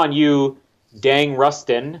 Shame on you, Dang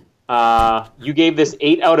Rustin. You gave this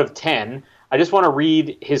 8 out of 10. I just want to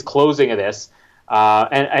read his closing of this.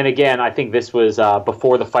 And again, I think this was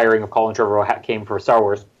before the firing of Colin Trevorrow came for Star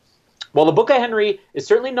Wars. Well, the Book of Henry is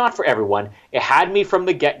certainly not for everyone. It had me from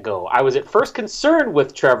the get-go. I was at first concerned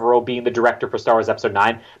with Trevorrow being the director for Star Wars Episode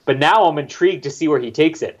 9, but now I'm intrigued to see where he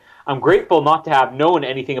takes it. I'm grateful not to have known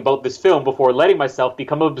anything about this film before letting myself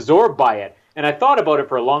become absorbed by it, and I thought about it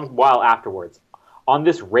for a long while afterwards. On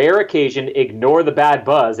this rare occasion, ignore the bad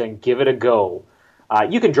buzz and give it a go.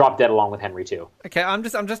 You can drop dead along with Henry too. Okay, I'm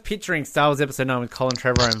just picturing Star Wars Episode 9 with Colin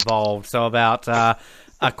Trevorrow involved. So about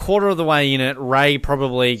a quarter of the way in it, Rey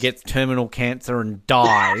probably gets terminal cancer and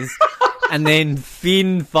dies, and then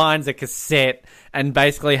Finn finds a cassette and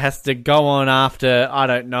basically has to go on after, I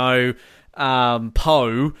don't know,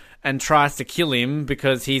 Poe, and tries to kill him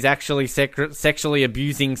because he's actually sexually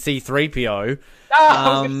abusing C-3PO.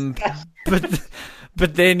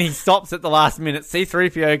 But then he stops at the last minute.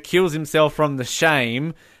 C-3PO kills himself from the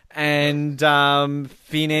shame, and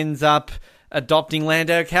Finn ends up adopting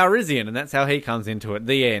Lando Calrissian, and that's how he comes into it.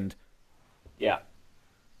 The end. Yeah.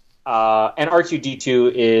 And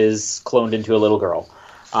R2-D2 is cloned into a little girl.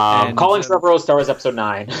 Colin Trevorrow, Star Wars Episode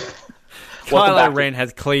 9. Kylo Ren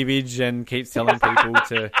has cleavage and keeps telling people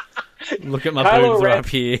to look at my boobs right up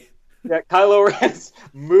here. Yeah, Kylo Ren's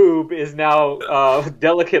moob is now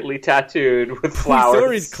delicately tattooed with flowers. We saw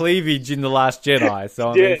his cleavage in The Last Jedi, so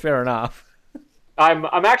I mean, fair enough.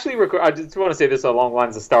 I'm actually I just want to say this along the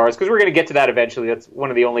lines of Star Wars, because we're going to get to that eventually. That's one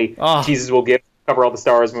of the only teases we'll give, cover all the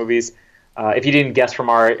Star Wars movies. If you didn't guess from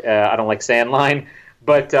our I don't like sand line,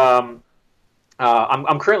 but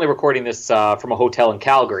I'm currently recording this from a hotel in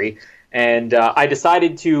Calgary, and I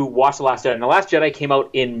decided to watch The Last Jedi. And The Last Jedi came out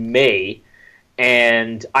in May,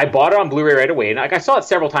 and I bought it on Blu-ray right away. And I saw it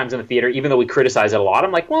several times in the theater, even though we criticize it a lot.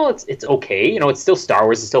 I'm like, well, it's okay. It's still Star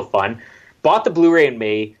Wars. It's still fun. Bought the Blu-ray in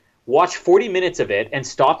May, watched 40 minutes of it, and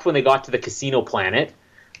stopped when they got to the casino planet,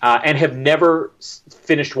 and have never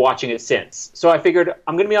finished watching it since. So I figured,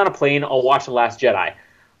 I'm going to be on a plane. I'll watch The Last Jedi.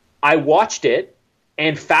 I watched it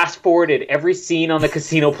and fast-forwarded every scene on the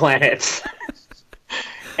casino planet.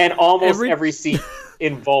 And almost every scene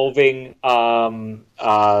involving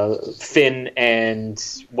Finn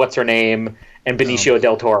and what's-her-name and Benicio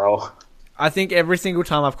del Toro. I think every single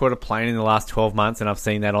time I've caught a plane in the last 12 months and I've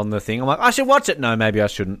seen that on the thing, I'm like, I should watch it. No, maybe I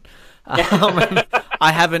shouldn't.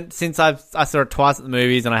 I haven't, since I saw it twice at the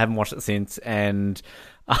movies, and I haven't watched it since, and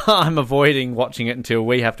I'm avoiding watching it until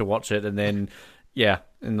we have to watch it, and then,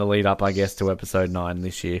 in the lead up, I guess, to episode 9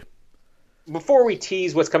 this year. Before we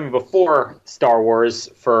tease what's coming before Star Wars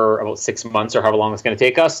for about 6 months or however long it's going to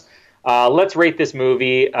take us, let's rate this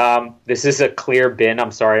movie. This is a clear bin.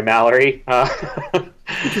 I'm sorry, Mallory.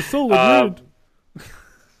 It's a solid red.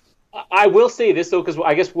 I will say this, though, because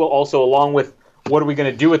I guess we'll also, along with what are we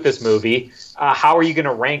going to do with this movie, how are you going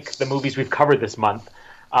to rank the movies we've covered this month?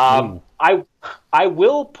 I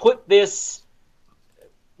will put this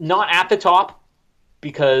not at the top,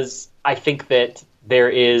 because I think that there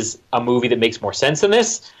is a movie that makes more sense than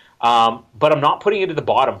this, but I'm not putting it at the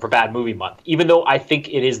bottom for Bad Movie Month, even though I think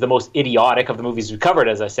it is the most idiotic of the movies we've covered,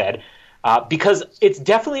 as I said. Because it's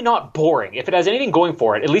definitely not boring. If it has anything going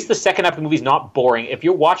for it, at least the second half of the movie is not boring. If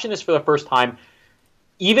you're watching this for the first time,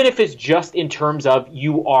 even if it's just in terms of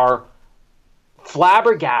you are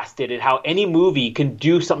flabbergasted at how any movie can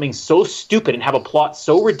do something so stupid and have a plot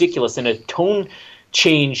so ridiculous and a tone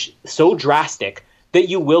change so drastic that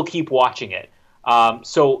you will keep watching it.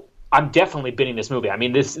 So I'm definitely binning this movie. I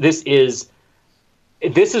mean, this is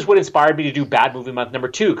what inspired me to do Bad Movie Month number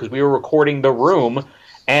 2, because we were recording The Room.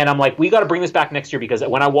 And I'm like, we got to bring this back next year, because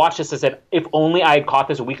when I watched this, I said, if only I had caught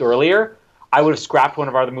this a week earlier, I would have scrapped one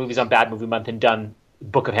of our other movies on Bad Movie Month and done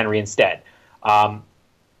Book of Henry instead.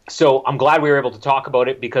 So I'm glad we were able to talk about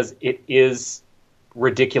it, because it is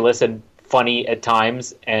ridiculous and funny at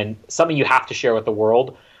times and something you have to share with the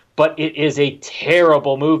world. But it is a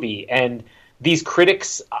terrible movie. And these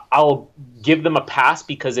critics, I'll give them a pass,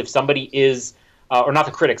 because if somebody is... or not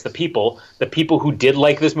the critics, the people who did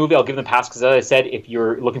like this movie, I'll give them a pass, because as I said, if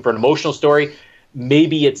you're looking for an emotional story,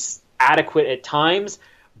 maybe it's adequate at times,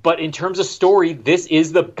 but in terms of story, this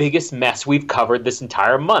is the biggest mess we've covered this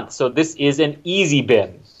entire month, so this is an easy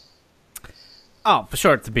bin. Oh, for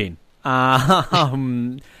sure it's a bin.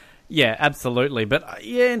 Yeah, absolutely, but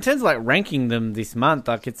in terms of like ranking them this month,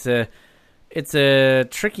 like it's a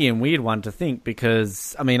tricky and weird one to think,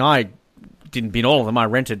 because, I mean, I didn't bin all of them. I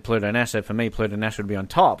rented Pluto Nash, so for me, Pluto Nash would be on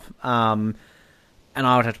top. And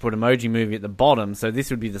I would have to put Emoji Movie at the bottom, so this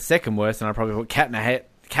would be the second worst, and I'd probably put Cat in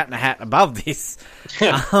a Hat above this,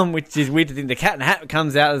 which is weird to think. The Cat in a Hat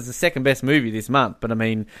comes out as the second best movie this month, but I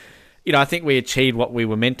mean, I think we achieved what we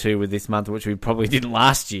were meant to with this month, which we probably didn't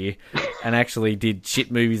last year, and actually did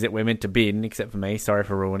shit movies that we're meant to bin, except for me. Sorry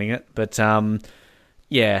for ruining it, but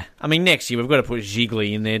yeah, I mean, next year we've got to put Ziegler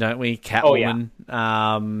in there, don't we? Catwoman,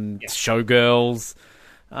 Showgirls.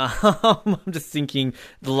 I'm just thinking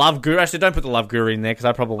the Love Guru. Actually, don't put the Love Guru in there, because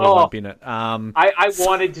I probably won't bin it. I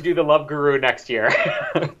wanted to do the Love Guru next year,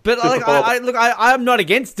 but I'm not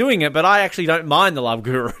against doing it, but I actually don't mind the Love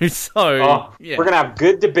Guru. So we're gonna have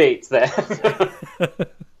good debates then.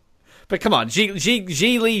 But come on,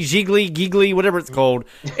 Jiggly, Giggly, whatever it's called,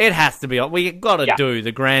 it has to be on. We got to do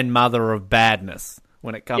the grandmother of badness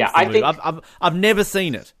when it comes to the movie. I've never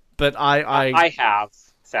seen it, but I have,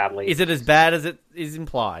 sadly. Is it as bad as it is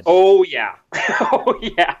implied? Oh, yeah. Oh,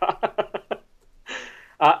 yeah.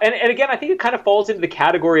 And again, I think it kind of falls into the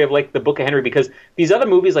category of like the Book of Henry, because these other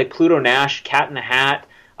movies like Pluto Nash, Cat in the Hat,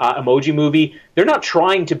 Emoji Movie, they're not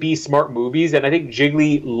trying to be smart movies, and I think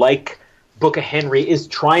Jiggly, like Book of Henry, is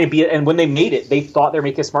trying to be, and when they made it, they thought they were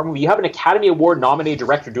making a smart movie. You have an Academy Award nominated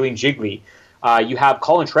director doing Jiggly. You have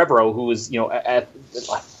Colin Trevorrow, who was at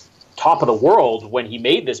top of the world when he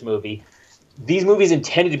made this movie. These movies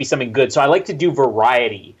intended to be something good, so I like to do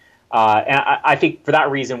variety. And I think for that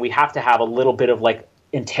reason, we have to have a little bit of like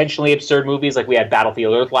intentionally absurd movies, like we had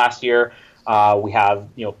Battlefield Earth last year. We have,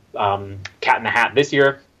 Cat in the Hat this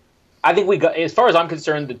year. I think we got, as far as I'm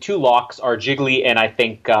concerned, the two locks are Jiggly, and I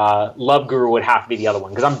think Love Guru would have to be the other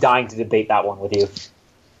one, because I'm dying to debate that one with you.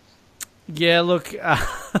 Yeah, look,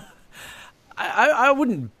 I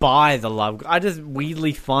wouldn't buy the Love. I just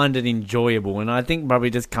weirdly find it enjoyable, and I think probably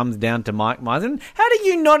just comes down to Mike Myers. And how do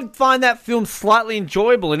you not find that film slightly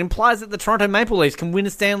enjoyable? It implies that the Toronto Maple Leafs can win a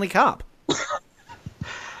Stanley Cup.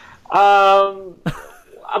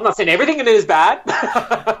 I'm not saying everything in it is bad.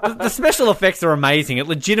 The special effects are amazing. It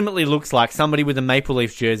legitimately looks like somebody with a Maple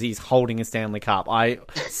Leafs jersey is holding a Stanley Cup.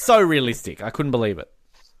 So realistic. I couldn't believe it.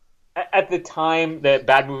 At the time that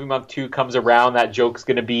Bad Movie Month 2 comes around, that joke's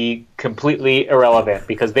going to be completely irrelevant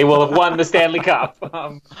because they will have won the Stanley Cup.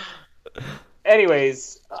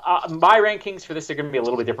 Anyways, my rankings for this are going to be a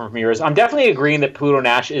little bit different from yours. I'm definitely agreeing that Pluto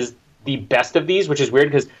Nash is the best of these, which is weird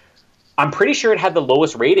because I'm pretty sure it had the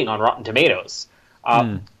lowest rating on Rotten Tomatoes.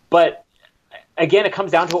 But again, it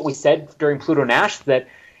comes down to what we said during Pluto Nash, that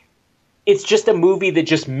it's just a movie that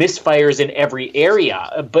just misfires in every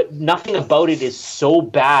area, but nothing about it is so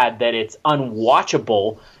bad that it's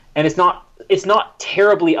unwatchable, and it's not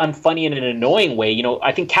terribly unfunny in an annoying way.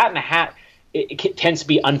 I think Cat in the Hat it tends to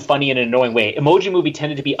be unfunny in an annoying way. Emoji Movie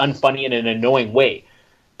tended to be unfunny in an annoying way.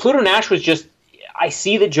 Pluto Nash was just, I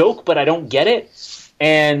see the joke, but I don't get it,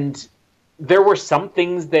 and there were some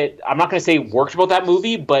things that I'm not going to say worked about that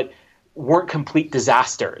movie, but weren't complete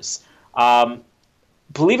disasters.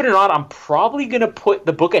 Believe it or not, I'm probably going to put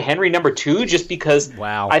The Book of Henry #2 just because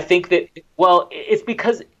I think that, it's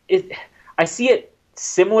because I see it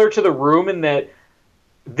similar to The Room in that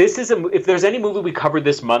this is if there's any movie we covered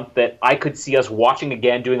this month that I could see us watching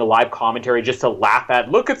again, doing a live commentary just to laugh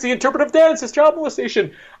at, look, it's the interpretive dance, it's child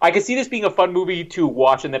molestation. I could see this being a fun movie to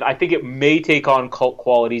watch, and that I think it may take on cult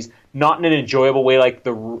qualities, not in an enjoyable way like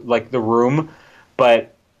the Room,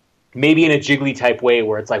 but maybe in a Jiggly type way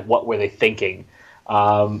where it's like, what were they thinking?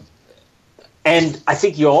 And I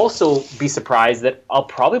think you'll also be surprised that I'll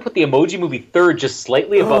probably put the Emoji Movie third, just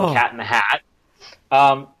slightly above Cat in the Hat.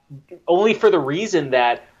 Only for the reason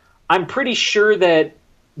that I'm pretty sure that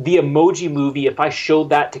the Emoji Movie, if I showed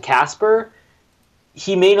that to Casper,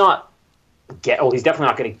 he may not he's definitely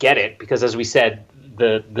not going to get it, because as we said,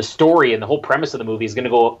 the story and the whole premise of the movie is going to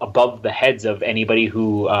go above the heads of anybody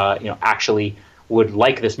who actually would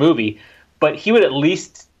like this movie. But he would at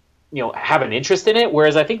least have an interest in it,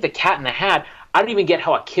 whereas I think the Cat in the Hat, I don't even get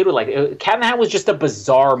how a kid would like it. Cat in the Hat was just a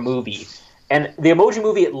bizarre movie, and the Emoji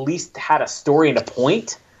Movie at least had a story and a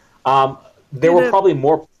point. There were probably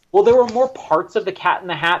more. Well, there were more parts of the Cat in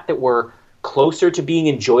the Hat that were closer to being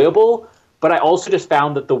enjoyable, but I also just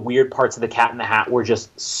found that the weird parts of the Cat in the Hat were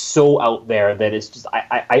just so out there that it's just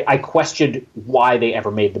I questioned why they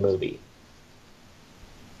ever made the movie.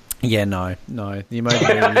 Yeah, no, the Emoji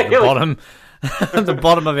Movie is the bottom. The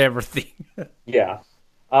bottom of everything. Yeah.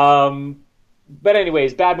 But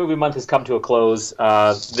anyways, Bad Movie Month has come to a close.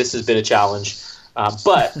 This has been a challenge.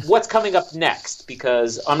 But what's coming up next?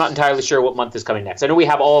 Because I'm not entirely sure what month is coming next. I know we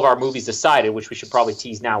have all of our movies decided, which we should probably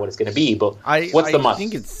tease now what it's going to be. But what's the month?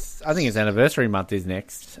 I think it's Anniversary Month is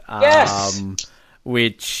next. Yes.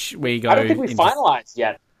 Which we go. I don't think we finalized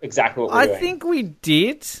yet exactly what we're doing. I think we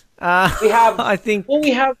did. We have. I think. Well,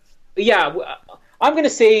 we have. Yeah. I'm going to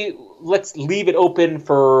say let's leave it open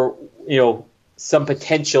for some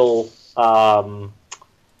potential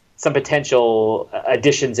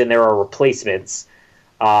additions in there or replacements.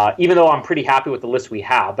 Even though I'm pretty happy with the list we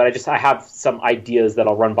have, but I have some ideas that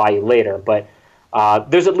I'll run by you later. But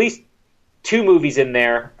there's at least 2 movies in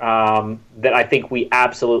there that I think we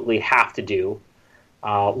absolutely have to do.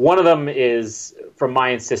 One of them is from my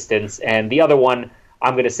insistence, and the other one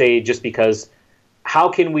I'm going to say just because how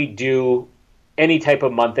can we do any type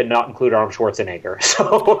of month and not include Arnold Schwarzenegger?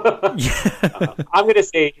 So I'm going to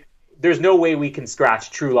say there's no way we can scratch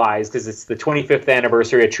True Lies because it's the 25th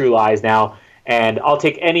anniversary of True Lies now, and I'll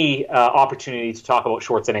take any opportunity to talk about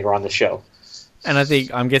Schwarzenegger on the show. And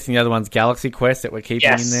I'm guessing the other one's Galaxy Quest that we're keeping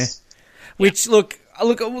in there. Which, look,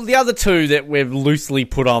 the other 2 that we've loosely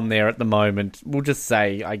put on there at the moment, we'll just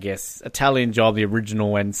say, I guess, Italian Job, the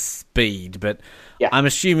original, and Speed. But I'm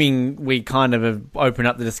assuming we kind of have opened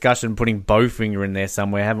up the discussion putting Bowfinger in there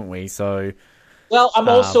somewhere, haven't we? So, well, I'm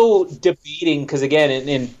also debating, because again,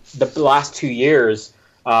 in the last 2 years,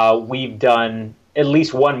 we've done at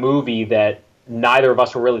least one movie that neither of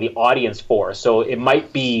us were really the audience for. So it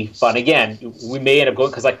might be fun. Again, we may end up going,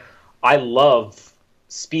 because I love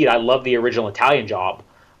Speed. I love the original Italian Job.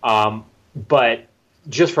 But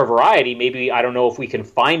just for variety, maybe I don't know if we can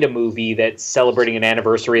find a movie that's celebrating an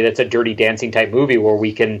anniversary that's a Dirty Dancing type movie where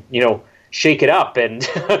we can, shake it up and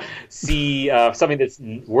see something that's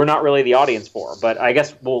we're not really the audience for. But I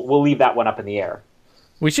guess we'll leave that one up in the air.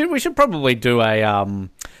 We should probably do a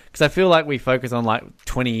because I feel like we focus on like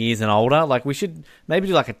 20 years and older. Like we should maybe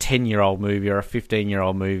do like a 10-year-old movie or a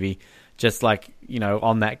 15-year-old movie, just like, you know,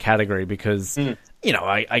 on that category, because you know,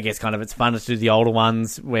 I guess kind of it's fun to do the older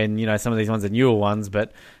ones when, you know, some of these ones are newer ones,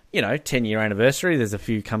 but you know, 10-year anniversary. There's a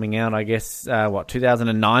few coming out, I guess.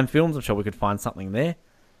 2009 films. I'm sure we could find something there.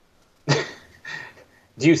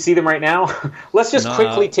 Do you see them right now? Let's just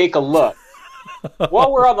quickly take a look.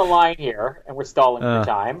 While we're on the line here, and we're stalling for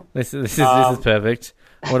time. This is perfect.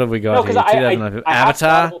 What have we got here? I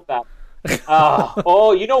Avatar?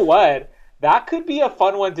 Oh, you know what? That could be a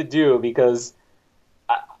fun one to do, because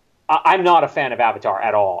I'm not a fan of Avatar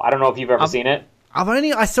at all. I don't know if you've ever seen it.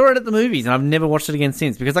 I saw it at the movies, and I've never watched it again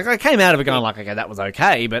since, because like I came out of it going like, okay, that was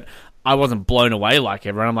okay, but I wasn't blown away like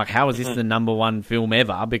everyone. I'm like, how is this the number one film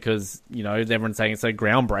ever? Because, you know, everyone's saying it's so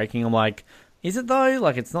groundbreaking. I'm like, is it though?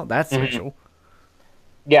 Like, it's not that special.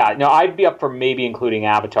 Yeah, no, I'd be up for maybe including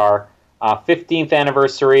Avatar. 15th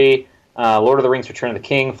anniversary, Lord of the Rings, Return of the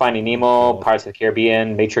King, Finding Nemo, Pirates of the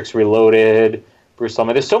Caribbean, Matrix Reloaded, Bruce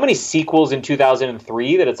Lee. There's so many sequels in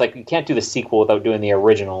 2003 that it's like you can't do the sequel without doing the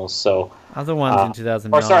originals. So other ones in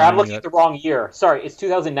 2009. Or sorry, I'm looking at the wrong year. Sorry, it's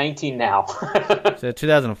 2019 now. So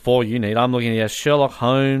 2004 you need. I'm looking at Sherlock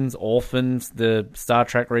Holmes, Orphans, the Star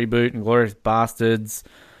Trek reboot, Inglourious Bastards,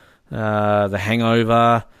 The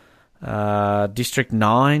Hangover, District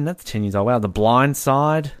 9, that's 10 years old. Wow, The Blind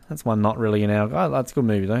Side, that's one not really in our... Oh, that's a good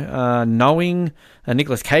movie, though. Knowing, a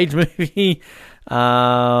Nicolas Cage movie.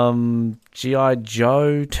 G.I.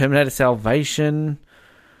 Joe, Terminator Salvation.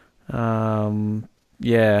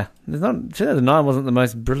 Yeah. 2009 wasn't the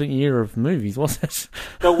most brilliant year of movies, was it?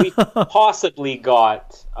 So we possibly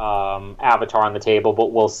got Avatar on the table,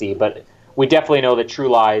 but we'll see. But we definitely know that True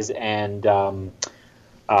Lies and...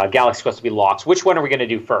 Galaxy Quest will be locks. Which one are we going to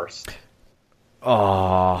do first?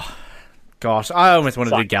 Oh, gosh. I almost want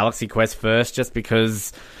to do Galaxy Quest first, just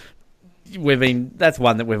because that's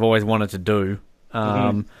one that we've always wanted to do.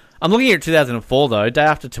 I'm looking here at 2004, though. Day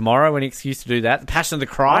After Tomorrow, any excuse to do that. The Passion of the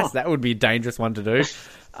Christ, that would be a dangerous one to do.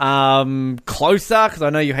 Closer, because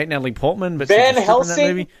I know you hate Natalie Portman. But Van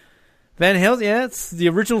Helsing? Van Helsing, yeah. It's the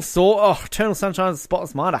original Saw. Oh, Eternal Sunshine of the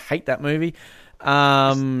Spotless Mind. I hate that movie.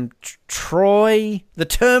 Troy, The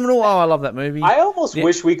Terminal. Oh, I love that movie. I almost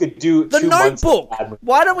wish we could do The Notebook.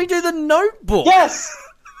 Why don't we do The Notebook? Yes.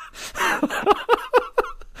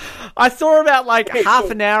 I saw about half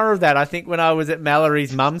an hour of that, I think, when I was at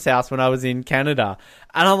Mallory's mum's house when I was in Canada,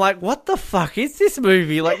 and I'm like, what the fuck is this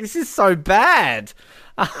movie? Like, this is so bad.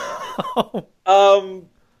 No,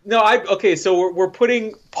 okay, so we're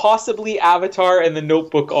putting possibly Avatar and The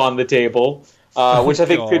Notebook on the table. Which I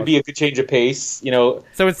think could be a good change of pace, you know.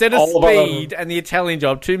 So instead of Speed and The Italian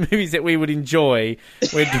Job, two movies that we would enjoy,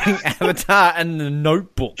 we're doing Avatar and The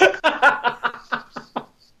Notebook.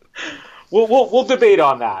 We'll debate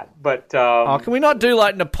on that, but can we not do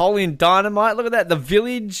like Napoleon Dynamite? Look at that, The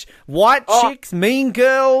Village, White Chicks, Mean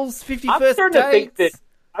Girls, 51st Dates.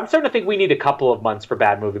 I'm starting to think we need a couple of months for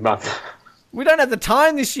Bad Movie Month. We don't have the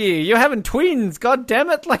time this year. You're having twins. God damn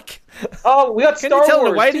it! Like, we got Star Wars. Can you tell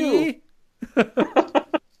them to wait a year?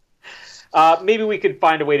 Maybe we could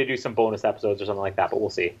find a way to do some bonus episodes or something like that, but we'll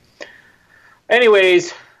see.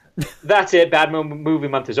 Anyways, that's it. Bad Movie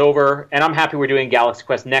Month is over, and I'm happy we're doing Galaxy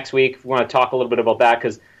Quest next week. We want to talk a little bit about that,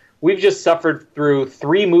 because we've just suffered through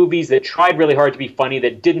 3 movies that tried really hard to be funny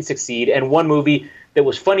that didn't succeed, and 1 movie that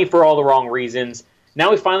was funny for all the wrong reasons.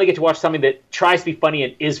 Now we finally get to watch something that tries to be funny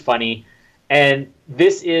and is funny, and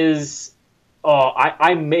this is...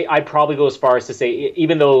 I'd probably go as far as to say,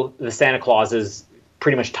 even though the Santa Claus is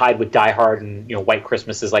pretty much tied with Die Hard and, you know, White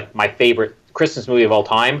Christmas is like my favorite Christmas movie of all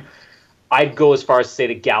time, I'd go as far as to say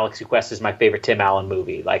that Galaxy Quest is my favorite Tim Allen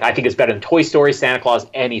movie. Like, I think it's better than Toy Story, Santa Claus,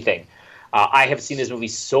 anything. I have seen this movie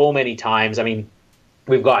so many times. I mean,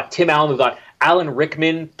 we've got Tim Allen, we've got Alan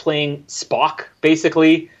Rickman playing Spock,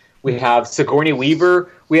 basically. We have Sigourney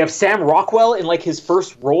Weaver. We have Sam Rockwell in like his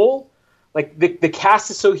first role. Like, the cast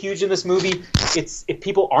is so huge in this movie. If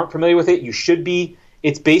people aren't familiar with it, you should be.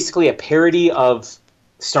 It's basically a parody of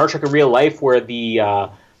Star Trek in real life, where the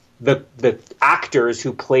actors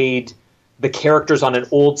who played the characters on an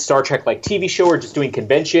old Star Trek like TV show are just doing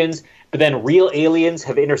conventions, but then real aliens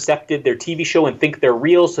have intercepted their TV show and think they're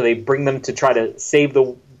real, so they bring them to try to save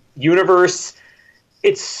the universe.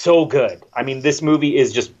 It's so good. I mean, this movie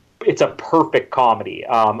is it's a perfect comedy.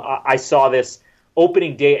 I saw this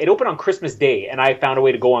opening day. It opened on Christmas Day, and I found a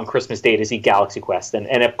way to go on Christmas Day to see Galaxy Quest.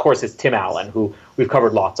 And of course, it's Tim Allen, who we've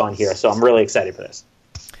covered lots on here, so I'm really excited for this.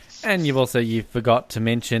 And you forgot to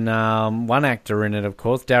mention one actor in it, of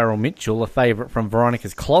course, Daryl Mitchell, a favourite from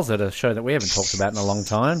Veronica's Closet, a show that we haven't talked about in a long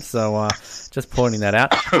time. So just pointing that out.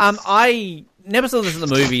 I never saw this in the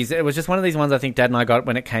movies. It was just one of these ones I think Dad and I got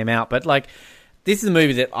when it came out. But like, this is a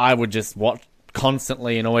movie that I would just watch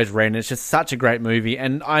constantly and always read, and it's just such a great movie.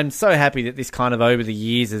 And I'm so happy that this kind of over the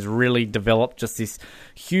years has really developed just this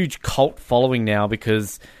huge cult following now,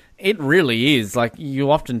 because it really is. Like,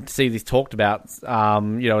 you often see this talked about, as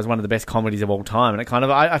one of the best comedies of all time. And it kind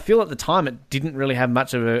of, I feel at the time it didn't really have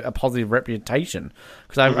much of a positive reputation.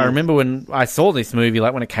 Because I remember when I saw this movie,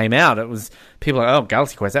 like when it came out, it was people like, oh,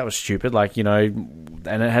 Galaxy Quest, that was stupid. Like, and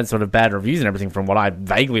it had sort of bad reviews and everything from what I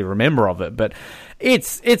vaguely remember of it. But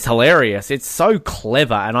it's hilarious. It's so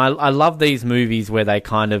clever. And I love these movies where they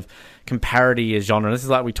kind of can parody a genre. This is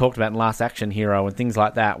like we talked about in Last Action Hero and things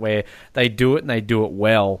like that, where they do it and they do it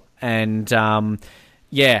well. And I'm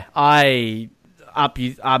up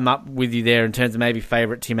with you there in terms of maybe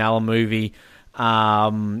favourite Tim Allen movie.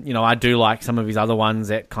 I do like some of his other ones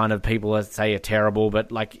that kind of people say are terrible,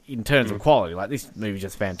 but like in terms of quality, like this movie's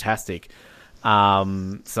just fantastic.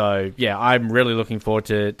 I'm really looking forward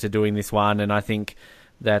to doing this one, and I think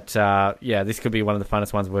that this could be one of the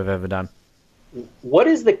funnest ones we've ever done. What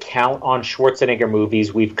is the count on Schwarzenegger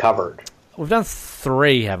movies we've covered? We've done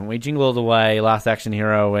 3, haven't we? Jingle All the Way, Last Action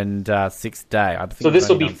Hero, and Sixth Day. So this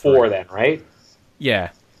will be 4 then, right?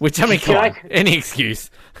 Yeah. Which, I mean, come on, any excuse.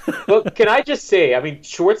 Well, can I just say, I mean,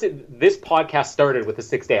 this podcast started with the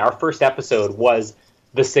Sixth Day. Our first episode was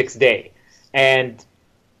the Sixth Day. And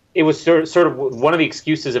it was sort of one of the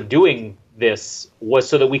excuses of doing this was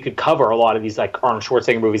so that we could cover a lot of these like Arnold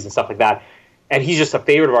Schwarzenegger movies and stuff like that. And he's just a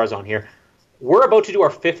favorite of ours on here. We're about to do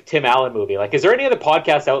our 5th Tim Allen movie. Like, is there any other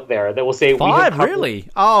podcasts out there that will say 5? Really?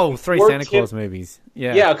 Oh, 3 Santa Claus movies.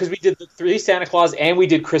 Yeah. Yeah, because we did the 3 Santa Claus and we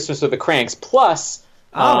did Christmas with the Cranks. Plus,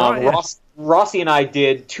 Rossi and I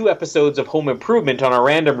did 2 episodes of Home Improvement on our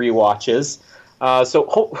random rewatches.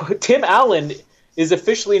 So Tim Allen is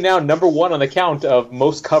officially now number 1 on the count of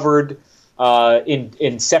most covered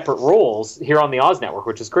in separate roles here on the Oz Network,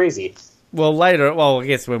 which is crazy. Well, later, I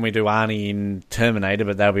guess when we do Arnie in Terminator,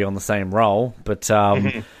 but they'll be on the same role. But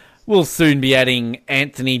we'll soon be adding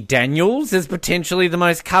Anthony Daniels as potentially the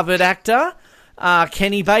most covered actor.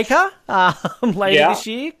 Kenny Baker later this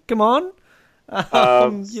year. Come on.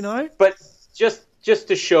 But just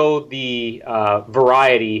to show the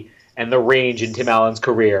variety and the range in Tim Allen's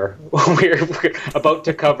career, we're about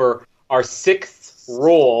to cover our 6th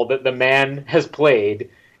role that the man has played.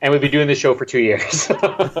 And we've been doing this show for 2 years.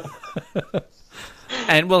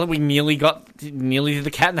 And, we nearly to the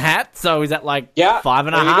Cat in the Hat. So is that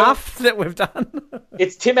 5.5 that we've done?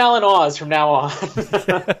 It's Tim Allen Oz from now on.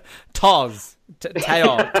 Toz.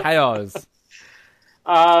 Teoz.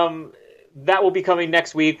 That will be coming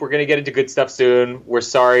next week. We're going to get into good stuff soon. We're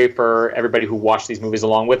sorry for everybody who watched these movies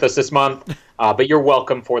along with us this month. But you're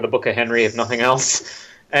welcome for the Book of Henry, if nothing else.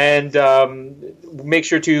 And make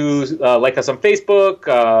sure to like us on Facebook,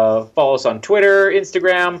 follow us on Twitter,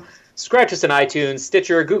 Instagram, subscribe to us on iTunes,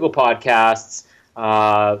 Stitcher, Google Podcasts,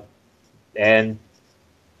 and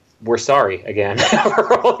we're sorry again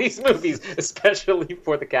for all these movies, especially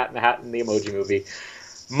for the Cat in the Hat and the Emoji Movie.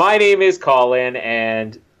 My name is Colin,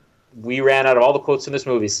 and we ran out of all the quotes in this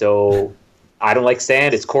movie, so I don't like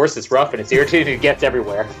sand. It's coarse, it's rough, and it's irritating. It gets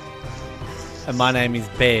everywhere. And my name is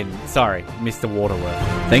Ben. Sorry, Mr. Waterworth.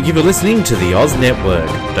 Thank you for listening to the Oz Network.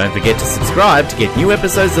 Don't forget to subscribe to get new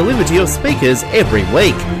episodes delivered to your speakers every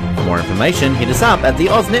week. For more information, hit us up at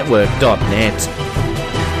theoznetwork.net.